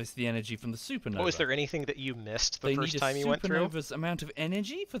harvest the energy from the supernova. Oh, is there anything that you missed the first time you went through? They need a supernova's amount of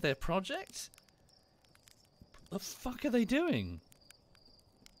energy for their project? The fuck are they doing?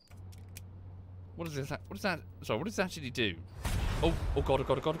 What is this? What is that? Sorry, what does it actually do? Oh god, oh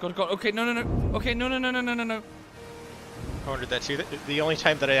god, oh god, oh god, oh god. Okay, no. Okay, no. I wondered that too. The only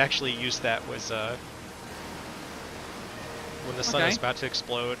time that I actually used that was when the sun is about to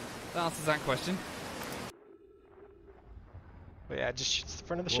explode. That answers that question. But yeah, just shoots the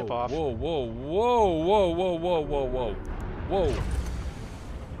front of the ship off. Whoa.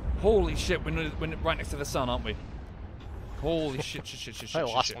 Holy shit, we're right next to the sun, aren't we? Holy shit. I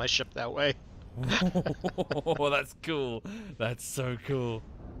lost my ship that way. Oh, that's cool. That's so cool.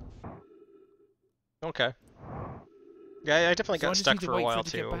 Okay. Yeah, I definitely So I got just stuck need to for a wait for while it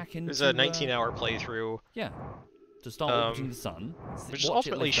to get too. back It was a into 19-hour playthrough, yeah, to start orbiting the sun, which is watch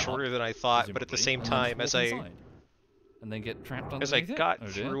it ultimately lift shorter up, than I thought. But at the presumably, same and then just time, walk inside, and then get trapped as I underneath it. got Oh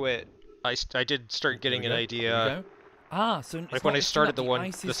dear. through it, I did start Here we getting an go. Here we idea. go. Ah, so Like it's when not I lifting started up, the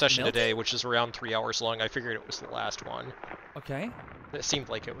ice the is session melting? today, which is around 3 hours long, I figured it was the last one. Okay. It seemed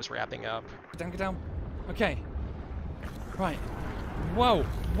like it was wrapping up. Get down. Okay. Right. Whoa.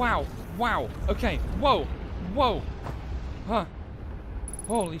 Wow. Wow. Okay. Whoa. Whoa. Huh.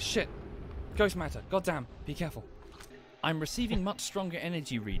 Holy shit. Ghost matter. Goddamn. Be careful. I'm receiving much stronger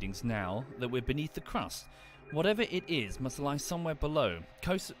energy readings now that we're beneath the crust. Whatever it is must lie somewhere below,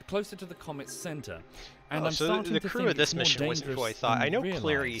 closer to the comet's center. And I'm so starting the to crew think of this it's more mission wasn't who I dangerous thought. than I know realized.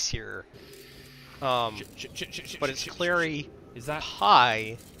 Clary's here. But it's Clary Is that?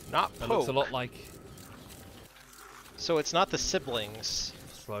 Pie, not That Poke. looks a lot like. So it's not the siblings.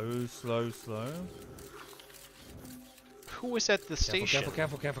 Slow, slow, slow. Who was at the station?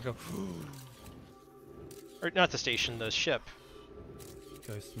 Careful. Or not the station, the ship.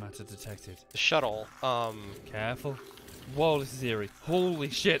 Ghost matter detected. The shuttle. Careful. Whoa, this is eerie. Holy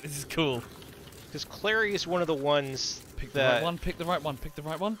shit, this is cool. Because Clary is one of the ones Pick the that right one, pick the right one, pick the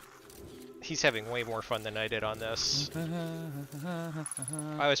right one. he's having way more fun than I did on this.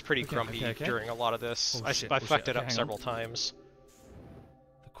 I was pretty grumpy during a lot of this. I fucked it up several times.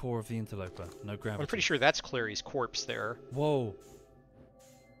 The core of the interloper, no gravity. I'm pretty sure that's Clary's corpse there. Whoa.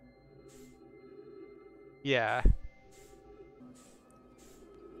 Yeah.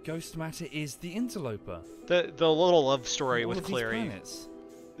 Ghost matter is the interloper. The little love story All with of these Clary planets.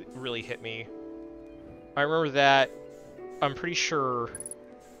 really hit me. I remember that. I'm pretty sure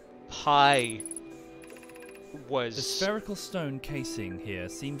Pi was... The spherical stone casing here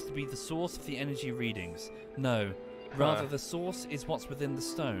seems to be the source of the energy readings. No, rather the source is what's within the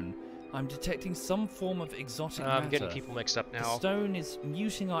stone. I'm detecting some form of exotic matter. I'm getting people mixed up now. The stone is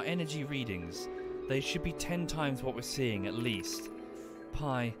muting our energy readings. They should be 10 times what we're seeing, at least.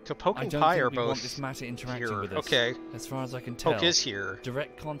 Pi, So Poke I and don't Pi think are we want both this matter interacting here. with us. Okay. As far as I can tell, Poke is here.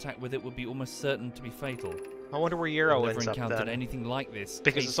 direct contact with it would be almost certain to be fatal. I wonder where I've Yarrow never ends up encountered then. anything like this.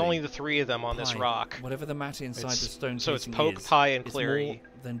 Because it's casing. only the three of them on this Pi, rock. Whatever the matter inside the stone So it's casing Poke, is, Pi, and it's Clary. more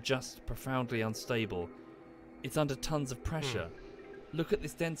than just profoundly unstable. It's under tons of pressure. Look at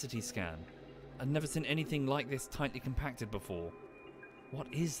this density scan. I've never seen anything like this tightly compacted before. What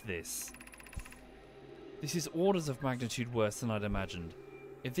is this? This is orders of magnitude worse than I'd imagined.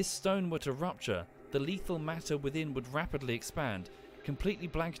 If this stone were to rupture, the lethal matter within would rapidly expand, completely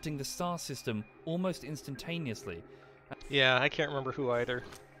blanketing the star system almost instantaneously. Yeah, I can't remember who either.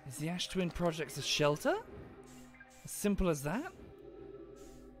 Is the Ash Twin Project a shelter? As simple as that?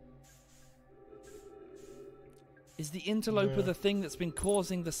 Is the interloper No. the thing that's been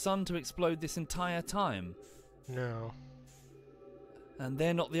causing the sun to explode this entire time? No. And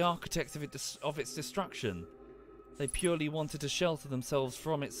they're not the architects of its destruction. They purely wanted to shelter themselves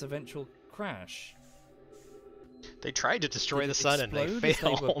from its eventual crash. They tried to destroy Did the it sun and they explode as they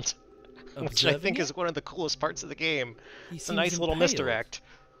were failed. Which I observing think it? is one of the coolest parts of the game. He It's a seems nice little impaled. misdirect.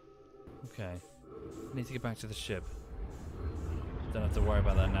 Okay. I need to get back to the ship. Don't have to worry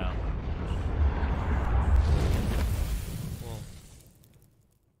about that now.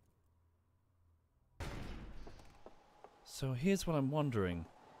 So here's what I'm wondering.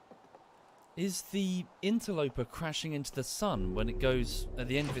 Is the interloper crashing into the sun when it goes at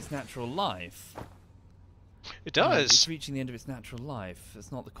the end of its natural life? It No, does. it's reaching the end of its natural life.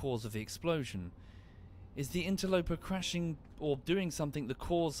 It's not the cause of the explosion. Is the interloper crashing or doing something the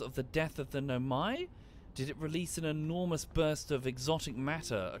cause of the death of the Nomai? Did it release an enormous burst of exotic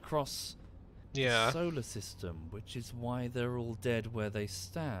matter across Yeah. the solar system, which is why they're all dead where they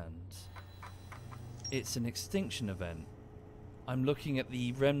stand? It's an extinction event. I'm looking at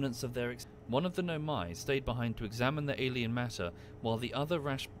the remnants of their... One of the Nomai stayed behind to examine the alien matter, while the other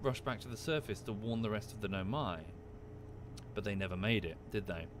rushed back to the surface to warn the rest of the Nomai. But they never made it, did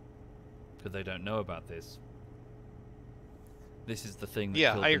they? Because they don't know about this. This is the thing that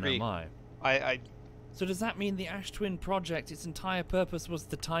killed I the agree. Nomai. I So does that mean the Ash Twin Project, its entire purpose was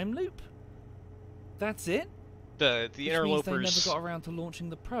the time loop? That's it? the Which means interlopers. they never got around to launching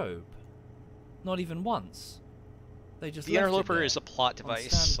the probe. Not even once. They just The left it interloper there, is a plot on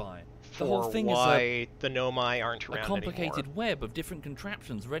device standby. The for whole thing is why the Nomai aren't a around complicated anymore. web of different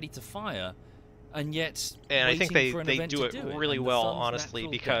contraptions ready to fire, and yet And I think waiting for an they event do to it do really and the well, sun's honestly,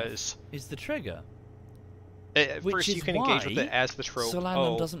 natural because death is the trigger. At Which first, is you can engage with why it as the trope. Solanum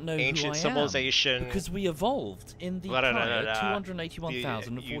Oh, doesn't know who ancient I am, civilization. because we evolved in the blah, blah, blah, prior blah, blah.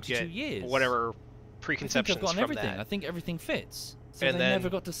 281,042 You get years. whatever I think I've preconceptions gotten from everything. I that. think everything fits. So And they then, never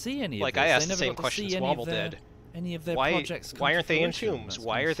got to see any of like this. I asked they the never same got to questions see Womble did. Any of their Why projects come why to aren't they in fruition. tombs? That's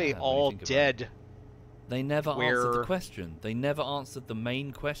Why kinda are they sad when you all think about it. dead They never answered the where- question. They never answered the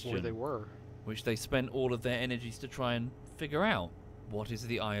main question, where they were? which they spent all of their energies to try and figure out. What is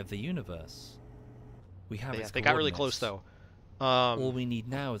the eye of the universe? We have Yeah, its they got really coordinates. close though. All we need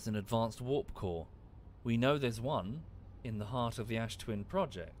now is an advanced warp core. We know there's one in the heart of the Ash Twin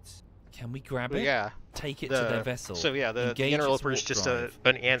project. Can we grab it? Yeah. Take it to their vessel. So yeah, the engage its interloper is warp just drive,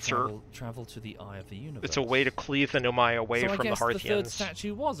 an answer. Travel to the eye of the universe. It's a way to cleave the Nomai away so from I guess the the third Hearthians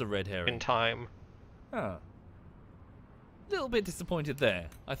statue was a red herring. in time. Huh. Little bit disappointed there.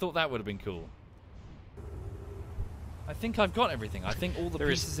 I thought that would have been cool. I think I've got everything. I think all the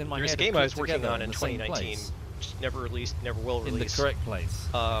pieces in my head There's a have game I was clicked working together on in the same 2019, place. just never released, never will In the release. correct place.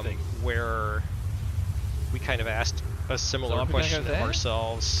 I think. Where we kind of asked a So similar are we gonna go question of there?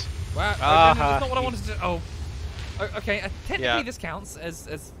 ourselves. Wow, Ah, that's not what I wanted to do. Oh. Okay, technically Yeah. this counts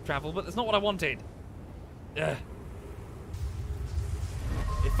as travel, but that's not what I wanted. Ugh.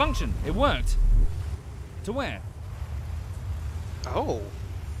 It functioned. It worked. To where? Oh,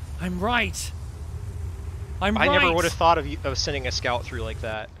 I'm right. I'm I right. never would have thought of sending a scout through like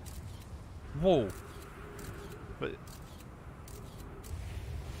that. Whoa. But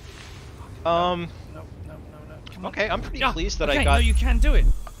No, no. Come on. okay, I'm pretty Yeah, pleased that okay, I got No, you can do it.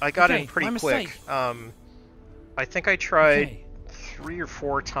 I got okay, in pretty my quick. mistake. I think I tried Okay. 3 or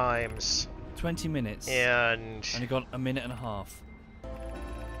 4 times 20 minutes. and I got a minute and a half. so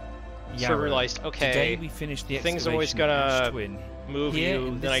I Yarrow. realized, okay, Today we finished the thing's always excavation of Ash gonna Twin. move Here, you.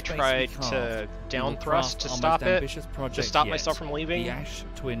 in Then I this space tried we to carved, down we will thrust craft to our stop most it, ambitious to project stop yet, myself from leaving, the Ash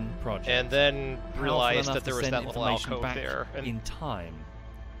Twin project. and then Powerful realized enough that there to was send that little information alcove back there. And in time.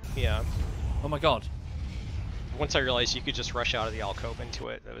 yeah, Oh my god. once I realized you could just rush out of the alcove into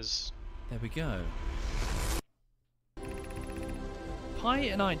it, that was There we go. Pi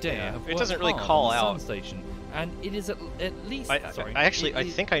and Idea Yeah, have it worked doesn't really hard call on the out. Sun station, and it is at least. I it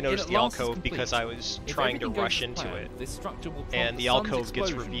think I noticed at the last is alcove because I complete. was If trying to everything goes rush as into planned, it, this structure will prompt and the sun's alcove gets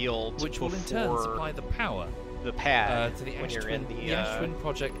explosion, revealed which will in turn before supply the power the pad to the when Ash you're Twin, in the Ash Twin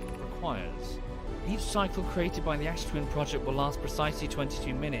project requires. Each cycle created by the Ash Twin project will last precisely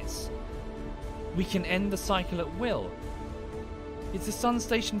 22 minutes. We can end the cycle at will. Is the sun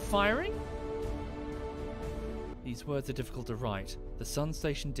station firing? These words are difficult to write. The sun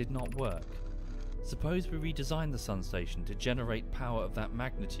station did not work. Suppose we redesign the sun station to generate power of that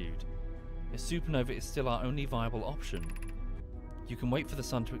magnitude. A supernova is still our only viable option. You can wait for the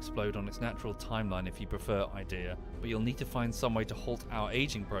sun to explode on its natural timeline if you prefer, Idea, but you'll need to find some way to halt our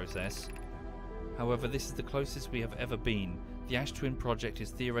aging process. However, this is the closest we have ever been. The Ash Twin project is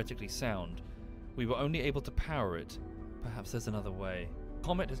theoretically sound. We were only able to power it. Perhaps there's another way. A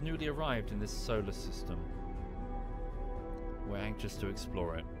comet has newly arrived in this solar system. We're anxious to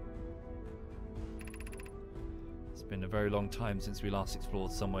explore it. It's been a very long time since we last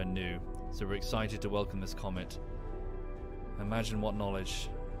explored somewhere new, so we're excited to welcome this comet. Imagine what knowledge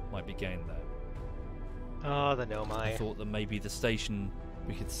might be gained there. Oh, the I Nomai. thought that maybe the station,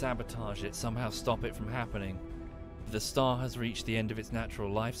 we could sabotage it, somehow stop it from happening. But the star has reached the end of its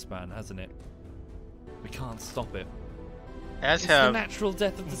natural lifespan, hasn't it? We can't stop it. As It's the have natural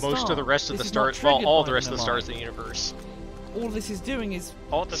death of the star. most of the rest of the This is not stars. Well, triggered all by the rest of the Nomai. stars in the universe. All this is doing is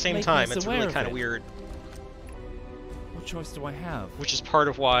All at the same making time. us It's aware really of kind of it. weird. What choice do I have? Which is part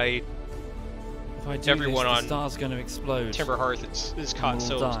of why If I do everyone this, on the star's going to explode. Timber Hearth is and caught we'll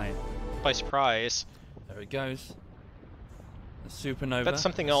so die. by surprise. There it goes. The supernova. That's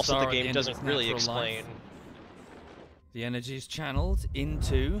something else that star the at game end of doesn't its really natural life. explain. The energy is channeled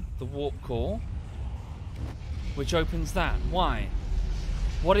into the warp core, which opens that. Why?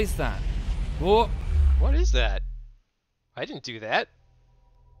 What is that? Whoa! What is that? I didn't do that.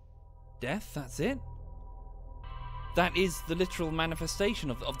 Death, that's it? That is the literal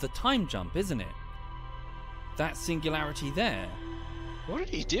manifestation of the time jump, isn't it? That singularity there. What did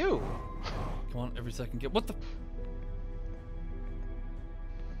he do? Come on, every second get. What the?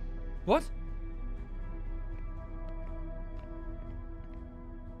 What?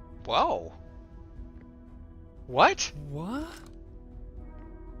 Whoa. What? What?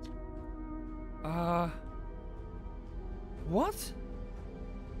 What?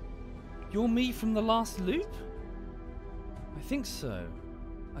 You're me from the last loop? I think so.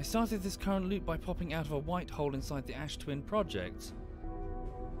 I started this current loop by popping out of a white hole inside the Ash Twin project.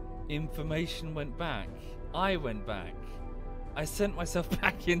 Information went back. I went back. I sent myself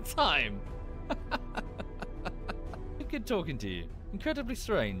back in time. Good talking to you. Incredibly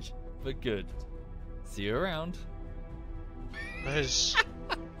strange, but good. See you around. That is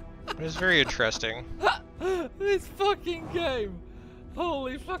very interesting. This fucking game.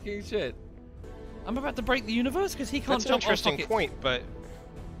 Holy fucking shit. I'm about to break the universe because he can't That's an jump interesting off it. point, but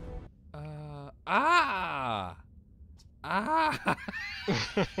Ah.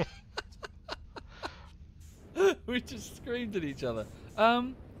 We just screamed at each other.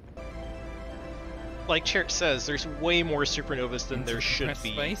 like Chert says, there's way more supernovas than there should press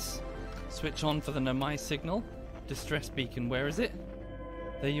be. Space. Switch on for the Nomai signal. Distress beacon. Where is it?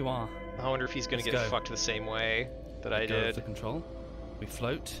 There you are. I wonder if he's gonna get fucked the same way that I Go did. for control. We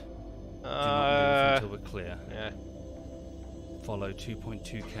float. Do not move until we're clear. Yeah. Follow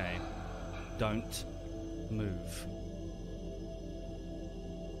 2.2k. Don't move.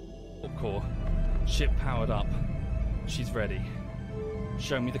 Core. Ship powered up. She's ready.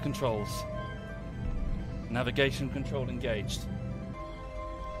 Show me the controls. Navigation control engaged.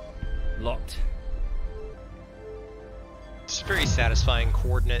 Locked. It's a very satisfying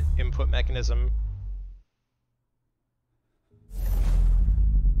coordinate input mechanism.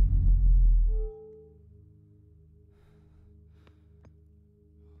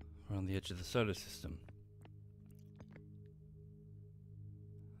 We're on the edge of the solar system.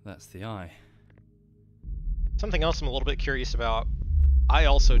 That's the eye. Something else I'm a little bit curious about. I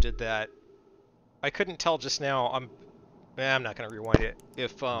also did that. I couldn't tell just now. I'm not gonna rewind it.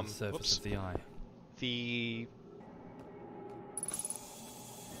 If The surface of the eye. the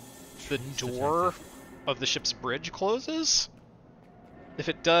door of the ship's bridge closes. If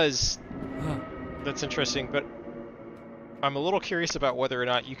it does, that's interesting. But I'm a little curious about whether or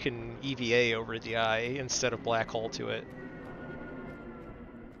not you can EVA over the eye instead of black hole to it.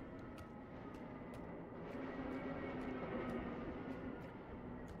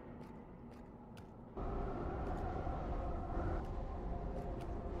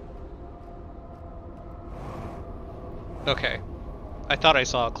 Okay. I thought I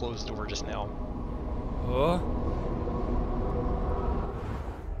saw a closed door just now. Oh.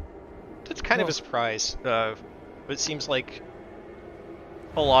 That's kind of a surprise. It seems like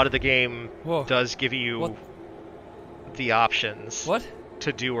a lot of the game does give you the options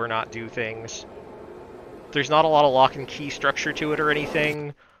to do or not do things. There's not a lot of lock and key structure to it or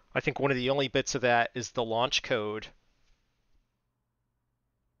anything. I think one of the only bits of that is the launch code.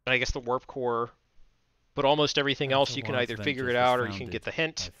 And I guess the warp core. But almost everything else you can either figure it out or you can get the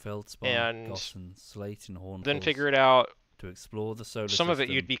hint and then figure it out. To explore the solar Some of it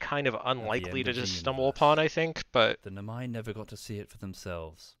you'd be kind of unlikely to just stumble upon, I think, but the Nomai never got to see it for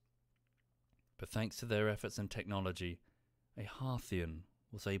themselves. But thanks to their efforts and technology, a Harthian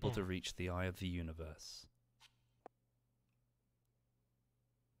was able to reach the eye of the universe.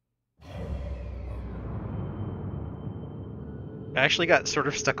 I actually got sort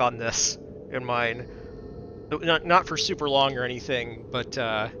of stuck on this in mine. Not for super long or anything, but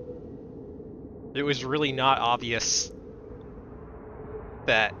it was really not obvious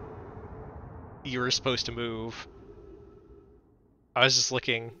that you were supposed to move. I was just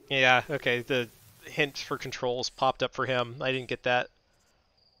looking. Yeah, okay, the hint for controls popped up for him. I didn't get that.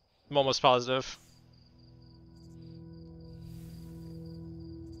 I'm almost positive.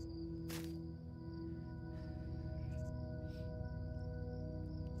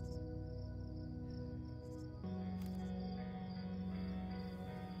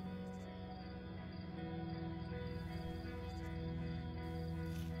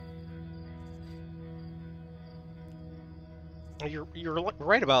 You're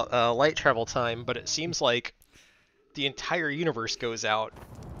right about light travel time, but it seems like the entire universe goes out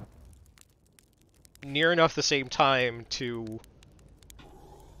near enough the same time to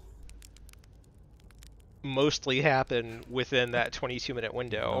mostly happen within that 22-minute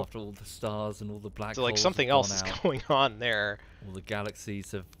window. After all the stars and all the black holes, like something else is going on there. All the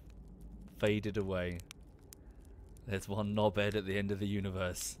galaxies have faded away. There's one knobhead at the end of the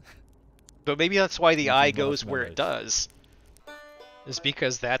universe. But maybe that's why the eye goes where it does. Is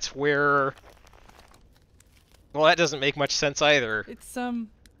because that's where... Well, that doesn't make much sense either. It's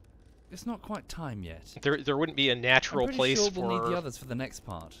not quite time yet. There wouldn't be a natural place sure for... we'll need the others for the next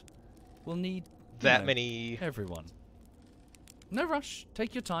part. We'll need... that many... Everyone. No rush.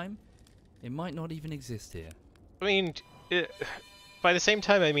 Take your time. It might not even exist here. I mean, by the same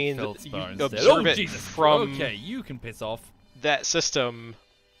time, I mean, you observe it from... Okay, you can piss off. That system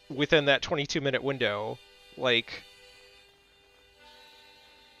within that 22-minute window. Like...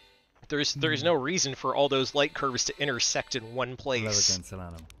 There's no reason for all those light curves to intersect in one place. Hello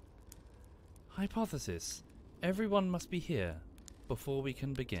again, Solanum. Hypothesis. Everyone must be here before we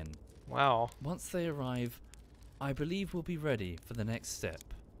can begin. Wow. Once they arrive, I believe we'll be ready for the next step.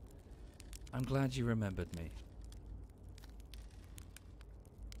 I'm glad you remembered me.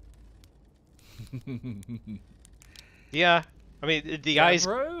 Yeah, I mean, the eyes...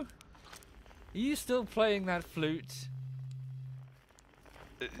 Bro? Are you still playing that flute?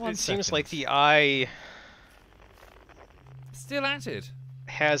 It seems like the eye Still at it.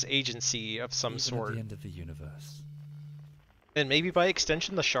 has agency of some Even sort. at the end of the universe. And maybe by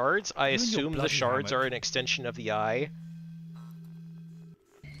extension the shards? I You and your assume the bloody shards hammock. are an extension of the eye.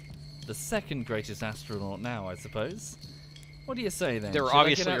 The second greatest astronaut now, I suppose. What do you say then? They're Should I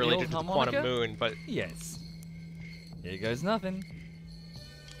obviously get out related the to old the quantum harmonica? moon, but... Yes. Here goes nothing.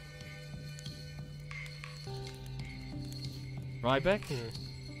 Rybeck?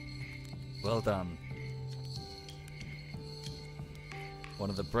 Well done. One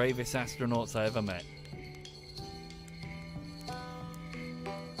of the bravest astronauts I ever met.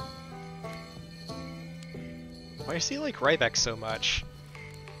 Why does he like Rybeck so much?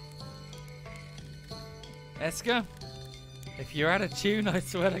 Eska, if you're out of tune, I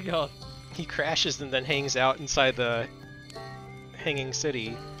swear to God. He crashes and then hangs out inside the hanging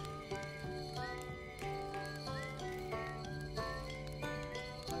city.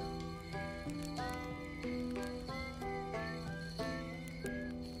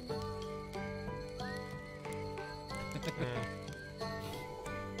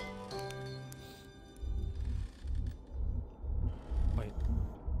 Wait.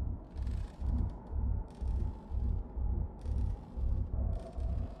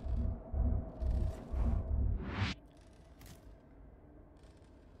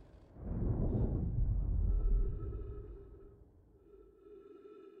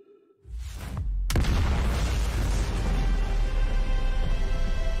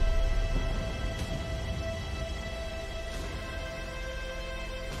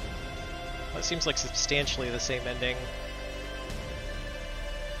 That seems like substantially the same ending.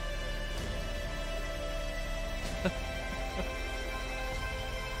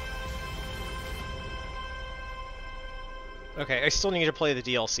 Okay, I still need to play the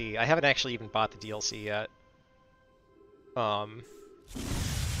DLC. I haven't actually even bought the DLC yet.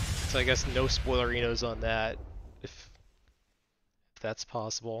 So I guess no spoilerinos on that, if that's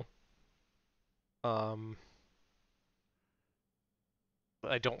possible.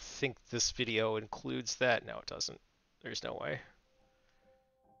 I don't think this video includes that. No, it doesn't. There's no way.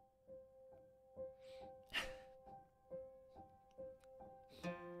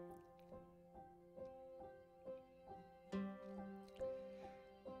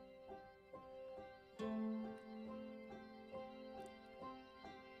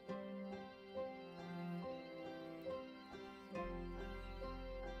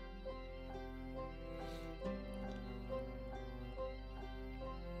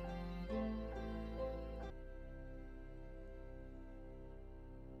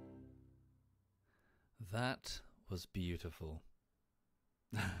 That was beautiful.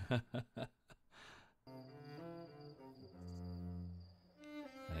 And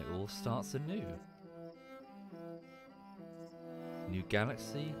it all starts anew. New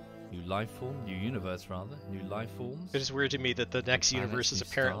galaxy, new life form, new universe rather, new life forms. It is weird to me that the next new planets, universe is new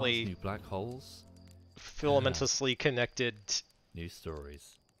stars, apparently new black holes, filamentously connected new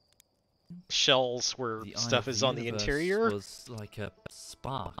stories. shells where The eye stuff of is the on the universe interior. was like a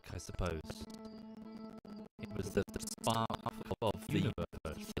spark, I suppose. It was the spark of the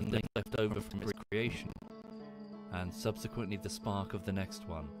universe, and then left over from its creation, and subsequently the spark of the next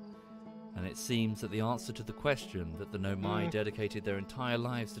one. And it seems that the answer to the question that the Nomai dedicated their entire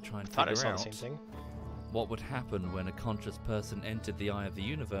lives to try and Thought I figure saw out the same thing. what would happen when a conscious person entered the eye of the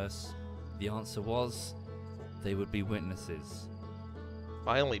universe, the answer was they would be witnesses.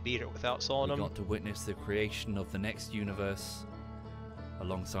 I only beat it without We Solemnum. got to witness the creation of the next universe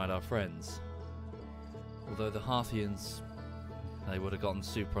alongside our friends. Although the Harthians, they would have gotten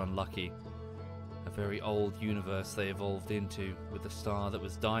super unlucky. A very old universe they evolved into with a star that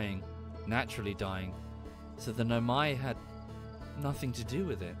was dying, naturally dying. So the Nomai had nothing to do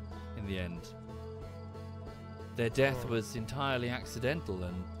with it in the end. Their death was entirely accidental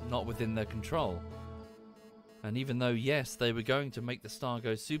and not within their control. And even though, yes, they were going to make the star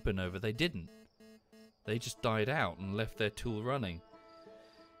go supernova, they didn't. They just died out and left their tool running.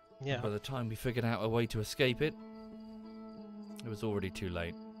 Yeah. And by the time we figured out a way to escape it, it was already too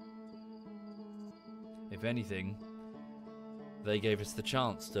late. If anything, they gave us the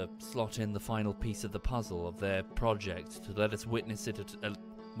chance to slot in the final piece of the puzzle of their project to let us witness it,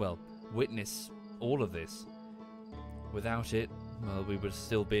 witness all of this. Without it, well, we would have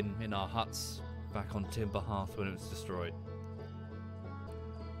still been in our huts back on Timber Hearth when it was destroyed.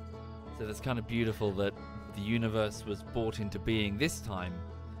 So that's kind of beautiful that the universe was brought into being this time,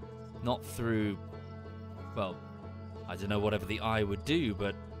 not through, well, I don't know whatever the eye would do,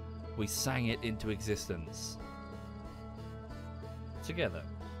 but we sang it into existence. Together.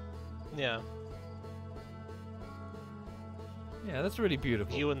 Yeah. Yeah, that's really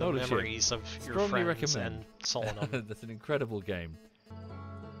beautiful. You and the Holy shit. memories of your Strongly friends recommend. and Solanum. That's an incredible game.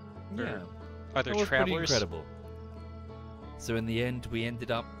 Or Yeah. Are there That was pretty travelers? incredible. So in the end, we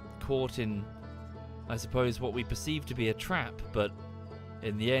ended up caught in, I suppose, what we perceived to be a trap, but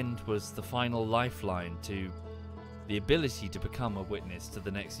in the end was the final lifeline to the ability to become a witness to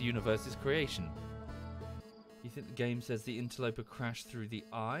the next universe's creation. You think the game says the interloper crashed through the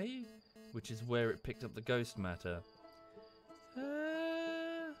eye, which is where it picked up the ghost matter?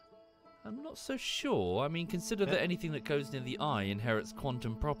 I'm not so sure. I mean, consider that anything that goes near the eye inherits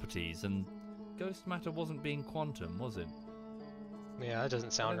quantum properties, and ghost matter wasn't being quantum, was it? Yeah, that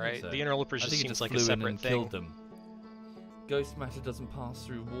doesn't sound I don't think right. so. The interloper I just think it seems just like flew a in separate and thing. killed them. Ghost matter doesn't pass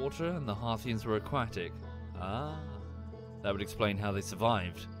through water, and the Harthians were aquatic. Ah, that would explain how they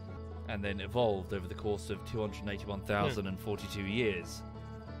survived, and then evolved over the course of 281,042 years.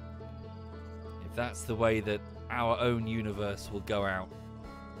 If that's the way that our own universe will go out,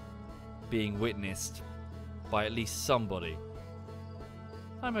 being witnessed by at least somebody,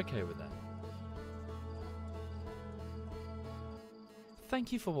 I'm okay with that.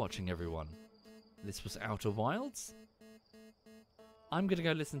 Thank you for watching, everyone. This was Outer Wilds. I'm gonna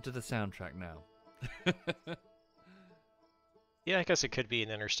go listen to the soundtrack now. Yeah, I guess it could be an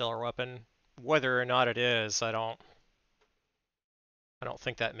interstellar weapon. Whether or not it is, I don't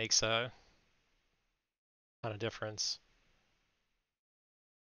think that makes a ton of difference.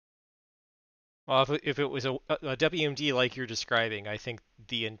 Well, if it was a WMD like you're describing, I think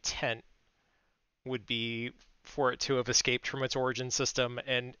the intent would be for it to have escaped from its origin system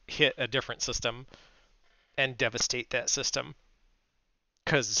and hit a different system and devastate that system.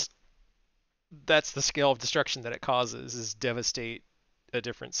 Because that's the scale of destruction that it causes, is devastate a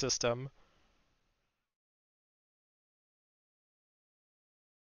different system.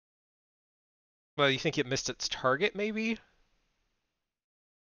 Well, you think it missed its target, maybe?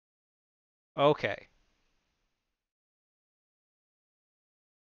 Okay.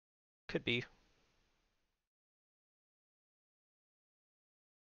 Could be.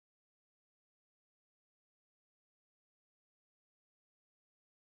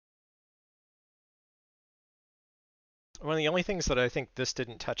 One of the only things that I think this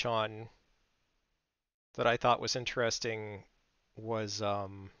didn't touch on that I thought was interesting was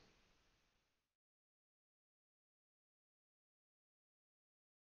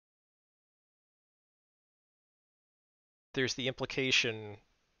there's the implication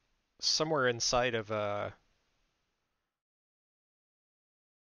somewhere inside of the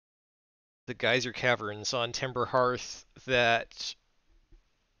geyser caverns on Timber Hearth that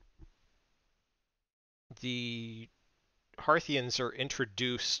the Hearthians are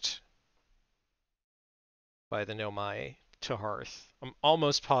introduced by the Nomai to Hearth. I'm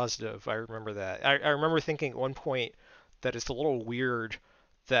almost positive I remember that. I remember thinking at one point that it's a little weird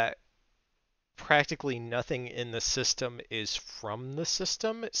that practically nothing in the system is from the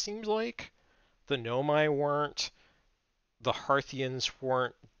system, it seems like. The Nomai weren't, the Hearthians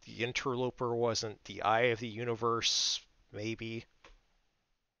weren't, the Interloper wasn't, the Eye of the Universe, maybe.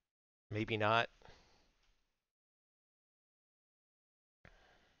 Maybe not.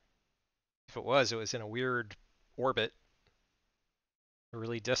 If it was in a weird orbit, a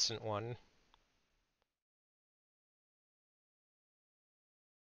really distant one.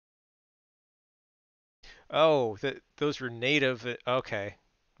 Oh, those were native. Okay,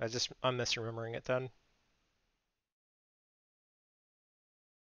 I'm misremembering it then.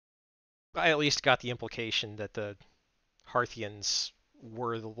 I at least got the implication that the Hearthians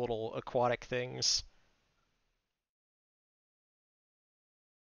were the little aquatic things.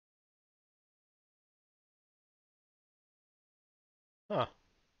 Huh.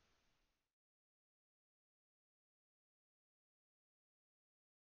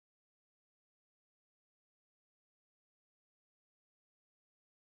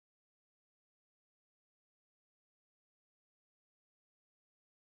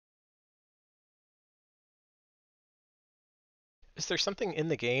 Is there something in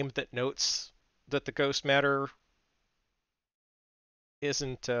the game that notes that the ghost matter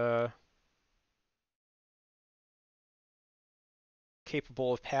isn't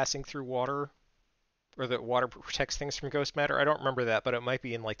capable of passing through water? Or that water protects things from ghost matter? I don't remember that, but it might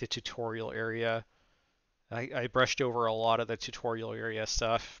be in like the tutorial area. I brushed over a lot of the tutorial area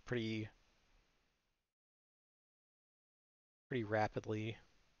stuff pretty rapidly.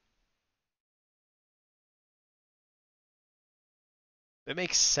 It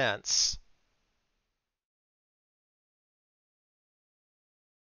makes sense.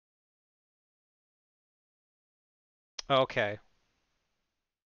 Okay.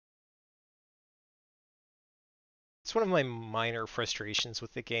 It's one of my minor frustrations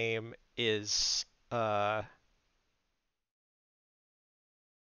with the game is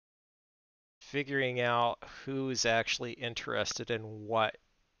figuring out who's actually interested in what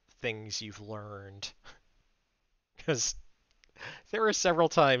things you've learned. Because there were several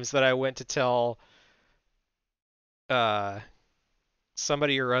times that I went to tell uh,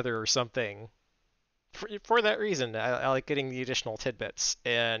 somebody or other or something for that reason. I like getting the additional tidbits,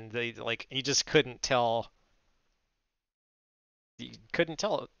 and they like you just couldn't tell. You couldn't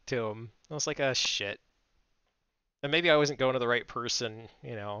tell it to them. I was like, ah, shit. And maybe I wasn't going to the right person.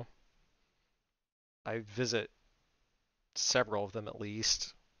 I visit several of them at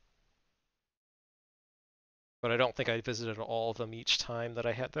least, but I don't think I visited all of them each time that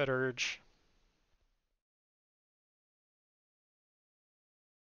I had that urge.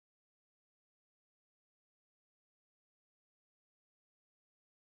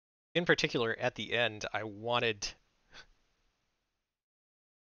 In particular, at the end, I wanted.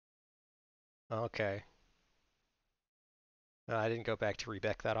 Okay. I didn't go back to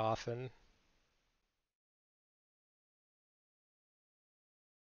Rebecca that often.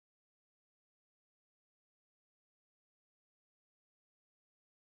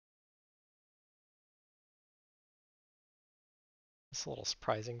 It's a little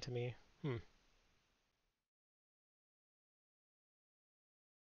surprising to me. Hmm.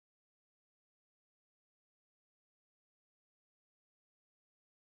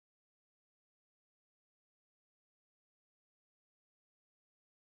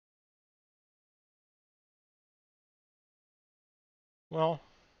 Well,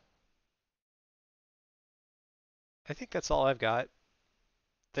 I think that's all I've got.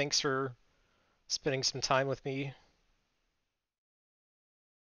 Thanks for spending some time with me.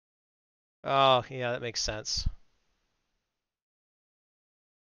 Oh, yeah, that makes sense.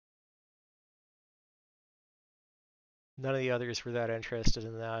 None of the others were that interested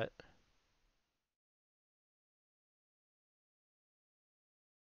in that.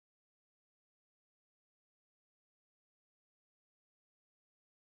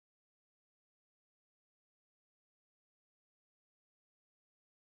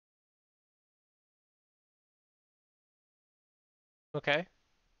 Okay.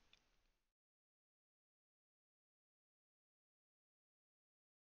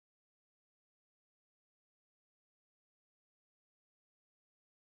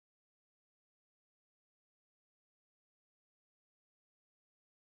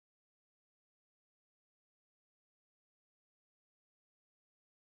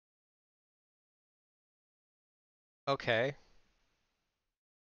 Okay.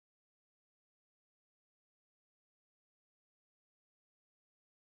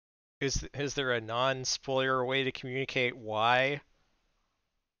 Is there a non-spoiler way to communicate why?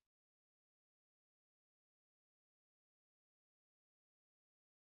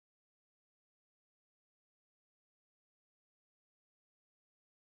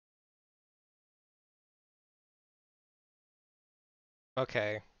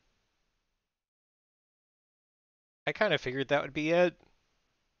 Okay. I kind of figured that would be it.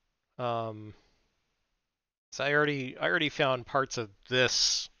 Um, so I already found parts of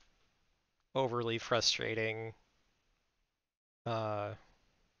this overly frustrating. Uh,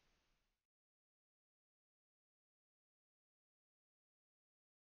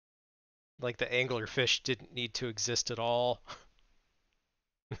 like the anglerfish didn't need to exist at all.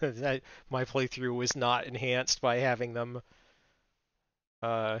 My playthrough was not enhanced by having them.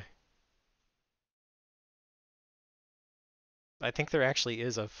 Uh, I think there actually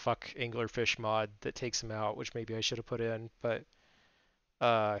is a fuck anglerfish mod that takes them out, which maybe I should have put in. But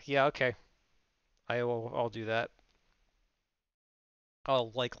yeah, okay, I'll do that.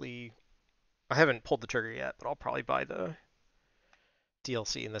 I'll likely. I haven't pulled the trigger yet, but I'll probably buy the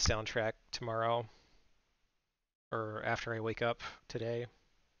DLC and the soundtrack tomorrow or after I wake up today.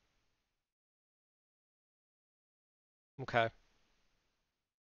 Okay,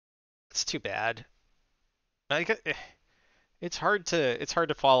 it's too bad. I get, it's hard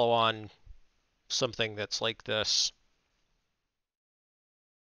to follow on something that's like this.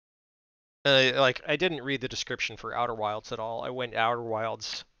 Like I didn't read the description for Outer Wilds at all. I went Outer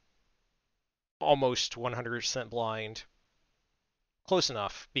Wilds almost 100% blind. Close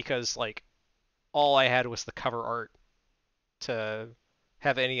enough because like all I had was the cover art to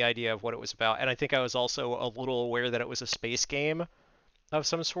have any idea of what it was about. And I think I was also a little aware that it was a space game of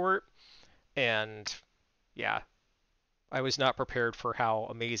some sort. And yeah, I was not prepared for how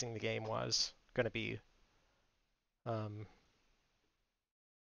amazing the game was going to be. Um,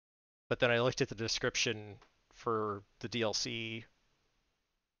 but then I looked at the description for the DLC,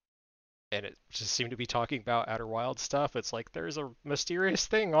 and it just seemed to be talking about Outer Wild stuff. It's like there's a mysterious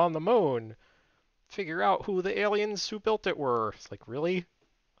thing on the moon. Figure out who the aliens who built it were. It's like, really?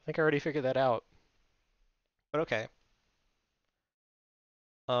 I think I already figured that out. But okay.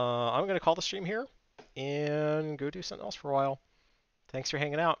 I'm gonna call the stream here and go do something else for a while. Thanks for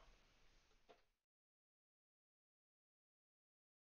hanging out.